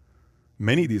billionaires.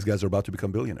 Many of these guys are about to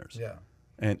become billionaires. Yeah.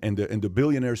 And the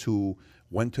billionaires who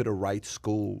went to the right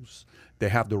schools, they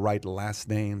have the right last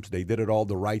names, they did it all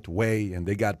the right way, and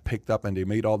they got picked up and they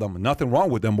made all them. Nothing wrong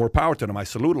with them, more power to them. I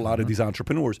salute a lot of these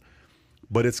entrepreneurs.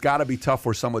 But it's got to be tough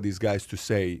for some of these guys to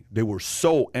say they were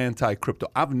so anti-crypto.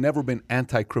 I've never been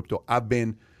anti-crypto.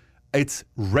 It's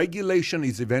regulation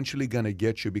is eventually going to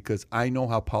get you because I know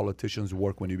how politicians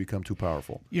work when you become too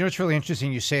powerful. It's really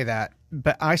interesting you say that,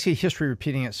 but I see history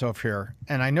repeating itself here.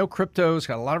 And I know crypto's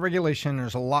got a lot of regulation.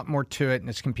 There's a lot more to it, and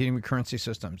it's competing with currency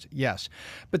systems. Yes.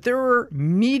 But there were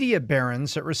media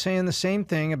barons that were saying the same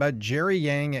thing about Jerry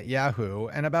Yang at Yahoo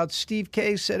and about Steve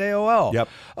Case at AOL. Yep.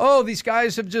 Oh, these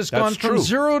guys have just gone from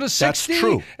 0 to 60. That's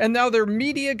true. And now they're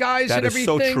media guys and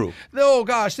everything. That is so true. Oh,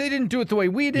 gosh, they didn't do it the way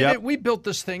we did it. We built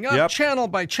this thing up channel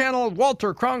by channel,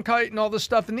 Walter Cronkite and all this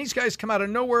stuff. And these guys come out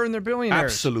of nowhere and they're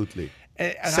billionaires. Absolutely.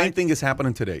 Same thing is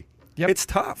happening today. Yep. It's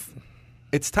tough.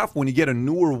 It's tough when you get a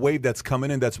newer wave that's coming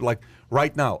in that's like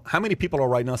right now. How many people are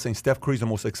right now saying Steph Curry's the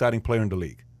most exciting player in the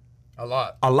league? A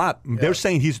lot. Yeah. They're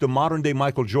saying he's the modern-day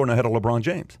Michael Jordan ahead of LeBron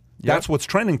James. That's what's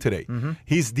trending today.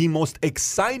 He's the most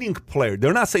exciting player.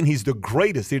 They're not saying he's the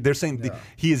greatest. They're saying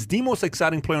he is the most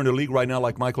exciting player in the league right now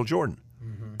like Michael Jordan.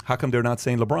 How come they're not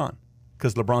saying LeBron?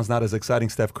 Because LeBron's not as exciting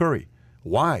as Steph Curry.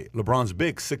 Why? LeBron's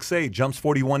big, 6'8", jumps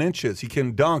 41 inches. He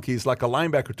can dunk. He's like a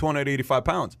linebacker, 285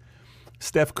 pounds.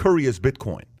 Steph Curry is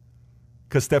Bitcoin.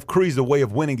 Because Steph Curry's the way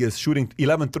of winning is shooting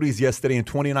 11 threes yesterday in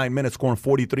 29 minutes, scoring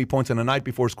 43 points, and the night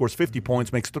before scores 50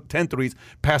 points, makes 10 threes,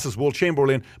 passes Will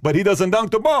Chamberlain, but he doesn't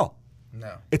dunk the ball.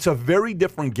 No. It's a very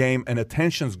different game, and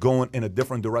attention's going in a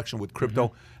different direction with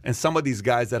crypto. And some of these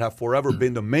guys that have forever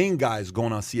been the main guys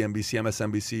going on CNBC,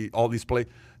 MSNBC, all these plays,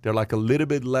 they're like a little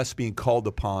bit less being called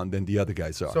upon than the other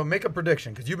guys are. So make a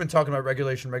prediction, because you've been talking about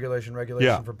regulation for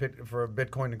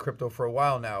Bitcoin and crypto for a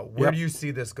while now. Where do you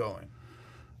see this going?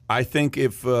 I think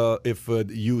if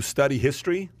you study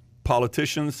history,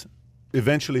 politicians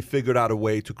eventually figured out a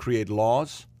way to create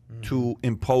laws to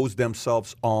impose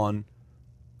themselves on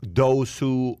those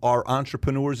who are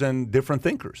entrepreneurs and different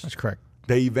thinkers. That's correct.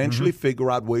 They eventually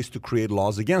figure out ways to create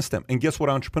laws against them. And guess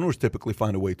what entrepreneurs typically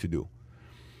find a way to do?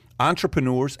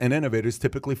 Entrepreneurs and innovators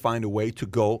typically find a way to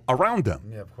go around them.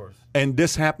 Yeah, of course. And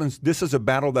this happens, this is a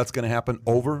battle that's going to happen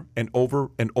over and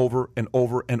over and over and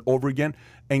over and over again.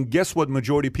 And guess what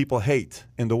majority of people hate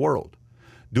in the world?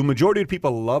 Do majority of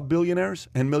people love billionaires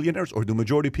and millionaires, or do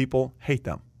majority of people hate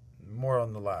them? More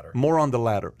on the latter. More on the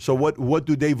latter. So what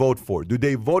do they vote for? Do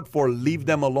they vote for leave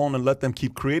them alone and let them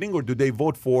keep creating, or do they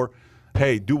vote for,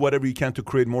 hey, do whatever you can to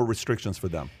create more restrictions for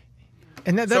them?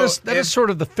 And that is sort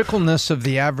of the fickleness of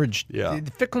the average. Yeah.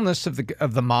 The fickleness of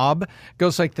the mob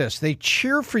goes like this: they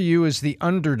cheer for you as the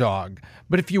underdog,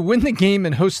 but if you win the game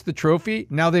and host the trophy,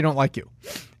 now they don't like you.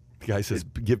 The guy says,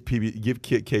 give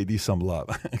KD some love.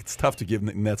 It's tough to give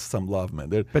Nets some love,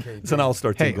 man. It's an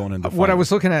all-star team going into what I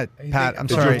was looking at, Pat, I'm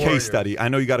sorry. Your case study. I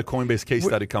know you got a Coinbase case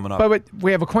study coming up. But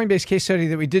we have a Coinbase case study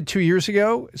that we did 2 years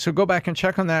ago, so go back and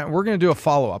check on that. We're going to do a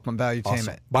follow-up on Valuetainment.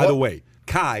 Awesome. By the way,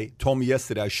 Kai told me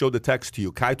yesterday, I showed the text to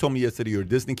you. Kai told me yesterday your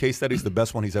Disney case study is the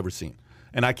best one he's ever seen.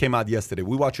 And I came out yesterday.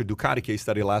 We watched your Ducati case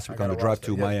study last week on the drive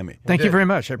to Miami. Thank you very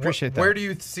much. I appreciate that. Where do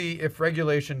you see, if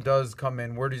regulation does come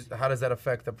in, how does that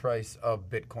affect the price of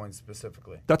Bitcoin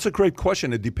specifically? That's a great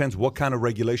question. It depends what kind of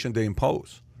regulation they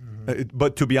impose.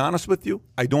 But to be honest with you,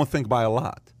 I don't think by a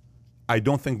lot. I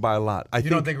don't think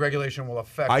regulation will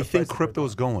affect I think crypto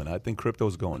is going. I think crypto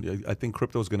is going. I think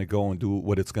crypto is going to go and do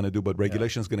what it's going to do, but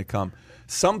regulation is going to come.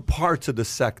 Some parts of the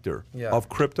sector of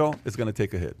crypto is going to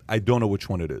take a hit. I don't know which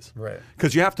one it is. Right.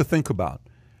 Because you have to think about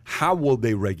how will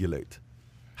they regulate?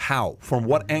 How? From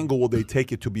what angle will they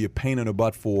take it to be a pain in the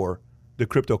butt for the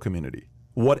crypto community?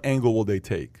 What angle will they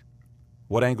take?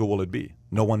 What angle will it be?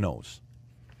 No one knows.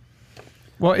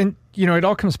 Well, and it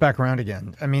all comes back around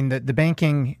again. I mean, the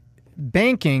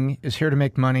banking is here to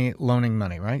make money, loaning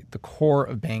money, right? The core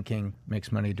of banking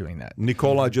makes money doing that.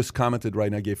 Nicola just commented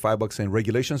right now, gave $5 saying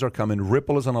regulations are coming.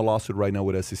 Ripple is on a lawsuit right now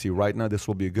with SEC. Right now, this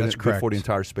will be good for the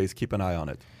entire space. Keep an eye on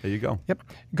it. There you go. Yep.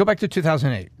 Go back to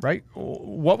 2008, right?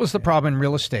 What was the problem in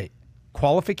real estate?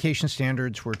 Qualification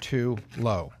standards were too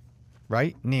low,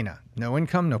 right? Nina, no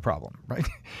income, no problem, right?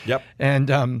 Yep.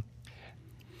 And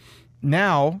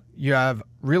now you have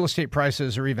real estate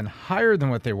prices are even higher than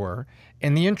what they were,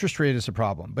 and the interest rate is a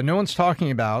problem. But no one's talking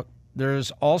about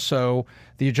there's also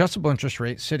the adjustable interest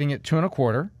rate sitting at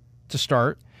 2.25% to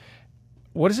start.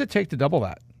 What does it take to double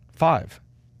that? 5.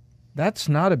 That's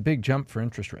not a big jump for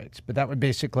interest rates, but that would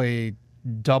basically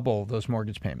double those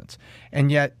mortgage payments.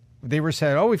 And yet they were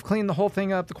said, oh, we've cleaned the whole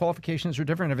thing up. The qualifications are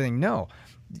different and everything. No,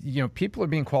 people are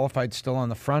being qualified still on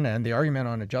the front end. The argument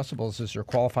on adjustables is you're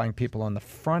qualifying people on the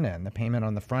front end, the payment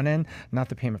on the front end, not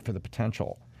the payment for the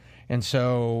potential. And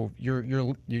so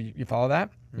you follow that?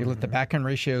 You let the back end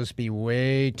ratios be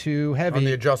way too heavy. On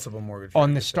the adjustable mortgage.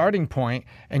 On the starting point,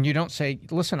 and you don't say,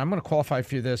 listen, I'm going to qualify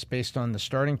for this based on the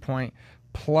starting point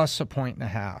plus 1.5 points.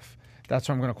 That's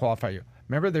what I'm going to qualify you.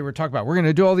 Remember, they were talking about, we're going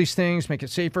to do all these things, make it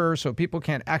safer so people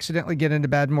can't accidentally get into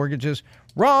bad mortgages.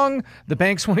 Wrong. The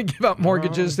banks want to give out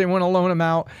mortgages. They want to loan them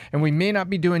out. And we may not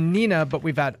be doing Nina, but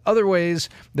we've had other ways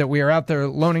that we are out there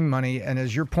loaning money. And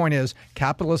as your point is,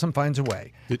 capitalism finds a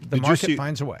way. The market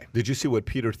finds a way. Did you see what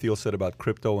Peter Thiel said about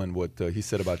crypto and what he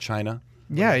said about China?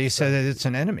 Yeah, he said that it's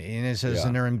an enemy. And he says,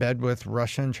 and they're in bed with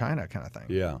Russia and China kind of thing.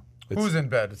 Yeah. Who's in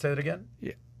bed? Say it again?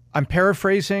 Yeah. I'm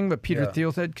paraphrasing, but Peter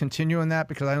Thiel said, continue on that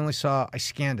because I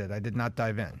scanned it. I did not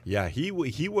dive in. Yeah, he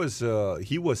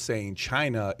was saying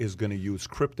China is going to use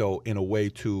crypto in a way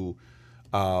to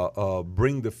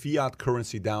bring the fiat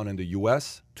currency down in the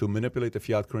U.S., to manipulate the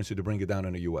fiat currency to bring it down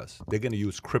in the U.S. They're going to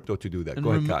use crypto to do that. And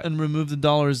Go ahead, Kai. And remove the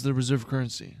dollar as the reserve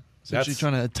currency. Essentially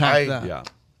trying to attack that. Yeah.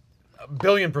 A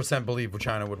 $1,000,000,000% believe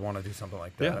China would want to do something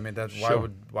like that. Yeah, I mean,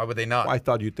 why would they not? Well, I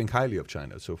thought you'd think highly of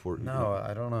China. So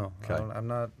I don't know. Okay. I'm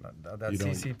not. That's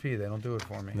CCP. They don't do it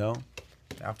for me. No.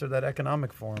 After that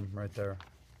economic forum right there,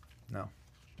 no.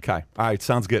 Okay. All right.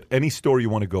 Sounds good. Any story you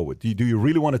want to go with? Do you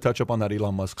really want to touch up on that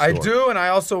Elon Musk story? I do, and I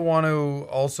also want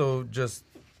to just.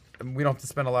 We don't have to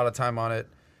spend a lot of time on it.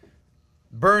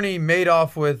 Bernie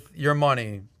Madoff with your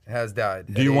money has died.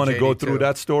 Do you want to go through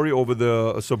that story over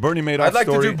so Bernie Madoff? I'd like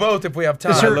story, to do both if we have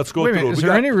time. Let's go through it. Is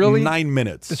there any really 9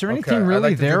 minutes? Is there anything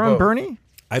really there on Bernie?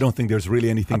 I don't think there's really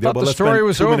anything there. But the story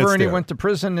was over and he went to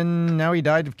prison and now he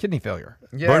died of kidney failure.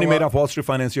 Yeah, Bernie Madoff, Wall Street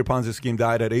financier Ponzi scheme,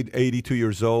 died at 82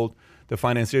 years old. The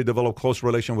financier developed close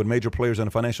relation with major players in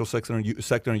the financial sector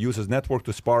and used his network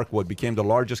to spark what became the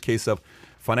largest case of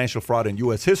financial fraud in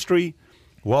U.S. history.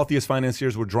 Wealthiest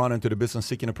financiers were drawn into the business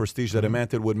seeking a prestige that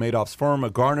amounted with Madoff's firm. A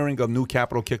garnering of new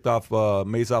capital kicked off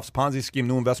Madoff's Ponzi scheme.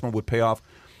 New investment would pay off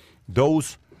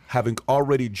those having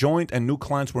already joined, and new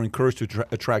clients were encouraged to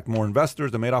attract more investors.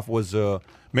 Madoff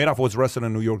was arrested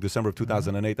in New York December of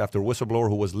 2008 after a whistleblower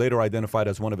who was later identified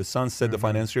as one of his sons said the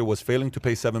financier was failing to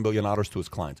pay $7 billion to his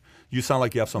clients. You sound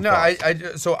like you have some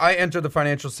thoughts. So I entered the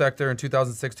financial sector in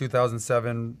 2006,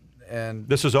 2007. And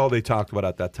this is all they talked about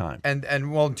at that time. And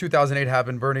in 2008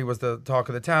 happened. Bernie was the talk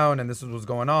of the town, and this was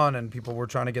going on, and people were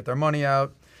trying to get their money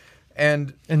out.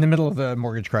 And in the middle of the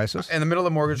mortgage crisis. In the middle of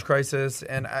the mortgage crisis,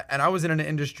 and I was in an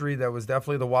industry that was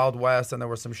definitely the Wild West, and there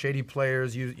were some shady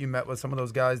players. You met with some of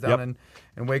those guys down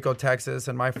in Waco, Texas,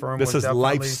 and my firm was definitely... This is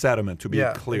life settlement, to be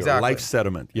clear. Exactly. Life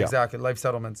settlement. Yeah. Exactly, life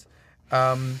settlements.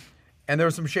 And there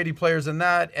were some shady players in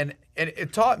that, and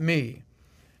it taught me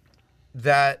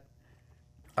that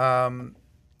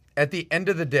at the end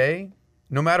of the day,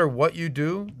 no matter what you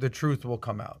do, the truth will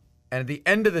come out. And at the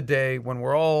end of the day, when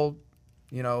we're all,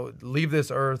 leave this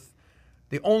earth,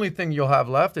 the only thing you'll have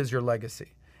left is your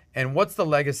legacy. And what's the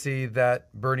legacy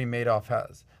that Bernie Madoff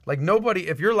has? Like nobody,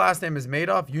 if your last name is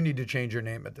Madoff, you need to change your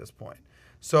name at this point.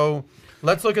 So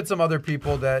let's look at some other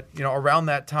people that, around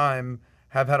that time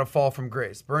have had a fall from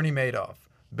grace. Bernie Madoff,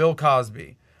 Bill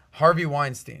Cosby, Harvey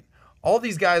Weinstein. All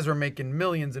these guys were making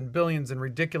millions and billions in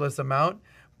ridiculous amount,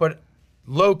 but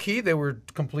low key, they were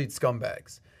complete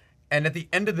scumbags. And at the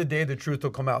end of the day, the truth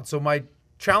will come out. So my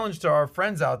challenge to our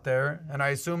friends out there, and I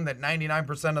assume that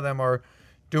 99% of them are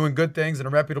doing good things and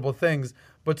reputable things,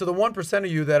 but to the 1% of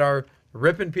you that are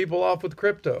ripping people off with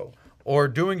crypto or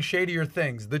doing shadier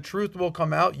things, the truth will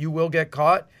come out. You will get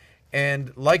caught.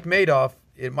 And like Madoff,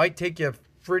 it might take you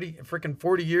freaking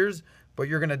 40 years, but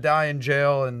you're going to die in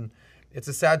jail. And it's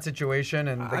a sad situation,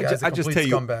 and the guy's a complete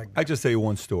scumbag. I just tell you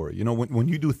one story. When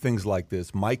you do things like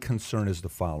this, my concern is the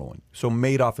following. So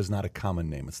Madoff is not a common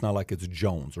name. It's not like it's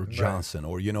Jones or Johnson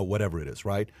or, whatever it is,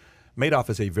 right? Madoff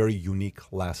is a very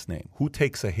unique last name. Who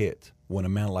takes a hit when a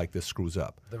man like this screws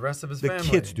up? The rest of his family. The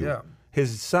kids do. Yeah.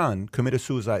 His son committed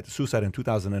suicide in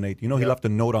 2008. He left a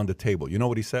note on the table. You know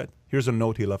what he said? Here's a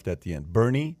note he left at the end.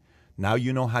 Bernie, now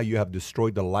you know how you have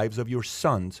destroyed the lives of your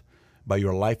sons by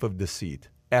your life of deceit.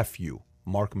 F you,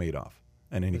 Mark Madoff.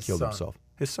 And then he killed himself.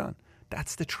 His son.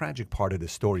 That's the tragic part of the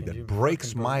story that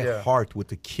breaks my heart with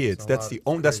the kids. That's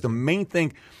the main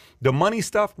thing. The money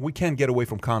stuff, we can't get away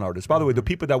from con artists. By the way, the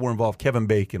people that were involved, Kevin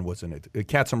Bacon was in it.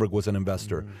 Katzenberg was an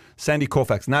investor. Sandy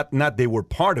Koufax, not they were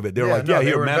part of it. They were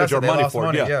here, manage our money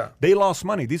for it. They lost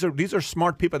money. These are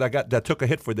smart people that took a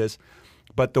hit for this.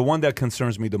 But the one that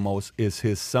concerns me the most is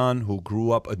his son who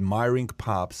grew up admiring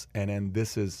Pops, and then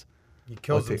this is... He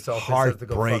kills himself.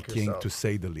 Heartbreaking to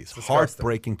say the least.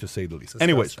 Heartbreaking to say the least.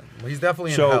 Anyways, well, he's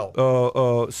definitely in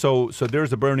hell. So there's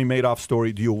the Bernie Madoff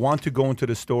story. Do you want to go into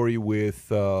the story with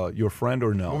your friend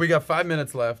or no? Well, we got 5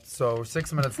 minutes left, so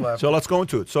 6 minutes left. So let's go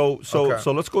into it. So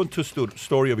let's go into the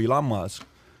story of Elon Musk.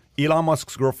 Elon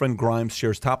Musk's girlfriend Grimes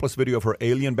shares topless video of her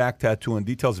alien back tattoo and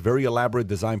details very elaborate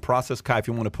design process. Kai, if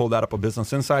you want to pull that up, a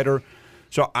Business Insider.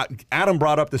 So Adam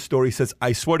brought up this story. He says,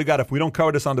 I swear to God, if we don't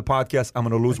cover this on the podcast, I'm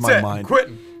going to lose my mind.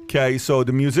 Quitting. Okay, so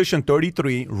the musician,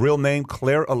 33, real name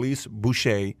Claire Elise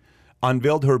Boucher,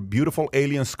 unveiled her beautiful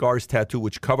alien scars tattoo,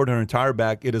 which covered her entire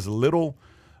back. It is little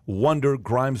wonder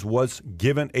Grimes was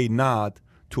given a nod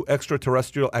to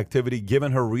extraterrestrial activity,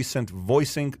 given her recent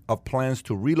voicing of plans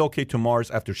to relocate to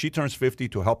Mars after she turns 50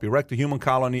 to help erect a human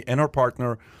colony, and her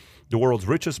partner, the world's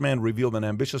richest man, revealed an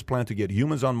ambitious plan to get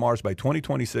humans on Mars by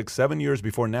 2026, 7 years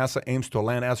before NASA aims to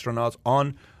land astronauts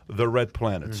on the red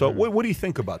planet. So what do you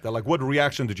think about that? Like, what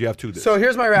reaction did you have to this? So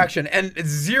here's my reaction. And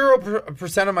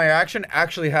 0% of my reaction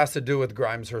actually has to do with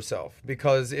Grimes herself.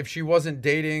 Because if she wasn't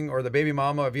dating or the baby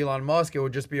mama of Elon Musk, it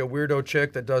would just be a weirdo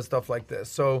chick that does stuff like this.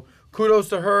 So kudos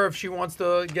to her if she wants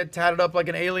to get tatted up like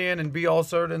an alien and be all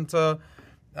sorted into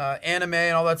anime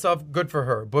and all that stuff. Good for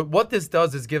her. But what this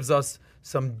does is gives us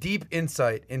some deep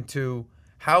insight into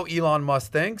how Elon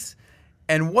Musk thinks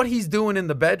and what he's doing in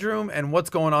the bedroom and what's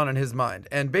going on in his mind.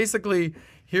 And basically,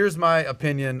 here's my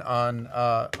opinion on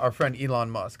our friend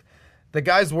Elon Musk. The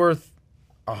guy's worth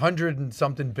 $100 and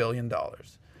something billion.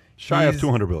 Shy of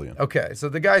 $200 billion. Okay, so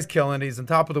the guy's killing it. He's on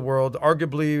top of the world.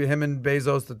 Arguably, him and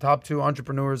Bezos, the top two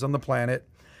entrepreneurs on the planet.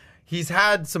 He's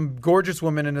had some gorgeous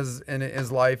women in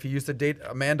his life. He used to date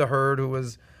Amanda Heard, who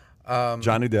was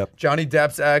Johnny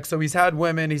Depp's ex. So he's had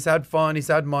women, he's had fun, he's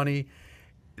had money.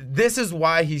 This is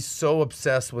why he's so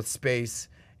obsessed with space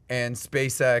and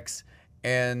SpaceX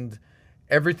and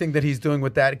everything that he's doing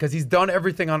with that, because he's done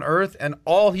everything on Earth, and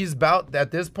all he's about at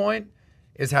this point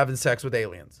is having sex with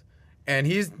aliens. And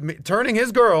he's turning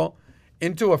his girl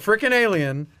into a freaking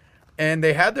alien, and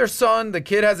they had their son. The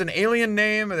kid has an alien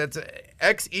name that's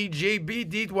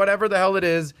XEJBD, whatever the hell it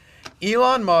is.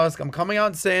 Elon Musk, I'm coming out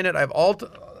and saying it. I have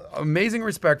amazing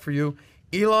respect for you.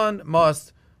 Elon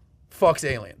Musk fucks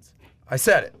aliens. I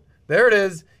said it. There it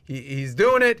is. He's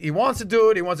doing it. He wants to do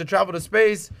it. He wants to travel to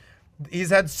space. He's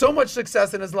had so much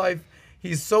success in his life.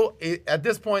 At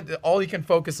this point, all he can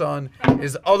focus on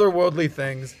is otherworldly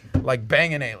things like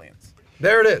banging aliens.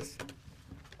 There it is.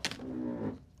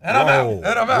 And I'm out. And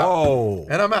I'm out. Whoa.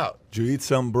 And I'm out. Did you eat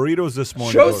some burritos this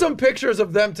morning? Show some pictures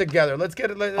of them together. Let's get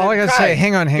it. All I gotta say,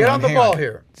 hang on. Get on the ball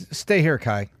here. Stay here,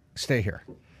 Kai. Stay here.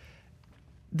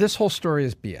 This whole story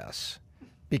is BS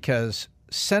because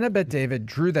Senabet David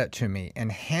drew that to me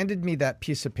and handed me that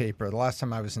piece of paper the last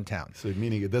time I was in town. So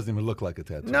meaning it doesn't even look like a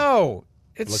tattoo. No.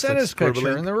 It's Senna's like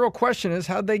picture, and the real question is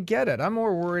how'd they get it? I'm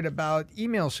more worried about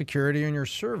email security on your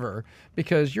server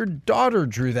because your daughter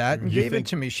drew that and gave it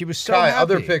to me. She was so happy.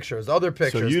 Other pictures.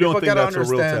 So you don't think that's a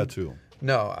real tattoo?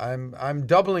 No, I'm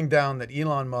doubling down that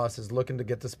Elon Musk is looking to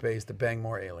get to space to bang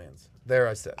more aliens. There,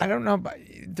 I said. I don't know, but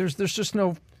there's just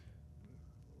no.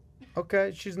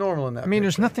 Okay, she's normal in that. I mean,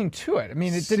 there's nothing to it. I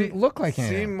mean, it didn't look like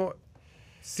anything.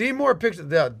 See more pictures.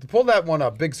 Yeah, pull that one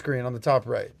up, big screen on the top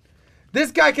right. This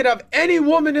guy could have any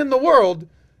woman in the world,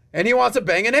 and he wants to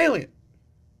bang an alien.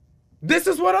 This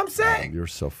is what I'm saying. You're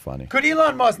so funny. Could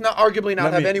Elon Musk arguably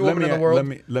not have any woman in the world?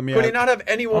 Could he not have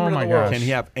any woman in the world? Can he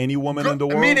have any woman in the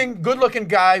world? Meaning, good-looking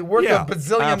guy, worth a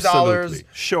bazillion dollars.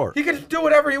 Sure. He can do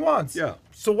whatever he wants. Yeah.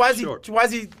 So why is he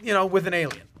with an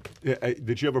alien? Yeah,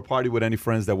 did you ever party with any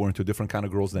friends that were into different kind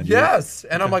of girls than you? Yes.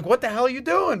 And I'm like, what the hell are you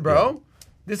doing, bro? Yeah.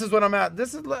 This is what I'm at.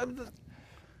 This is.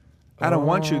 I don't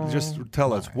want you to just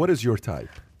tell us, what is your type?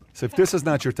 So if this is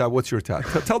not your type, what's your type?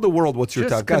 Tell the world what's your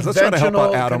type. Guys, let's try to help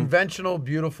out Adam. Conventional,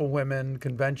 beautiful women.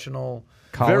 Conventional.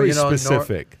 Very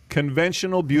specific.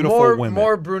 Conventional, beautiful women.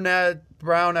 More brunette,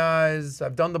 brown eyes.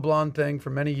 I've done the blonde thing for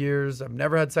many years. I've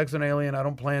never had sex with an alien. I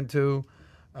don't plan to.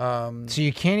 So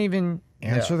you can't even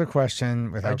answer the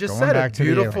question without going back to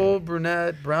beautiful,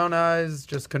 brunette, brown eyes,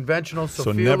 just conventional.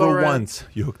 So never once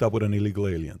you hooked up with an illegal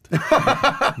alien.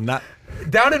 Not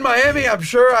down in Miami. I'm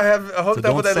sure I have hooked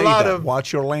up with a lot of.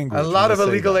 Watch your language. A lot of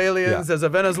illegal aliens. Yeah. There's a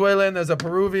Venezuelan. There's a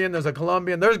Peruvian. There's a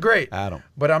Colombian. There's great. Adam.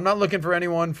 But I'm not looking for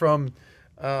anyone from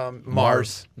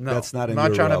Mars. No, that's not in I'm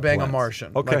not trying to bang plans. a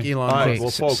Martian. Okay. Like Elon Musk.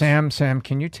 Musk. Well, folks. Sam,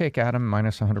 can you take Adam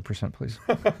minus 100%, please?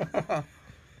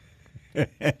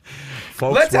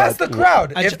 Folks, let's ask the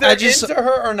crowd if they're into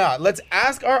her or not. Let's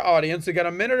ask our audience. We got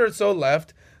a minute or so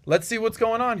left. Let's see what's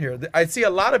going on here. I see a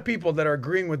lot of people that are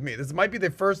agreeing with me. This might be the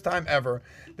first time ever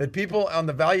that people on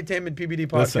the Valuetainment PBD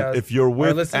podcast. Listen, if you're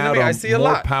with Adam, I see a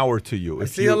more lot. Power to you. I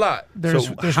see a lot. There's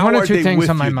one or two things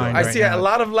on my mind. I see a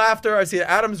lot of laughter. I see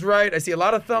Adam's right. I see a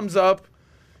lot of thumbs up.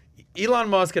 Elon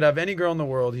Musk could have any girl in the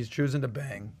world. He's choosing to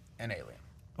bang an alien.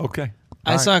 Okay.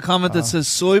 I saw a comment that says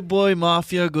Soy Boy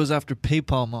Mafia goes after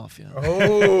PayPal Mafia.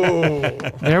 Oh.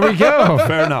 There we go.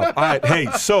 Fair enough. All right. Hey,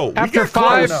 so after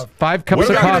five cups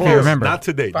of coffee, remember. Not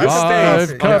today. This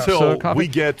stays until we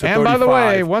get to 35. And by the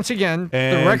way, once again,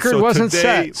 the record wasn't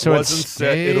set. So it wasn't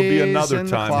set. It'll be another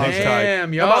time.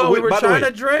 Damn, y'all. We were trying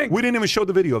to drink. We didn't even show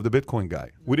the video of the Bitcoin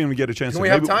guy. We didn't even get a chance. Can we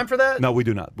have time for that? No, we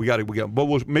do not. We got it. But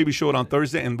we'll maybe show it on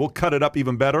Thursday, and we'll cut it up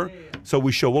even better. So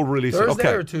we'll release it.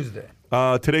 Thursday or Tuesday?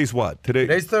 Today's what?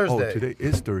 Today's Thursday. Oh, today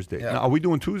is Thursday. Yeah. Now, are we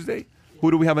doing Tuesday?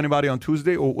 Who do we have? Anybody on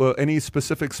Tuesday? Or any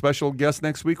specific special guest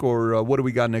next week? Or what do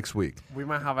we got next week? We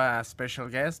might have a special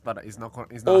guest, but it's not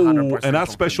 100%. And that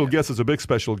special guest is a big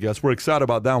special guest. We're excited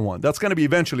about that one. That's going to be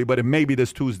eventually, but it may be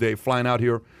this Tuesday, flying out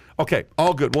here. Okay,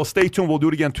 all good. Well, stay tuned. We'll do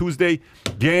it again Tuesday.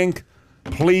 Gang,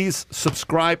 please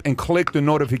subscribe and click the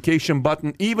notification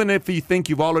button. Even if you think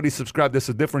you've already subscribed, this is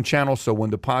a different channel. So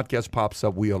when the podcast pops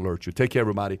up, we alert you. Take care,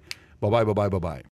 everybody. Bye-bye, bye-bye, bye-bye.